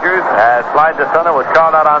the Dodgers, has slid to center, was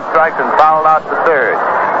called out on strikes, and fouled out to third.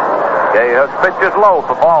 Jay Hook's pitch is low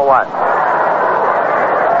for ball one.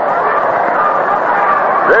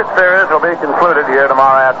 This series will be concluded here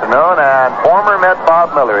tomorrow afternoon, and former Met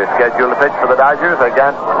Bob Miller is scheduled to pitch for the Dodgers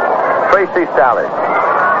against Tracy Stallard.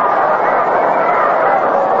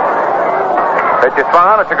 Pitch is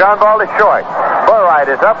swung on. It's a ground ball to short.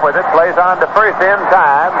 Bullwright is up with it, plays on to first in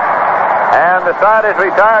time. And the side is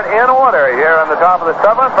retired in order here on the top of the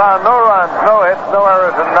seventh on no runs, no hits, no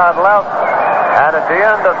errors, and none left. And at the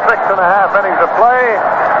end of 6.5 innings of play,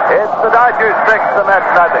 it's the Dodgers 6, the Mets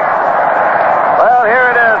nothing. Well, here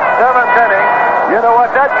it is, 7th inning. You know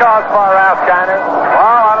what that calls for, Ralph Kiner?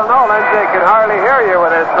 Well, I don't know, Lindsay. I can hardly hear you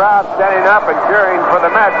with this crowd standing up and cheering for the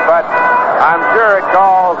Mets, but I'm sure it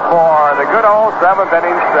calls for the good old 7th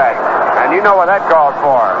inning stretch. And you know what that calls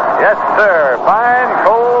for. Yes, sir. Fine,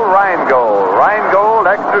 cold Rheingold. Rheingold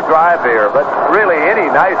extra dry beer. But really, any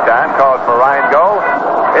nice time calls for Rheingold.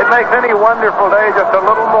 It makes any wonderful day just a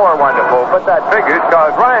little more wonderful. But that figures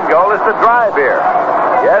because Rheingold is the dry beer.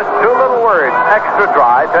 Yes, 2 little words, extra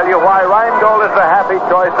dry, tell you why Rheingold is the happy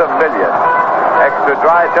choice of millions. Extra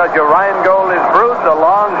dry tells you Rheingold is brewed the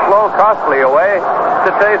long, slow, costly way to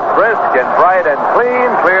taste brisk and bright and clean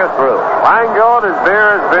clear through. Rheingold is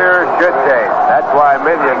beer should taste. That's why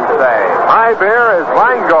millions say, my beer is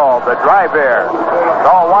Rheingold, the dry beer.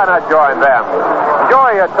 So why not join them?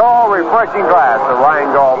 Enjoy a tall, refreshing glass of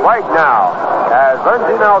Rheingold right now as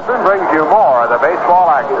Lindsey Nelson brings you more of the baseball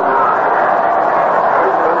action.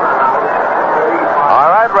 All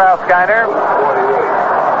right, Ralph Kiner.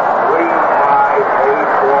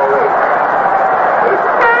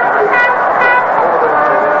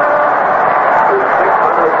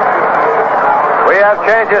 We have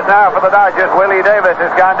changes now for the Dodgers. Willie Davis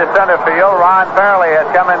has gone to center field. Ron Fairley has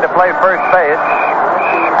come in to play first base.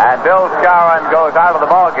 And Bill Skowron goes out of the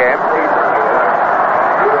ball game.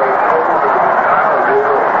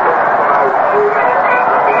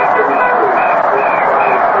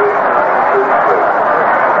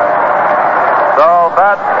 So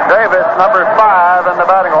that's Davis, number 5 in the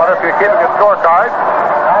batting order, if you're keeping a scorecard.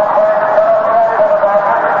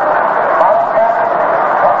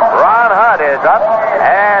 Ron Hunt is up,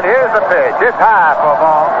 and here's the pitch. It's high for a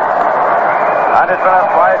ball. Hunt has been up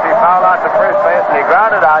twice. He fouled out to first base, and he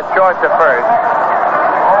grounded out short to first.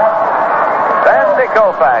 Sandy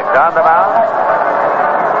Koufax on the mound.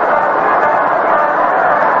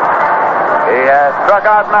 He has struck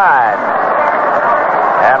out 9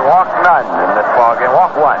 and walked none in this ball game.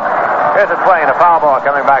 Walked 1. Here's a swing, a foul ball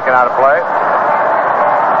coming back and out of play.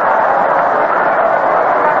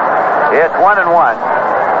 It's 1-1.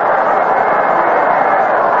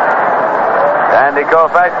 Sandy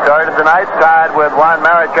Koufax started tonight tied with Juan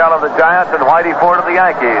Marichal of the Giants and Whitey Ford of the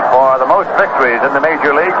Yankees for the most victories in the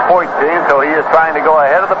major leagues, 14. So he is trying to go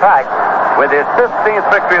ahead of the pack with his 15th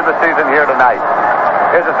victory of the season here tonight.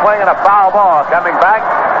 Here's a swing and a foul ball coming back.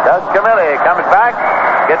 Doug Camilli comes back,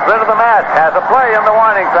 gets rid of the mask, has a play in the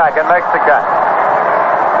warning track, and makes the catch.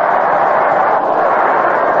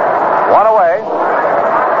 One away.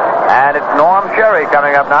 And it's Norm Sherry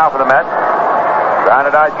coming up now for the Mets.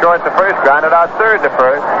 Grounded out short to first, grounded out third to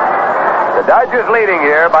first. The Dodgers leading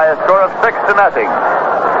here by a score of 6-0.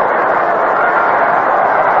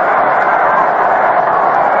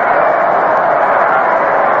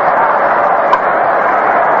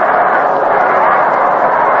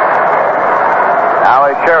 Now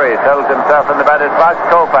as Sherry settles himself in the batter's box,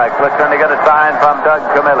 Koufax looks in to get a sign from Doug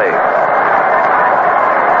Camilli.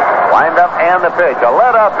 Wind up and the pitch. A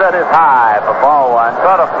let up that is high for ball one.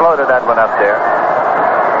 Sort of floated that one up there.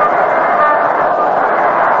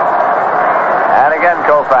 And again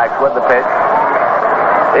Koufax with the pitch.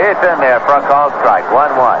 It's in there for a called strike.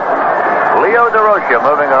 1-1. Leo DeRocha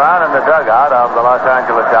moving around in the dugout of the Los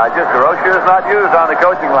Angeles Dodgers. DeRocha is not used on the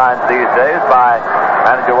coaching lines these days by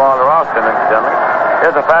manager Walter Austin, incidentally.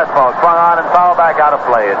 Here's a fastball swung on and foul back out of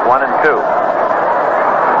play. It's 1-2.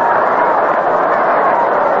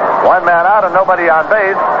 One man out and nobody on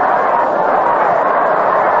base.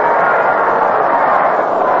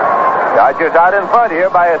 Dodgers out in front here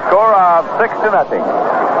by a score of 6-0.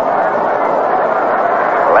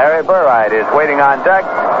 Larry Burright is waiting on deck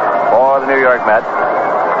for the New York Mets.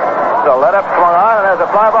 So let up swung on and has a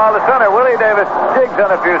fly ball to center. Willie Davis jigs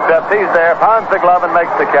on a few steps. He's there, pounds the glove and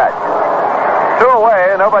makes the catch. Two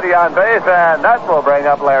away, nobody on base, and that will bring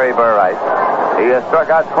up Larry Burright. He has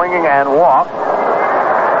struck out swinging and walked.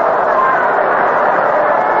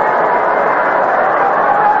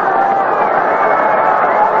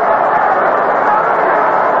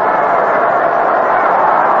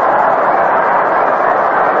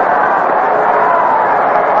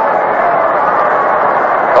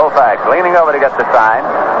 Leaning over to get the sign.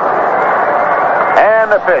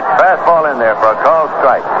 And the pitch. Fastball in there for a called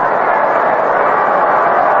strike.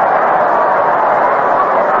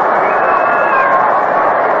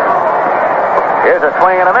 Here's a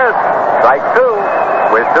swing and a miss. Strike two.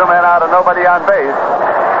 With two men out and nobody on base.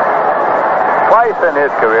 Twice in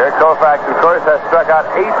his career, Koufax, of course, has struck out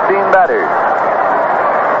 18 batters.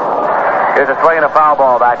 Here's a swing and a foul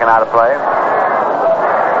ball back and out of play.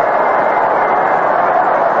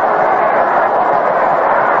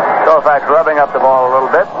 Koufax rubbing up the ball a little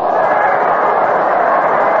bit.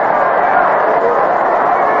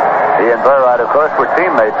 He and Burright, of course, were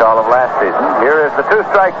teammates all of last season. Here is the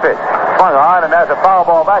two-strike pitch. Swung on, and there's a foul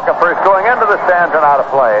ball back at first, going into the stands and out of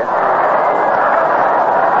play.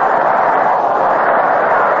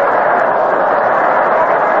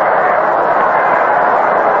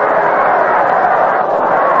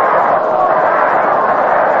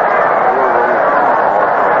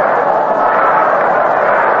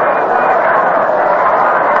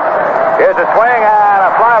 Here's a swing and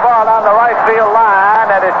a fly ball down the right field line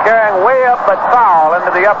that is carrying way up but foul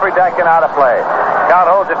into the upper deck and out of play. Count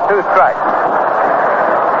holds it 2 strikes.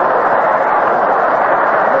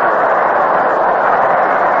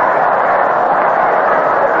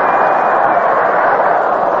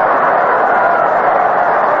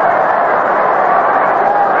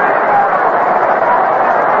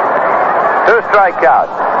 Two-strike count.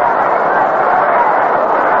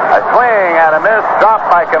 A swing and a miss,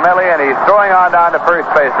 dropped by Camilli, and he's throwing on down to first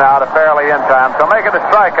base now to fairly in time. So make it a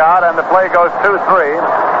strikeout, and the play goes 2-3.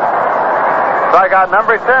 Strikeout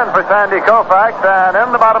number 10 for Sandy Koufax, and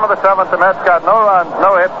in the bottom of the 7th, the Mets got no runs,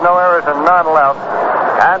 no hits, no errors, and none left.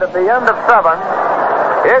 And at the end of 7,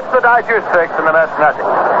 it's the Dodgers 6 and the Mets nothing.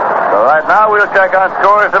 So right now we'll check on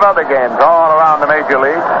scores of other games all around the Major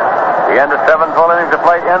League. The end of 7 full innings of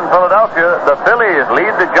play in Philadelphia. The Phillies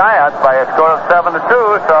lead the Giants by a score of 7-2.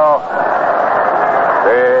 So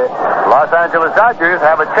the Los Angeles Dodgers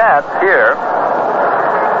have a chance here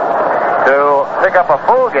to pick up a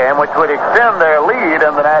full game, which would extend their lead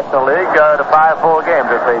in the National League to 5 full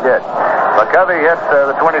games if they did. McCovey hit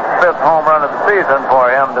the 25th home run of the season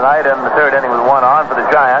for him tonight in the 3rd inning with 1 on for the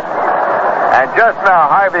Giants. And just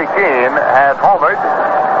now Harvey Keene has homered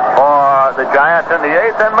for the Giants in the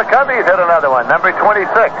 8th, and McCovey's hit another one, number 26,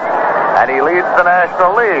 and he leads the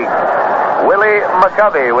National League. Willie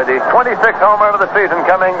McCovey with his 26th home run of the season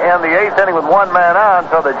coming in the 8th inning with 1 man on,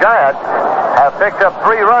 so the Giants have picked up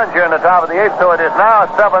 3 runs here in the top of the 8th, so it is now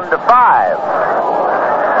 7-5.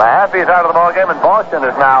 Mahaffey's out of the ballgame, and Boston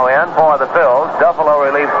is now in for the Phils. Duffalo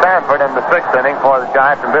relieves Stanford in the 6th inning for the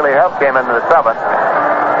Giants, and Billy Huff came into the 7th.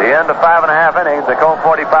 The end of 5.5 innings, the Colt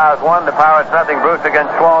 40 Pirates won, the Pirates nothing. Bruce against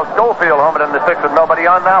Schwal. Schofield homered in the 6th with nobody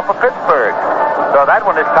on now for Pittsburgh. So that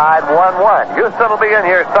one is tied 1-1. Houston will be in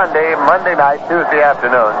here Sunday, Monday night, Tuesday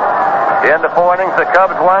afternoon. The end of 4 innings, the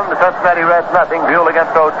Cubs won, the Cincinnati Reds nothing. Buell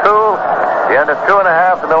against O'Toole. The end of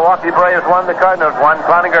 2.5, the Milwaukee Braves won, the Cardinals won.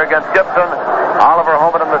 Cloninger against Gibson. Oliver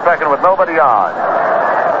homered in the 2nd with nobody on.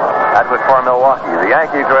 That was for Milwaukee. The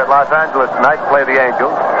Yankees are at Los Angeles tonight to play the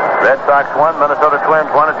Angels. Red Sox won. Minnesota Twins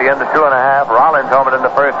won at the end of 2.5. Rollins homered in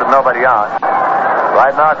the first with nobody on.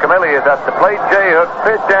 Right now, Camilli is at the plate. Jay Hook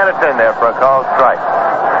pitch, and it's in there for a called strike.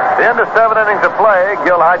 The end of 7 innings of play.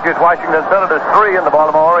 Gil Hodges, Washington Senators 3, and the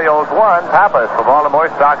Baltimore Orioles 1. Pappas for Baltimore,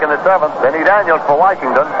 Stock in the 7th. Benny Daniels for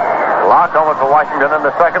Washington. Locke homered for Washington in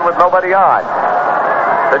the 2nd with nobody on.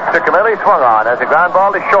 Pitch to Camilli, swung on as a ground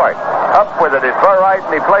ball to short. Up with it is for right,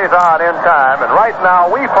 and he plays on in time. And right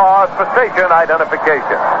now, we pause for station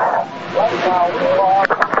identification.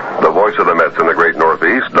 The voice of the Mets in the great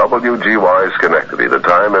Northeast, WGY Schenectady. The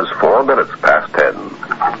time is 4 minutes past 10.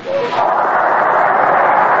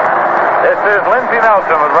 This is Lindsey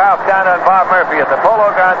Nelson with Ralph Kiner and Bob Murphy at the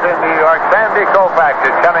Polo Grounds in New York. Sandy Koufax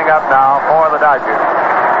is coming up now for the Dodgers.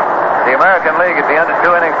 The American League at the end of 2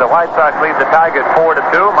 innings, the White Sox lead the Tigers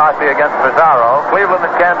 4-2. Mossy against Pizarro. Cleveland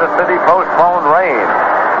and Kansas City postpone rain.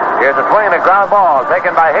 Here's a swing and a ground ball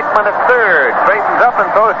taken by Hickman at third. Straightens up and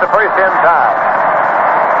throws to first in time.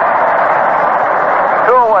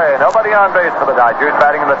 2 away. Nobody on base for the Dodgers.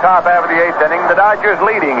 Batting in the top half of the 8th inning. The Dodgers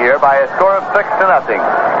leading here by a score of 6-0.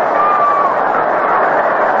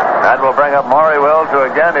 That will bring up Maury Wills, who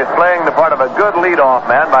again is playing the part of a good leadoff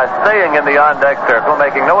man by staying in the on-deck circle,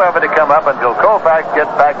 making no effort to come up until Koufax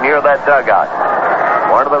gets back near that dugout.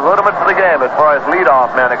 One of the rudiments of the game as far as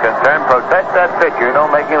leadoff men are concerned. Protect that pitcher.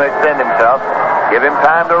 Don't make him extend himself. Give him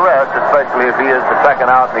time to rest, especially if he is the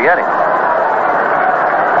second out in the inning.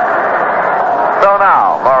 So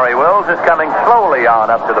now, Maury Wills is coming slowly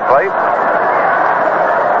on up to the plate.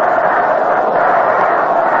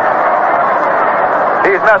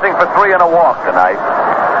 He's nothing for 3 and a walk tonight.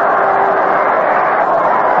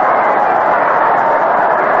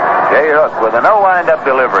 Jay Hook with a no wind-up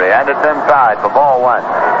delivery, and it's inside for ball 1.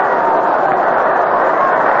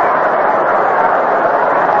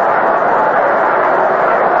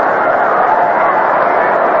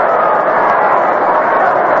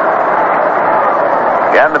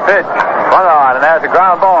 Again the pitch, swung on, and has a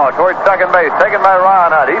ground ball towards second base, taken by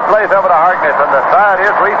Ron Hunt. He plays over to Harkness, and the side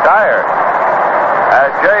is retired. As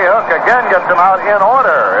Jay Hook again gets him out in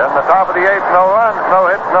order. In the top of the 8th, no runs, no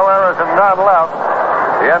hits, no errors, and none left.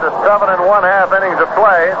 The end of 7 1/2 innings of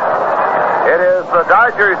play. It is the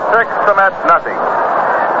Dodgers 6, the Mets nothing.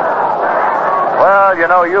 Well, you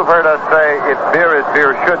know, you've heard us say, it's beer as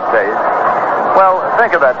beer should taste. Well,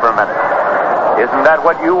 think of that for a minute. Isn't that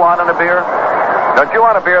what you want in a beer? Don't you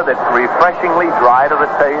want a beer that's refreshingly dry to the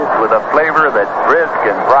taste with a flavor that's brisk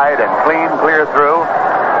and bright and clear through?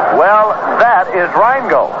 Well, that is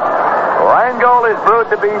Rheingold. Rheingold is brewed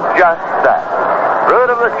to be just that.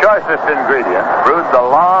 Brewed of the choicest ingredients, brewed the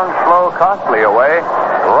long, slow, costly way.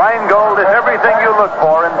 Rheingold is everything you look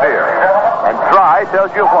for in beer. And dry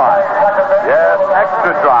tells you why. Yes,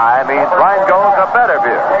 extra dry means Rheingold's a better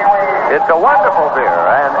beer. It's a wonderful beer,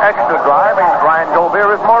 and extra dry means Rheingold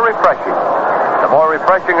beer is more refreshing. The more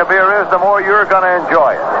refreshing a beer is, the more you're going to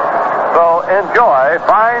enjoy it. So enjoy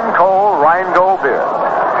fine, cold Rheingold beer.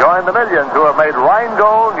 Join the millions who have made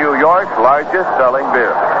Rheingold New York's largest selling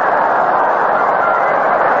beer.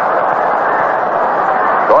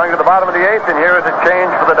 Going to the bottom of the 8th, and here is a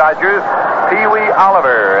change for the Dodgers. Pee Wee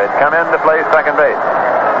Oliver has come in to play second base.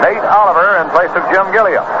 Nate Oliver in place of Jim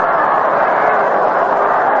Gilliam.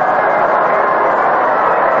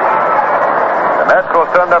 The Mets will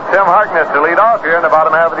send up Tim Harkness to lead off here in the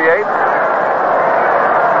bottom half of the 8th.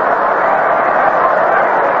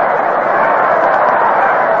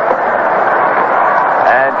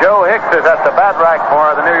 Joe Hicks is at the bat rack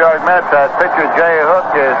for the New York Mets as pitcher Jay Hook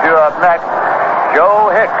is due up next. Joe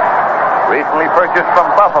Hicks, recently purchased from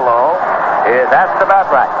Buffalo, is at the bat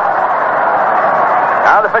rack.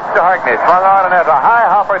 Now the pitch to Harkness, swung on and has a high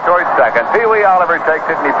hopper towards second. Pee Wee Oliver takes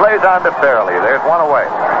it and he plays on to Fairley. There's one away.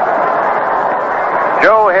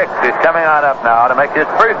 Joe Hicks is coming on up now to make his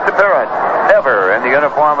first appearance ever in the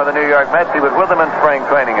uniform of the New York Mets. He was with them in spring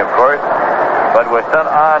training, of course, but was sent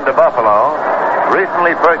on to Buffalo.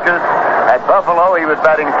 Recently purchased at Buffalo, he was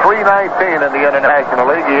batting .319 in the International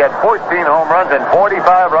League. He had 14 home runs and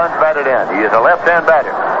 45 runs batted in. He is a left-hand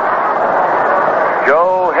batter.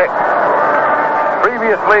 Joe Hicks.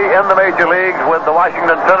 Previously in the major leagues with the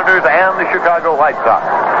Washington Senators and the Chicago White Sox.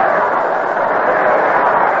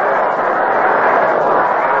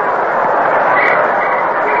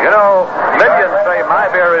 You know, millions say my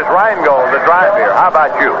beer is Rheingold, the dry beer. How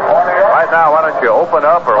about you? Right now, why don't you open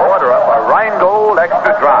up or order up a Rheingold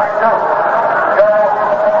Extra Dry?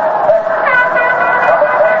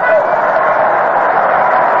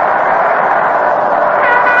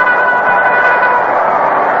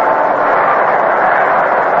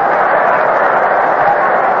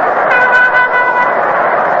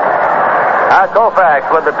 Now Koufax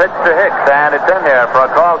with the pitch to Hicks, and it's in there for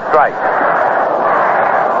a called strike.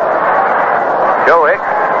 Joe Hicks,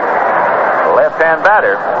 left-hand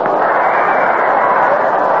batter.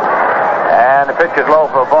 And the pitch is low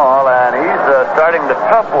for a ball, and he's starting the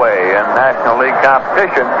tough way in National League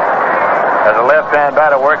competition as a left-hand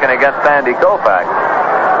batter working against Sandy Koufax.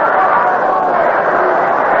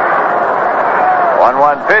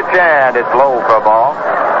 1-1 pitch, and it's low for a ball.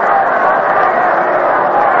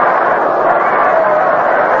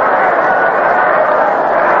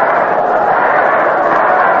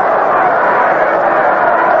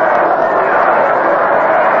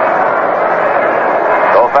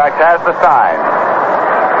 Koufax has the sign.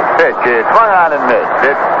 Pitch is swung on and missed.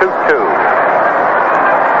 It's 2-2.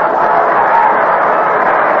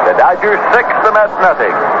 The Dodgers 6, the Mets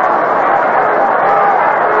nothing.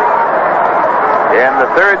 In the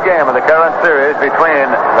third game of the current series between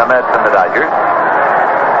the Mets and the Dodgers.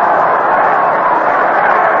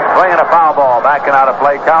 Swinging a foul ball, backing out of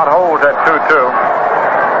play. Count holds at 2-2.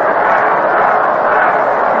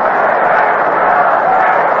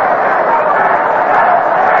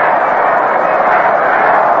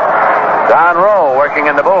 Don Rowe working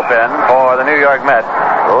in the bullpen for the New York Mets.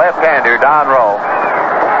 Left-hander Don Rowe.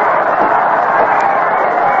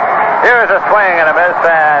 Here's a swing and a miss,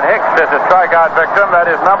 and Hicks is a strikeout victim. That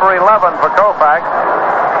is number 11 for Koufax.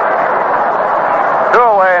 2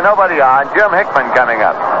 away, nobody on. Jim Hickman coming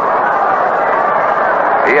up.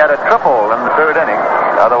 He had a triple in the third inning.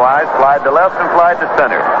 Otherwise, flied to left and flied to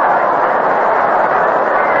center.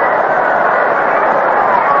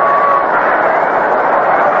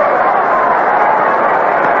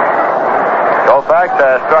 Koufax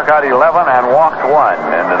struck out 11 and walked 1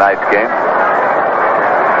 in tonight's game.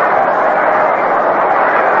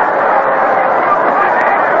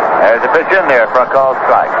 There's a pitch in there for a called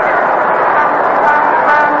strike.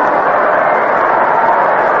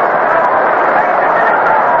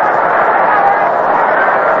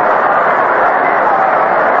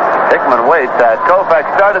 Hickman waits as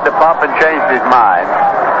Koufax started to pump and changed his mind.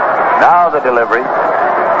 Now the delivery.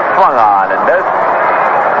 Swung on and missed.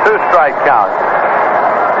 2-strike count.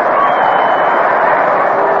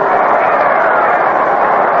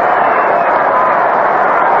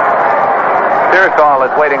 Pearsall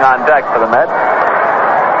is waiting on deck for the Mets.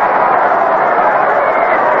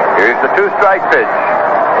 Here's the 2-strike pitch.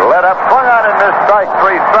 Let up, swung on and missed. Strike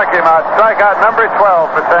 3, struck him out. Strikeout number 12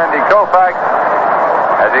 for Sandy Koufax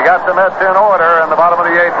as he got the Mets in order in the bottom of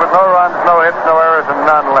the 8th with no runs, no hits, no errors, and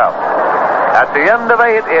none left. At the end of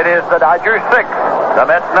 8, it is the Dodgers 6, the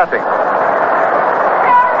Mets nothing.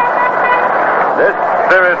 This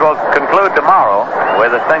series will conclude tomorrow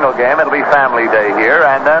with a single game. It'll be Family Day here,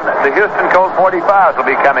 and then the Houston Colt 45s will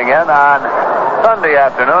be coming in on Sunday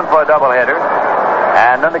afternoon for a doubleheader,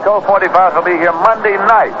 and then the Colt 45s will be here Monday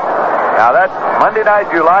night. Now that's Monday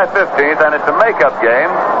night, July 15th, and it's a makeup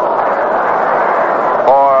game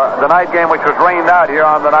for the night game which was rained out here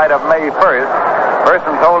on the night of May 1st.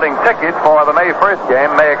 Persons holding tickets for the May 1st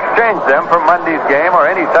game may exchange them for Monday's game or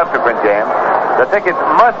any subsequent game. The tickets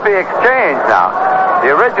must be exchanged now.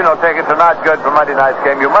 The original tickets are not good for Monday night's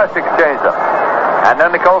game. You must exchange them. And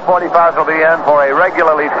then the Colt 45s will be in for a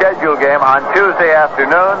regularly scheduled game on Tuesday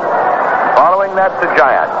afternoon. Following that, the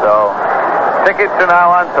Giants. So tickets are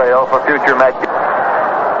now on sale for future matches.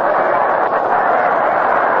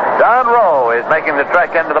 Don Rowe is making the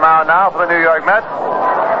trek into the mound now for the New York Mets,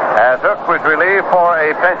 as Hook was relieved for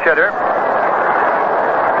a pinch hitter.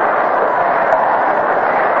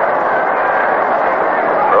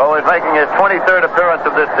 Rowe is making his 23rd appearance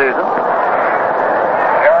of this season.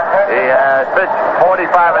 He has pitched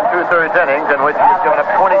 45 and 2/3 innings, in which he's given up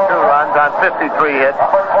 22 runs on 53 hits.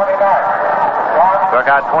 Struck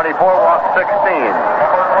out 24, walked 16.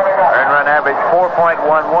 Earned run average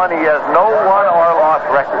 4.11. He has no won or lost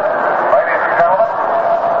record. Ladies and gentlemen,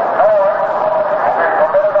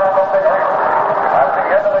 at the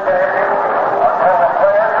end of the game, until the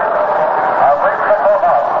players have reached the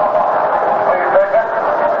clubhouse, please take it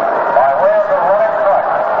by way of the running strike.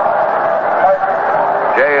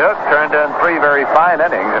 Jay Hook turned in 3 very fine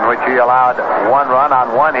innings in which he allowed 1 run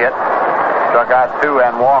on 1 hit, struck out 2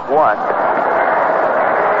 and walked 1.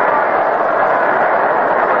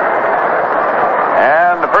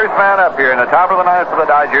 And the first man up here in the top of the 9th for the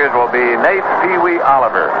Dodgers will be Nate Pee Wee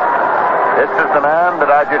Oliver. This is the man the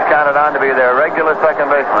Dodgers counted on to be their regular second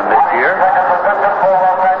baseman this year.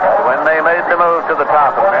 When they made the move to the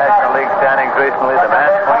top of the National League standings recently, the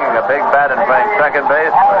man swinging a big bat and playing second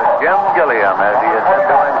base was Jim Gilliam, as he has been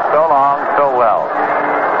doing so long, so well.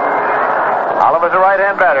 Oliver Silver's a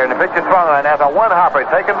right-hand batter, and the pitch is swung on. Has a one-hopper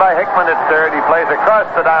taken by Hickman at third. He plays across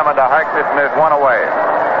the diamond to Harkness, and there's one away.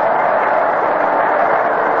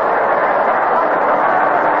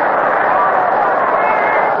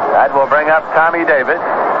 That will bring up Tommy Davis.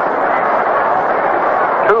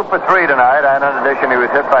 2 for 3 tonight, and in addition, he was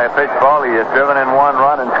hit by a pitch ball. He has driven in 1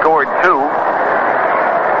 run and scored 2.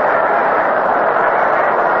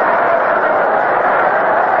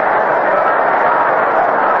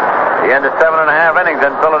 The end of 7.5 innings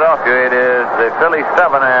in Philadelphia. It is the Phillies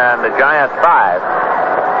 7 and the Giants 5.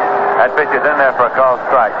 That pitch is in there for a called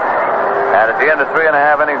strike. And at the end of 3.5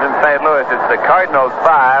 innings in St. Louis, it's the Cardinals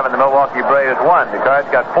 5 and the Milwaukee Braves 1. The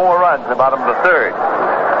Cards got 4 runs in the bottom of the third.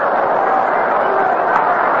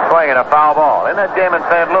 Swinging a foul ball. In that game in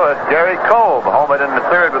St. Louis, Gary Kolb homered in the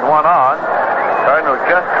third with 1 on. Cardinals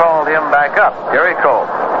just called him back up. Gary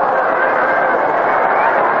Kolb.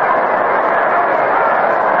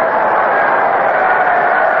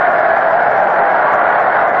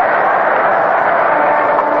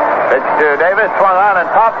 Pitch to Davis, swung on and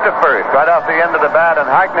popped to first, right off the end of the bat, and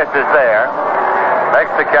Harkness is there.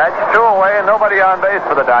 Makes the catch, 2 away, and nobody on base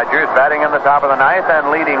for the Dodgers, batting in the top of the ninth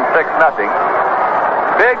and leading 6-0.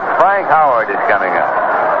 Big Frank Howard is coming up.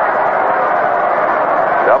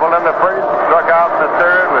 Doubled in the first, struck out in the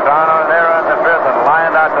third, was on an error in the fifth, and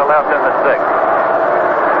lined out to left in the sixth.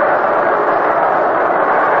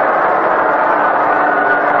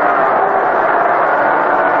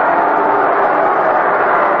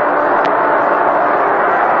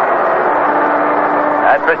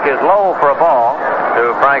 That pitch is low for a ball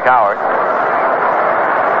to Frank Howard.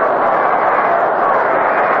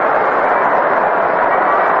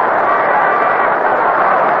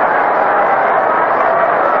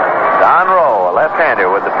 Left-hander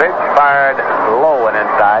with the pitch fired low and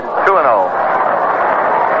inside. 2-0.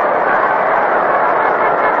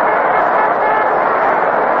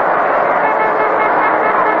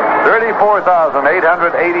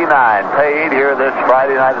 $34,889 paid here this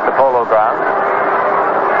Friday night at the Polo Grounds.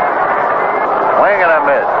 Swing and a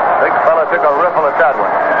miss. Big fella took a riffle at that one.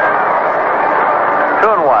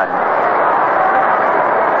 2-1.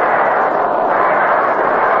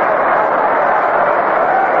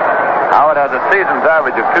 Howard has a season's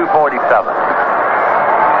average of 247.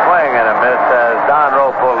 Swing and a miss as Don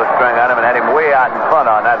Rowe pulled the string on him and had him way out in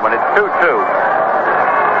front on that one. It's 2-2.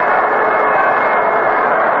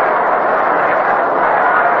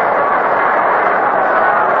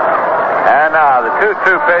 And now the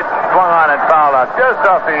 2-2 pitch swung on and fouled out just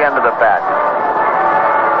off the end of the bat.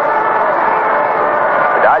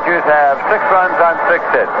 The Dodgers have 6 runs on 6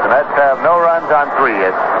 hits. The Mets have no runs on 3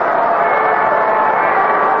 hits.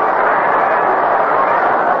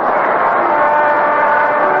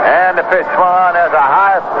 And the pitch swung on as a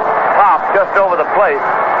high pop just over the plate.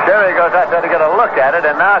 Sherry goes out there to get a look at it,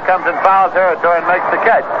 and now comes in foul territory and makes the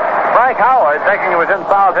catch. Frank Howard, thinking he was in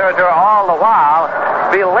foul territory all the while,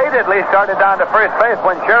 belatedly started down to first base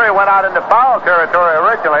when Sherry went out into foul territory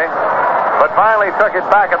originally, but finally took it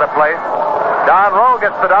back at the plate. Don Rowe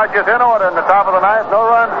gets the Dodgers in order in the top of the ninth. No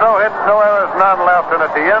runs, no hits, no errors, none left. And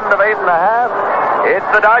at the end of 8.5, it's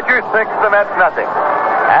the Dodgers 6, the Mets nothing.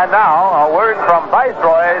 And now, a word from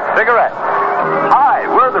Viceroy's Cigarettes. Hi,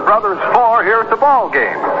 we're the brothers 4 here at the ball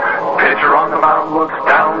game. Pitcher on the mound looks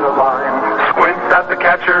down the line, squints at the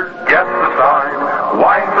catcher, gets the sign,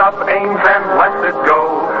 winds up, aims, and lets it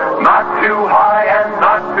go. Not too high and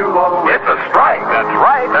not too low. It's a strike. That's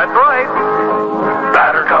right. That's right.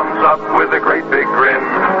 Batter comes up with a great big grin,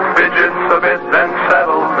 fidgets a bit, then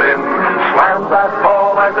settles in, slams that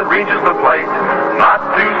ball as it reaches the plate. Not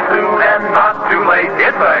too soon and not too late.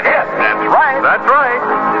 It's a hit. That's right. That's right.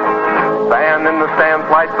 Fan in the stands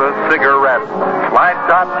lights a cigarette. Slide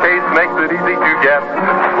top case makes it easy to get.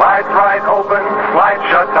 Slides right open, slides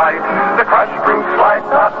shut tight. The crushed fruit slide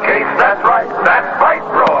top case. That's right. That's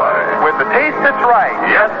Viceroy. With the taste that's right.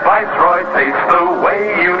 Yes, Viceroy tastes the way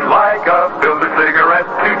you'd like a filter cigarette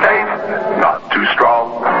to taste. Not too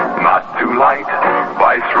strong, not too light.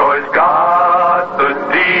 Viceroy's got the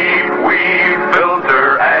deep weed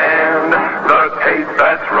filter and the taste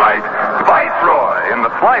that's right. Viceroy in the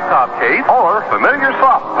slide top case or familiar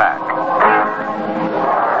soft pack.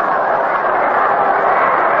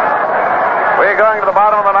 We're going to the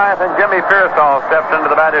bottom of the ninth, and Jimmy Pearsall steps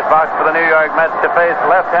into the batter's box for the New York Mets to face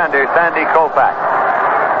left-hander Sandy Koufax.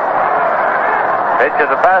 Pitch is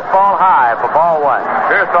a fastball high for ball 1.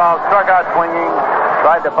 Pearsall struck out swinging,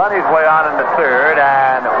 tried to bunt his way on in the third,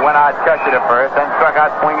 and went out catcher to first, and struck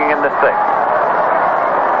out swinging in the sixth.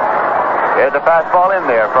 Here's a fastball in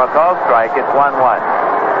there for a called strike. It's 1-1.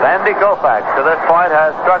 Sandy Koufax, to this point,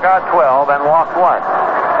 has struck out 12 and walked 1.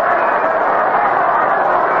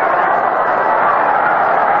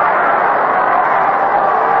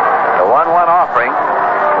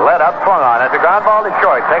 Up swung on it. The ground ball is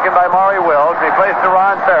short. Taken by Maury Wills. He plays to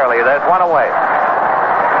Ron Fairley. There's one away.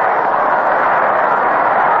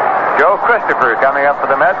 Joe Christopher coming up for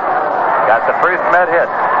the Mets. Got the first Met hit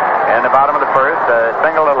in the bottom of the first.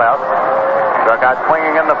 Single to left. Struck out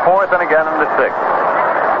swinging in the fourth and again in the sixth.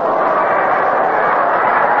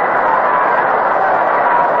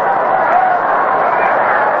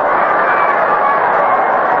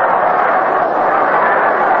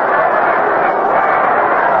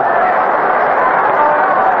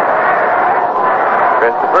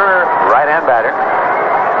 Christopher, right-hand batter.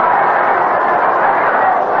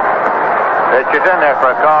 Pitcher's in there for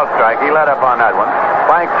a call strike. He led up on that one.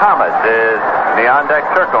 Frank Thomas is in the on-deck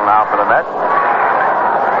circle now for the Mets.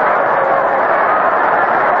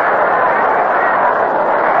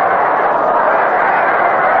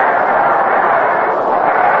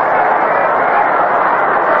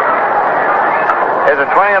 Here's a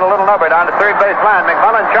swing and a little number down to third base line.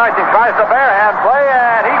 McMullen charging, tries the bare-hand play,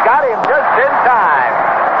 and he got him just in time.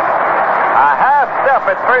 A half step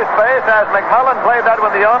at first base as McMullen played that one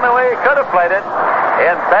the only way he could have played it,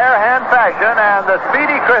 in bare-hand fashion, and the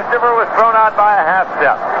speedy Christopher was thrown out by a half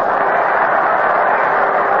step.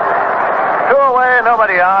 2 away,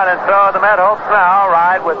 nobody on, and so the Met hopes now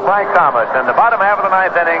ride with Frank Thomas. In the bottom half of the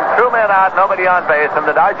ninth inning, 2 men out, nobody on base, and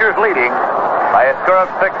the Dodgers leading by a score of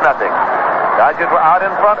 6-0. Dodgers were out in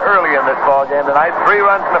front early in this ball game tonight. 3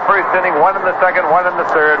 runs in the first inning, 1 in the second, 1 in the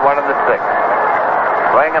third, 1 in the sixth.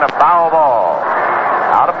 Swinging a foul ball.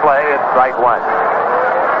 Out of play, it's strike one.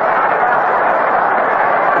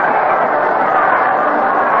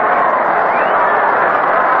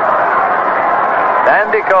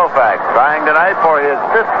 Sandy Koufax trying tonight for his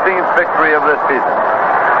 15th victory of this season.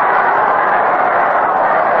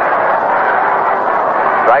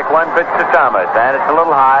 Strike one pitch to Thomas, and it's a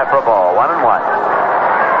little high for a ball. 1-1.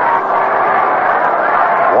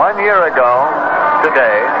 1 year ago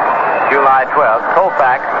today, July 12th,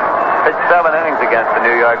 Koufax pitched 7 innings against the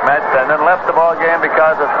New York Mets and then left the ball game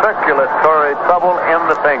because of circulatory trouble in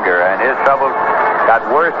the finger, and his trouble got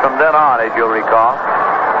worse from then on, as you'll recall.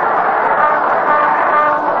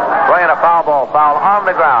 Swinging a foul ball, foul on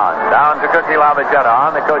the ground. Down to Cookie Lavagetta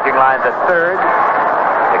on the coaching line to third.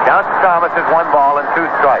 The count to Thomas is 1 ball and 2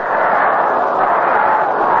 strikes.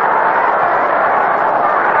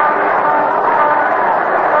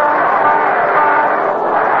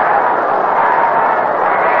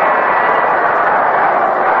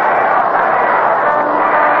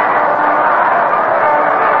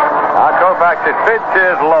 Now Koufax's pitch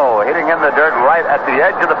is low, hitting in the dirt right at the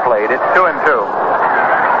edge of the plate. It's 2-2.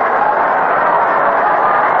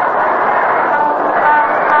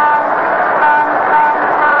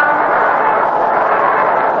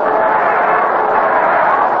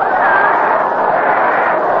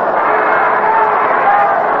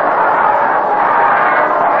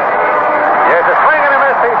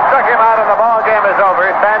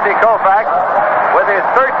 Sandy Koufax with his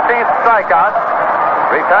 13th strikeout.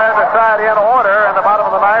 Retired the side in order in the bottom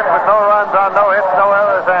of the ninth with no runs on no hits, no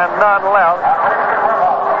errors, and none left.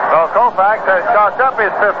 So Koufax has chalked up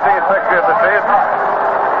his 15th victory of the season.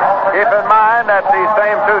 Keep in mind that these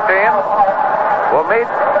same 2 teams will meet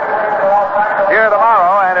here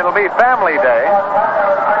tomorrow, and it'll be Family Day.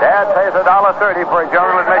 Dad pays $1.30 for a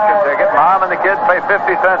general admission ticket. Mom and the kids pay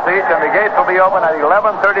 50 cents each, and the gates will be open at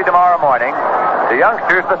 11:30 tomorrow morning. The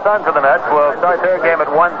youngsters, the sons of the Mets, will start their game at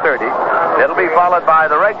 1:30. It'll be followed by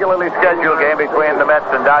the regularly scheduled game between the Mets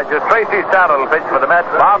and Dodgers. Tracy Stanton will pitch for the Mets,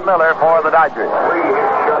 Bob Miller for the Dodgers.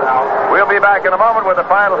 We'll be back in a moment with the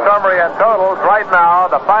final summary and totals. Right now,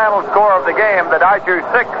 the final score of the game, the Dodgers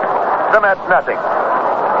 6, the Mets nothing.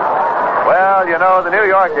 Well, you know, the New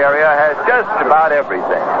York area has just about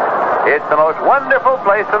everything. It's the most wonderful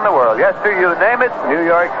place in the world. Yes, sir, you name it, New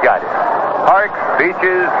York's got it. Parks,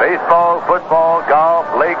 beaches, baseball, football, golf,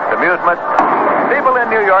 lakes, amusement. People in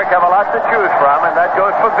New York have a lot to choose from, and that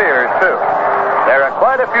goes for beers, too. There are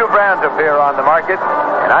quite a few brands of beer on the market,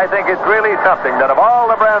 and I think it's really something that of all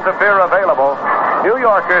the brands of beer available, New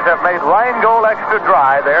Yorkers have made Rheingold Extra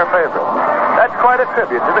Dry their favorite. That's quite a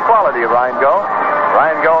tribute to the quality of Rheingold.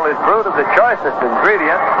 Rheingold is brewed of the choicest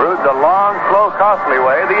ingredients, brewed the long, slow, costly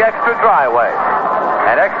way, the extra dry way.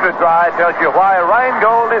 And Extra Dry tells you why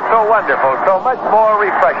Rheingold is so wonderful, so much more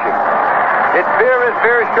refreshing. It's beer as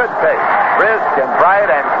beer should taste, brisk and bright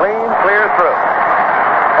and clean, clear through.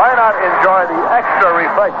 Why not enjoy the extra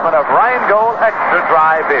refreshment of Rheingold Extra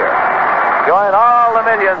Dry beer? Join all the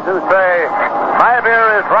millions who say, my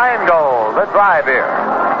beer is Rheingold, the dry beer.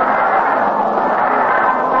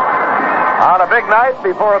 On a big night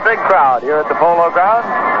before a big crowd here at the Polo Grounds,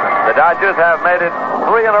 The Dodgers have made it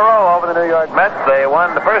 3 in a row over the New York Mets. They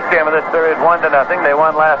won the first game of this series 1-0. They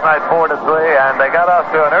won last night 4-3, and they got off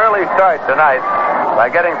to an early start tonight by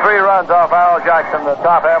getting 3 runs off Al Jackson in the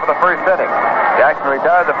top half of the first inning. Jackson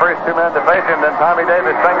retired the first 2 men to face him, then Tommy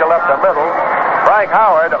Davis single left the middle. Frank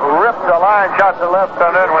Howard ripped a line shot to left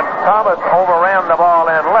center, and when Thomas overran the ball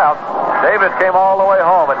in left, Davis came all the way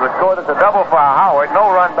home. It was scored as a double for Howard. No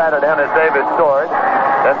run batted in as Davis scored.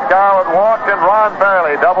 Then Scarlett walked, and Ron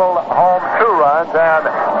Fairley doubled home 2 runs, and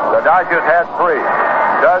the Dodgers had 3.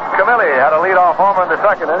 Doug Camilli had a leadoff homer in the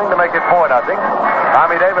second inning to make it 4-0.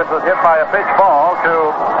 Tommy Davis was hit by a pitch ball to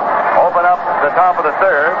open up the top of the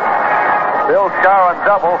third. Bill Skowron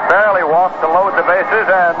double. Fairley walked to load the bases,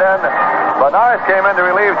 and then Bernard came in to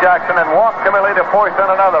relieve Jackson and walked Camilli to force in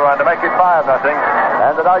another run to make it 5-0.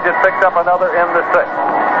 And the Dodgers picked up another in the 6th.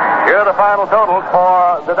 Here are the final totals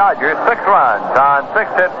for the Dodgers. 6 runs on 6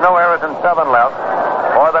 hits, no errors, and 7 left.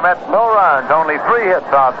 For the Mets, no runs, only 3 hits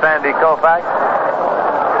off Sandy Koufax,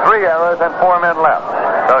 3 errors, and 4 men left.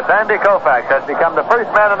 So Sandy Koufax has become the first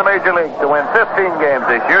man in the major leagues to win 15 games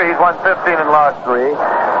this year. He's won 15 and lost 3.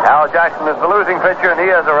 Al Jackson is the losing pitcher, and he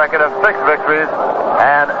has a record of 6 victories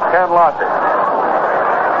and 10 losses.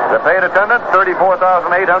 The paid attendance,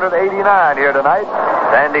 34,889 here tonight.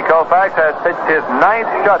 Sandy Koufax has pitched his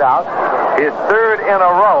 9th shutout, his 3rd in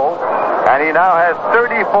a row, and he now has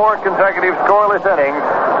 34 consecutive scoreless innings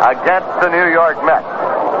against the New York Mets.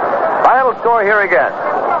 Final score here again.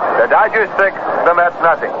 The Dodgers 6, the Mets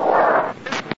nothing.